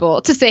email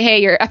people to say, hey,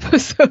 your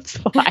episode's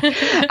live.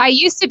 I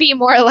used to be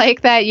more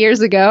like that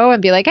years ago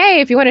and be like,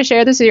 hey, if you want to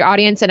share this with your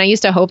audience. And I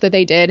used to hope that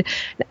they did.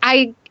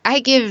 I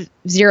give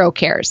zero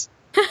cares.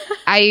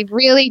 I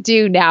really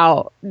do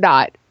now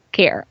not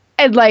care.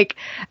 And like,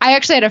 I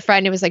actually had a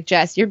friend who was like,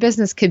 Jess, your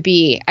business could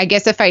be, I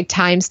guess if I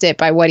timesed it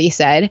by what he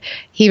said,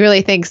 he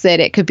really thinks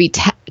that it could be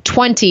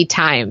 20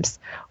 times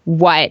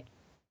what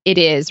it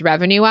is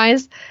revenue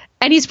wise.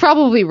 And he's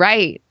probably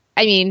right.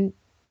 I mean,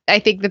 I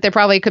think that there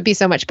probably could be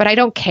so much, but I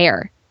don't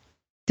care.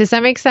 Does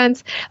that make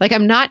sense? Like,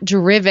 I'm not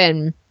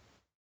driven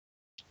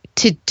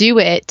to do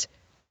it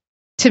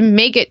to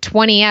make it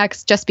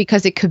 20x just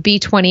because it could be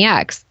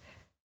 20x.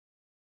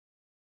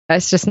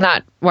 That's just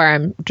not where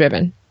I'm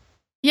driven.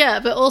 Yeah,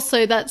 but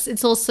also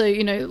it's also,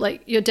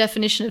 like your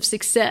definition of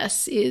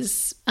success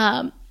is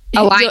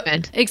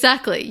alignment.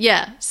 Exactly.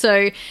 Yeah.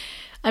 So,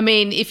 I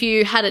mean, if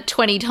you had it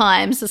 20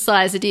 times the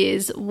size it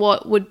is,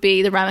 what would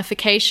be the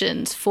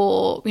ramifications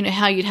for,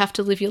 how you'd have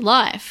to live your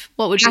life?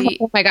 What would be?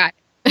 Oh my God.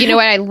 You know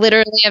what I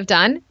literally have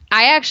done?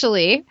 I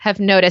actually have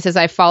noticed as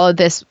I followed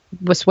this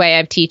way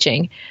of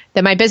teaching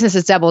that my business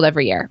has doubled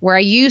every year. Where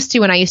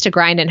when I used to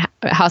grind and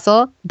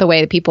hustle the way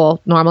that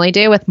people normally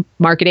do with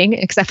marketing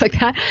and stuff like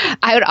that,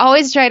 I would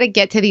always try to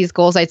get to these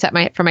goals I'd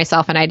set for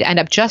myself, and I'd end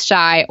up just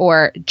shy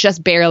or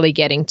just barely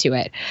getting to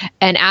it.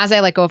 And as I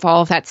let go of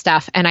all of that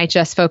stuff and I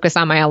just focus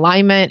on my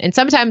alignment, and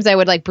sometimes I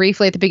would like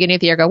briefly at the beginning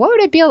of the year go, what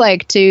would it feel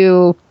like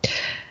to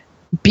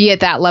be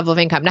at that level of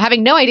income? Now,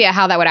 having no idea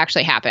how that would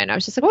actually happen. I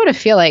was just like, what would it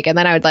feel like? And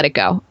then I would let it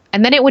go.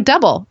 And then it would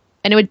double.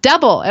 And it would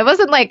double. It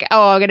wasn't like,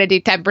 oh, I'm going to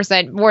do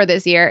 10% more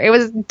this year. It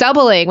was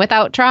doubling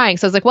without trying.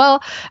 So I was like,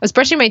 well, I was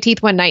brushing my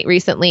teeth one night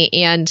recently,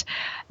 and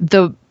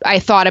I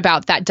thought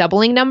about that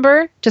doubling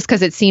number just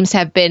because it seems to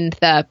have been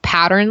the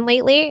pattern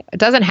lately. It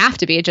doesn't have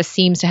to be. It just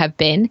seems to have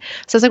been.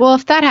 So I was like, well,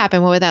 if that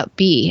happened, what would that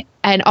be?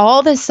 And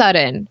all of a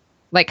sudden,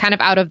 like kind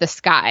of out of the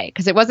sky,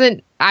 because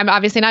I'm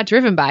obviously not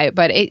driven by it,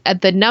 but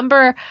the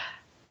number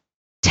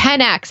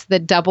 10x, the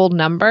doubled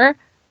number,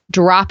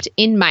 dropped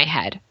in my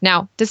head.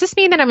 Now, does this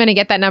mean that I'm going to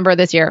get that number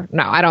this year?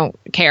 No, I don't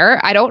care.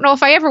 I don't know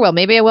if I ever will.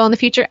 Maybe I will in the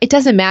future. It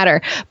doesn't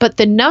matter. But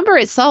the number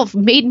itself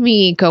made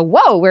me go,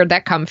 whoa, where'd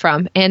that come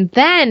from? And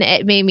then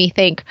it made me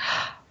think,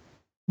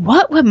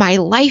 what would my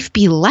life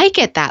be like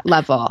at that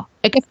level?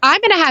 Like, if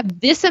I'm going to have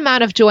this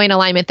amount of joy and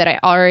alignment that I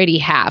already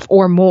have,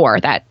 or more,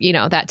 that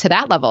to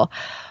that level,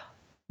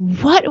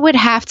 what would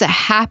have to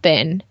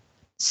happen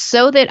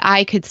so that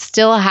I could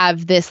still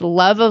have this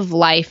love of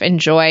life and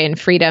joy and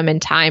freedom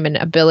and time and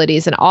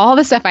abilities and all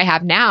the stuff I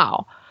have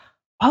now,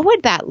 what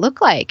would that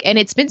look like? And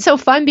it's been so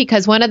fun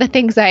because one of the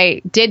things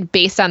I did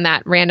based on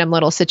that random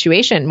little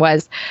situation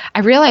was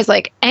I realized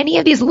like any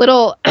of these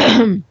little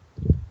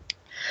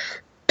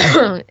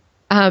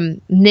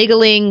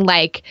niggling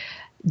like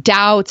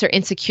doubts or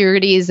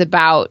insecurities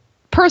about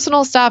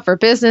personal stuff or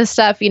business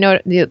stuff, you know,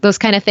 those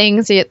kind of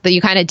things that you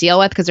kind of deal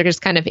with because they're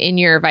just kind of in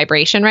your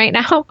vibration right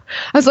now.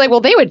 I was like, well,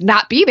 they would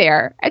not be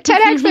there at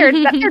 10X. They're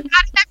not at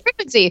that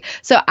frequency.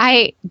 So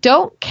I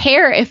don't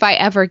care if I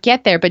ever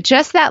get there, but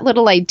just that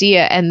little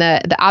idea and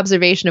the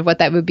observation of what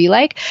that would be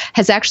like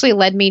has actually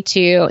led me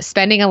to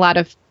spending a lot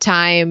of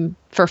time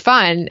for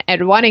fun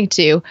and wanting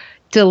to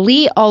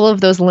delete all of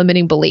those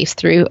limiting beliefs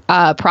through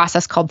a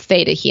process called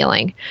theta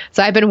healing.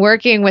 So I've been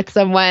working with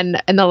someone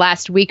in the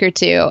last week or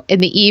two in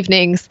the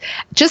evenings,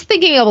 just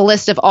thinking of a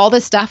list of all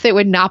the stuff that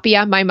would not be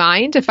on my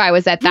mind if I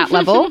was at that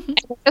level, and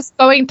just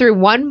going through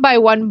one by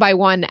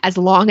one as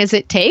long as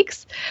it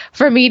takes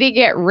for me to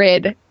get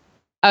rid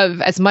of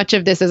as much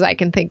of this as I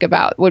can think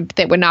about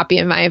that would not be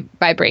in my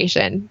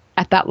vibration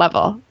at that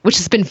level, which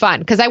has been fun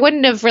because I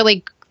wouldn't have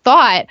really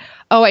thought,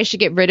 oh, I should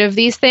get rid of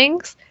these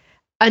things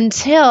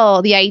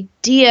until the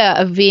idea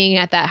of being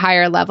at that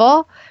higher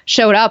level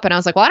showed up. And I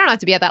was like, well, I don't have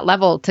to be at that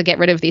level to get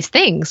rid of these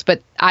things,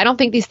 but I don't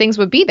think these things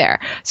would be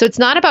there. So it's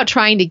not about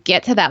trying to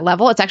get to that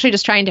level. It's actually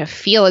just trying to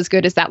feel as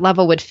good as that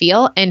level would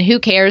feel. And who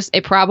cares?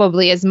 It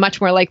probably is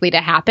much more likely to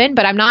happen,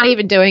 but I'm not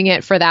even doing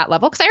it for that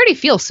level because I already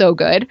feel so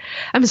good.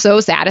 I'm so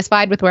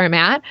satisfied with where I'm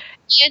at.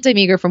 And I'm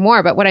eager for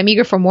more. But what I'm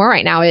eager for more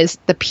right now is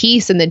the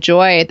peace and the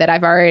joy that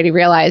I've already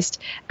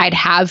realized I'd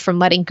have from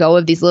letting go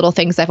of these little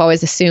things I've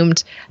always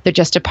assumed they're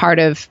just a part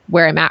of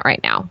where I'm at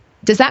right now.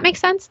 Does that make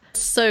sense?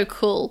 So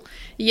cool.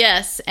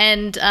 Yes.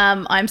 And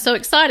I'm so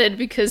excited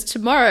because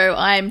tomorrow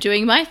I'm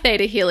doing my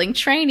theta healing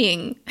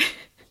training.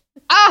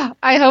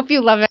 I hope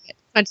you love it as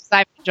much as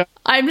I enjoy.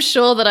 I'm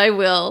sure that I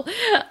will.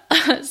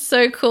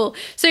 So cool.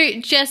 So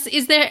Jess,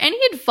 is there any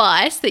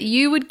advice that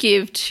you would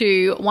give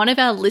to one of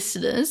our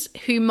listeners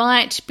who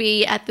might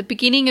be at the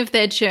beginning of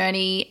their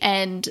journey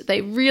and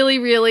they really,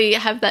 really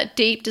have that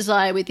deep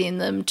desire within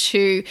them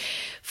to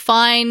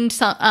find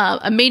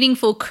a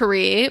meaningful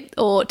career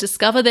or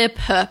discover their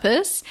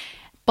purpose,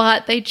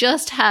 but they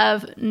just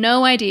have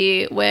no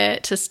idea where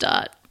to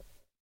start?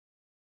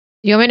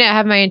 You want me to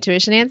have my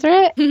intuition answer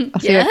it?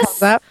 I'll see Yes. what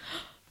comes up.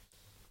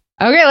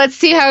 Okay, let's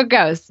see how it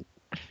goes.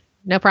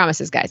 No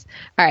promises, guys.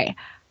 All right.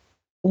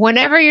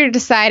 Whenever you're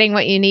deciding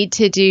what you need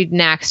to do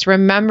next,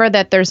 remember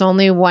that there's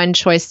only one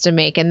choice to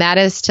make, and that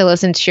is to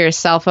listen to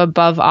yourself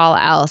above all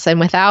else. And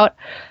without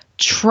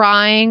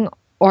trying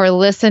or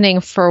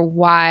listening for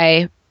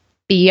why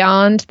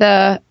beyond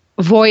the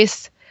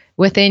voice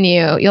within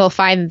you, you'll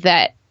find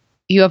that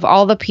you have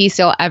all the peace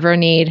you'll ever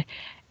need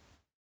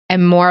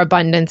and more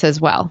abundance as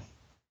well.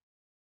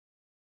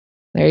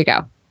 There you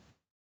go.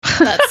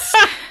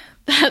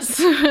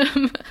 That's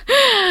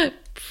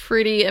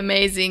pretty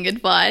amazing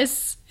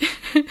advice.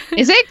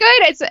 Is it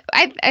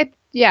good?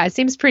 Yeah, it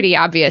seems pretty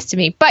obvious to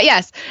me. But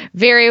yes,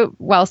 very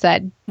well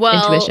said.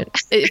 Intuition.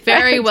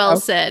 Very well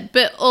said.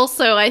 But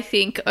also, I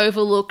think,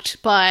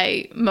 overlooked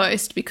by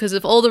most because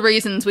of all the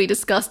reasons we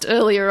discussed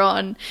earlier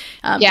on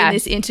in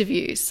this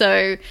interview.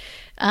 So,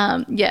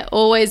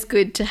 always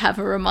good to have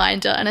a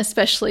reminder, and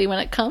especially when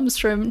it comes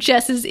from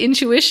Jess's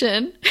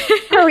intuition.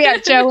 Oh, yeah,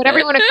 Joe, whatever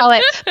you want to call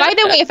it. By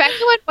the way, if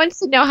anyone wants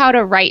to know how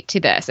to write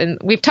to this, and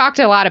we've talked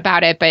a lot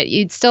about it, but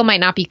it still might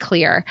not be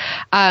clear,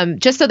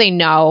 just so they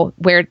know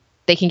where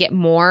they can get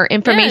more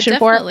information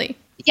for it.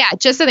 Yeah,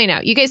 just so they know.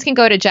 You guys can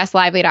go to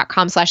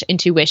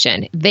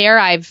jesslively.com/intuition. There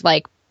I've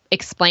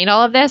explained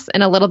all of this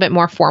in a little bit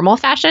more formal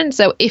fashion.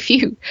 So if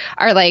you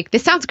are like,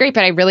 this sounds great,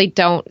 but I really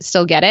don't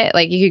still get it,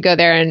 you could go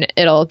there and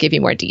it'll give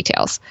you more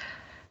details.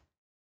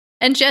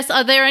 And Jess,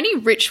 are there any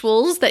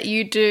rituals that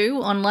you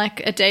do on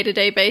a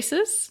day-to-day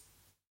basis?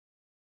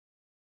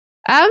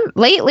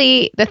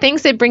 Lately, the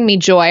things that bring me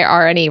joy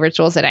are any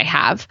rituals that I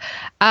have.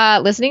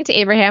 Listening to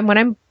Abraham when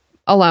I'm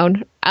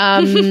alone.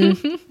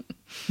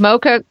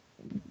 Mocha,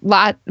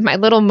 my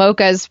little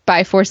mochas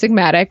by Four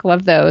Sigmatic.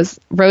 Love those.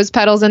 Rose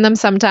petals in them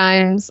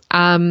sometimes.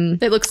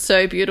 They look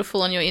so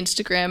beautiful on your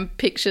Instagram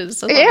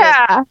pictures.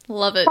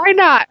 Love it. Why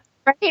not?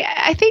 Right?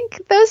 I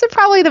think those are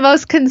probably the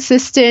most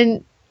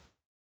consistent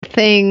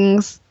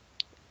things.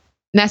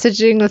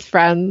 Messaging with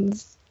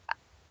friends.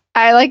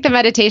 I like the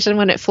meditation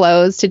when it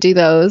flows to do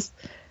those.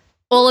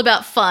 All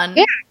about fun.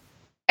 Yeah,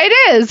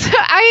 it is.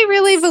 I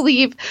really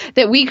believe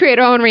that we create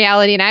our own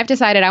reality, and I've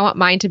decided I want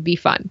mine to be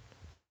fun.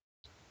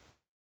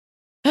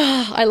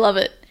 I love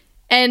it.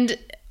 And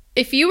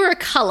if you were a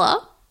color,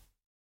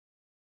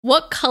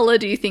 what color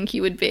do you think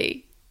you would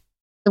be?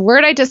 The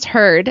word I just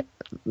heard,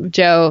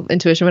 Joe,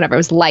 intuition, whatever,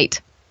 was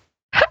light.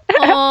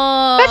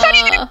 Oh, that's not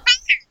even a color.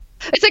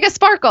 It's like a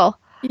sparkle.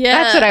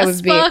 Yeah, that's what I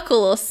would be.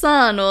 Sparkle or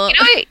sun or you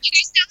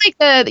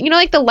guys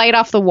know the light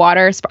off the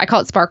water. I call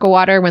it sparkle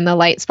water when the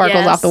light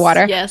sparkles off the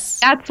water. Yes,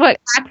 that's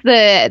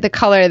the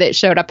color that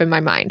showed up in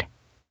my mind.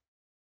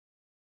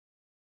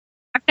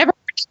 I've never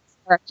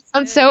color.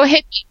 Sounds so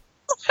hippie.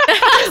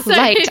 So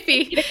Light.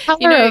 hippie.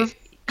 Color of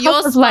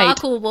Your light.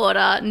 sparkle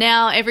water,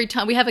 now every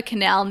time we have a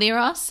canal near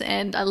us,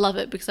 and I love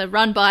it because I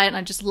run by it and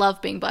I just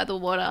love being by the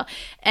water.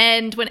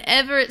 And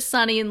whenever it's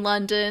sunny in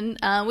London,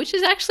 which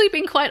has actually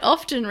been quite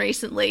often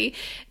recently,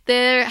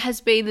 there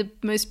has been the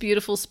most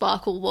beautiful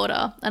sparkle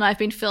water, and I've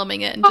been filming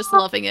it and just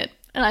loving it.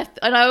 And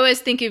I always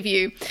think of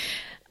you.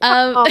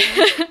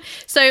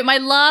 So my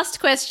last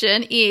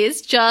question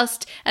is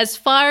just, as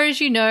far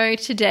as you know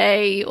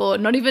today, or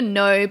not even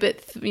know,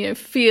 but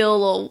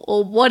feel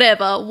or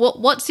whatever,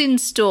 what's in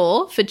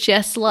store for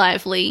Jess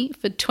Lively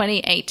for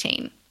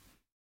 2018?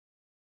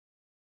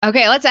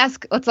 Okay, let's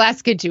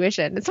ask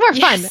intuition. It's more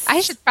fun. Yes.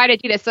 I should try to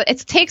do this. It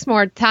takes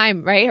more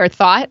time, right? Or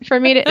thought for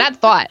me to, not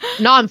thought,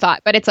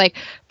 non-thought, but it's like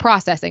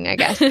processing, I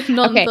guess.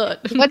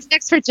 Non-thought. Okay, what's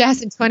next for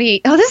Jess in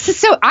 2018? Oh, this is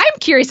so, I'm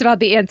curious about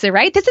the answer,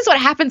 right? This is what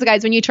happens,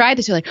 guys, when you try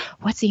this. You're like,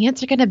 what's the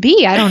answer going to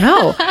be? I don't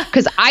know.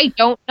 Because I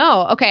don't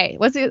know. Okay,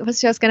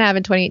 what's Jess going to have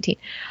in 2018?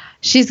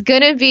 She's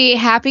going to be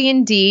happy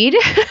indeed.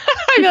 I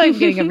feel like I'm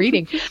getting a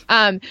reading. She's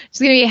going to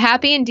be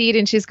happy indeed,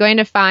 and she's going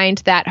to find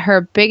that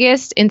her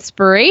biggest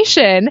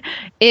inspiration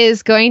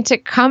is going to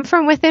come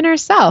from within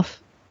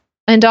herself,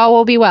 and all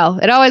will be well.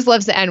 It always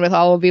loves to end with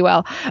all will be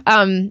well.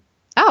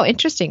 Oh,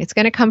 interesting. It's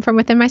going to come from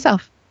within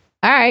myself.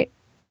 All right.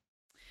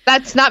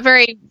 That's not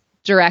very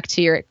direct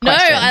to your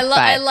question.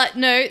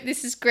 No,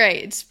 this is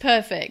great. It's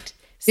perfect.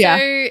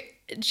 So,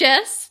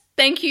 Jess,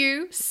 thank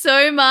you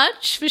so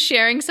much for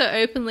sharing so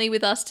openly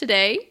with us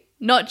today.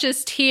 Not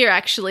just here,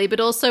 actually,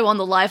 but also on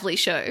the Lively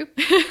show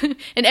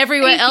and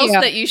everywhere else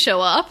that you show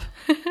up.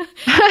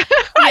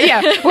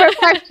 Yeah, where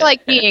I feel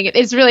like being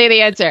is really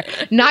the answer.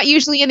 Not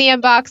usually in the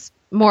inbox,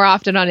 more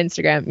often on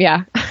Instagram.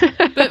 Yeah.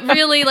 But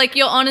really, like,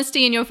 your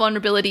honesty and your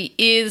vulnerability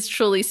is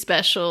truly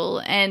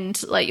special,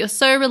 and like, you're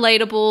so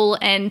relatable,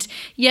 and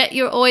yet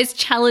you're always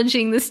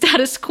challenging the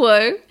status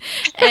quo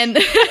and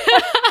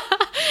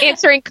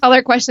answering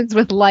color questions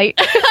with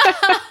light.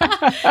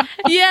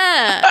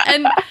 Yeah.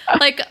 And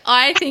like,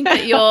 I think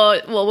that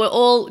we're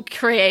all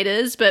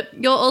creators, but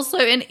you're also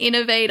an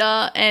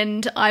innovator.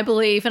 And I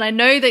believe, and I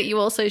know that you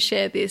also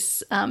share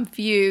this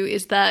view,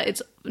 is that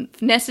it's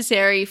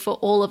necessary for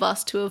all of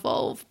us to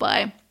evolve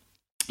by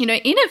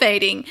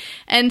innovating.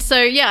 And so,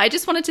 I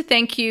just wanted to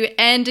thank you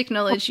and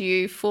acknowledge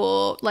you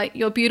for like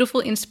your beautiful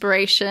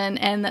inspiration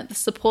and that the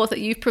support that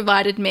you've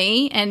provided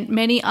me and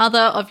many other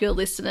of your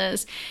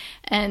listeners.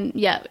 And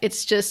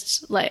it's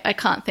just like, I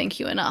can't thank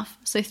you enough.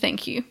 So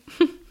thank you.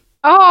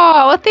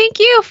 Oh, well, thank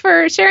you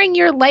for sharing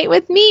your light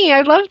with me.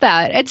 I love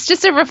that. It's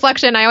just a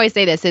reflection. I always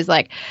say this is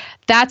like,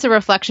 that's a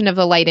reflection of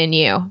the light in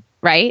you,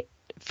 right?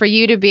 For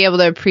you to be able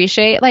to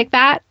appreciate like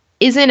that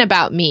isn't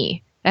about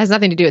me. It has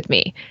nothing to do with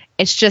me.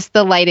 It's just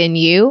the light in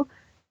you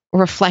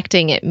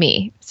reflecting at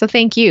me. So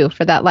thank you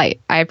for that light.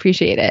 I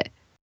appreciate it.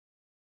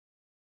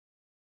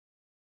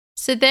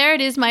 So there it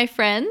is, my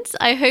friends.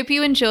 I hope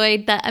you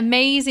enjoyed that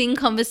amazing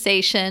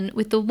conversation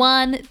with the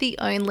one, the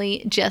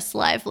only Jess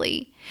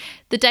Lively.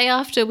 The day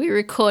after we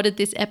recorded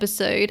this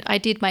episode, I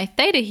did my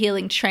theta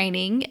healing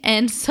training.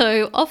 And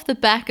so off the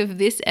back of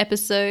this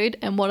episode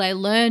and what I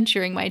learned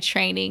during my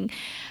training,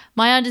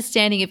 my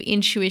understanding of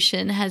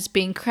intuition has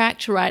been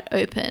cracked right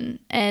open,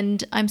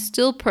 and I'm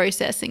still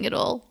processing it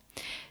all.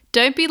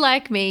 Don't be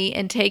like me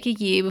and take a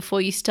year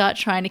before you start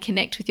trying to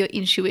connect with your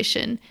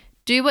intuition.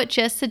 Do what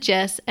Jess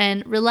suggests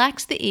and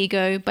relax the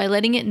ego by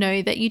letting it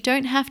know that you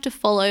don't have to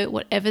follow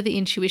whatever the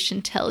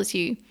intuition tells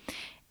you.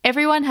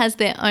 Everyone has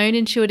their own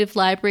intuitive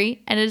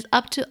library, and it is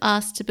up to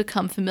us to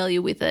become familiar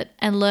with it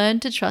and learn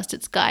to trust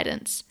its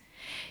guidance.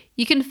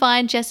 You can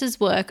find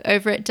Jess's work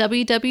over at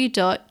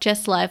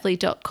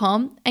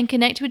www.jesslively.com and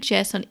connect with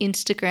Jess on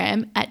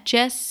Instagram at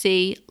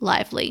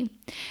JessCLively.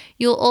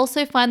 You'll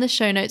also find the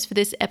show notes for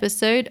this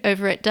episode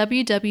over at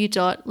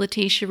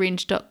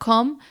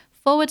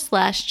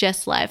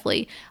www.letitiaringe.com/Jess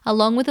Lively,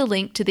 along with a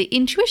link to the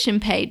intuition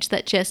page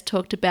that Jess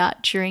talked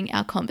about during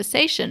our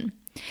conversation.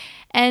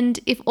 And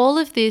if all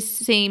of this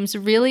seems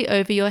really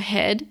over your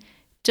head,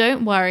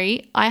 don't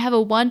worry, I have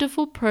a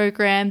wonderful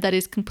program that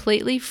is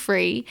completely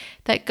free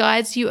that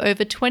guides you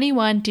over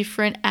 21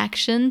 different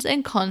actions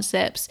and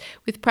concepts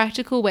with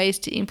practical ways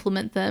to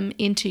implement them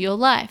into your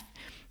life.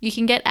 You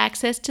can get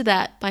access to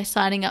that by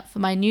signing up for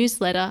my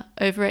newsletter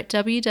over at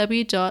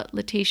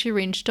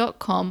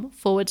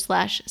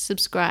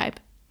www.letitiaringe.com/subscribe.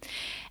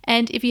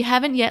 And if you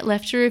haven't yet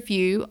left a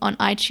review on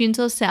iTunes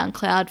or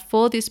SoundCloud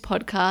for this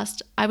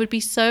podcast, I would be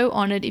so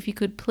honored if you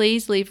could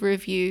please leave a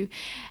review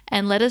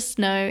and let us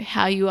know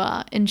how you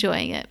are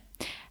enjoying it.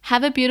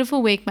 Have a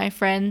beautiful week, my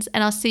friends,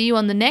 and I'll see you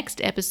on the next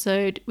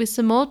episode with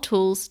some more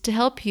tools to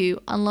help you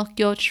unlock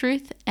your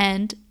truth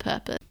and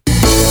purpose.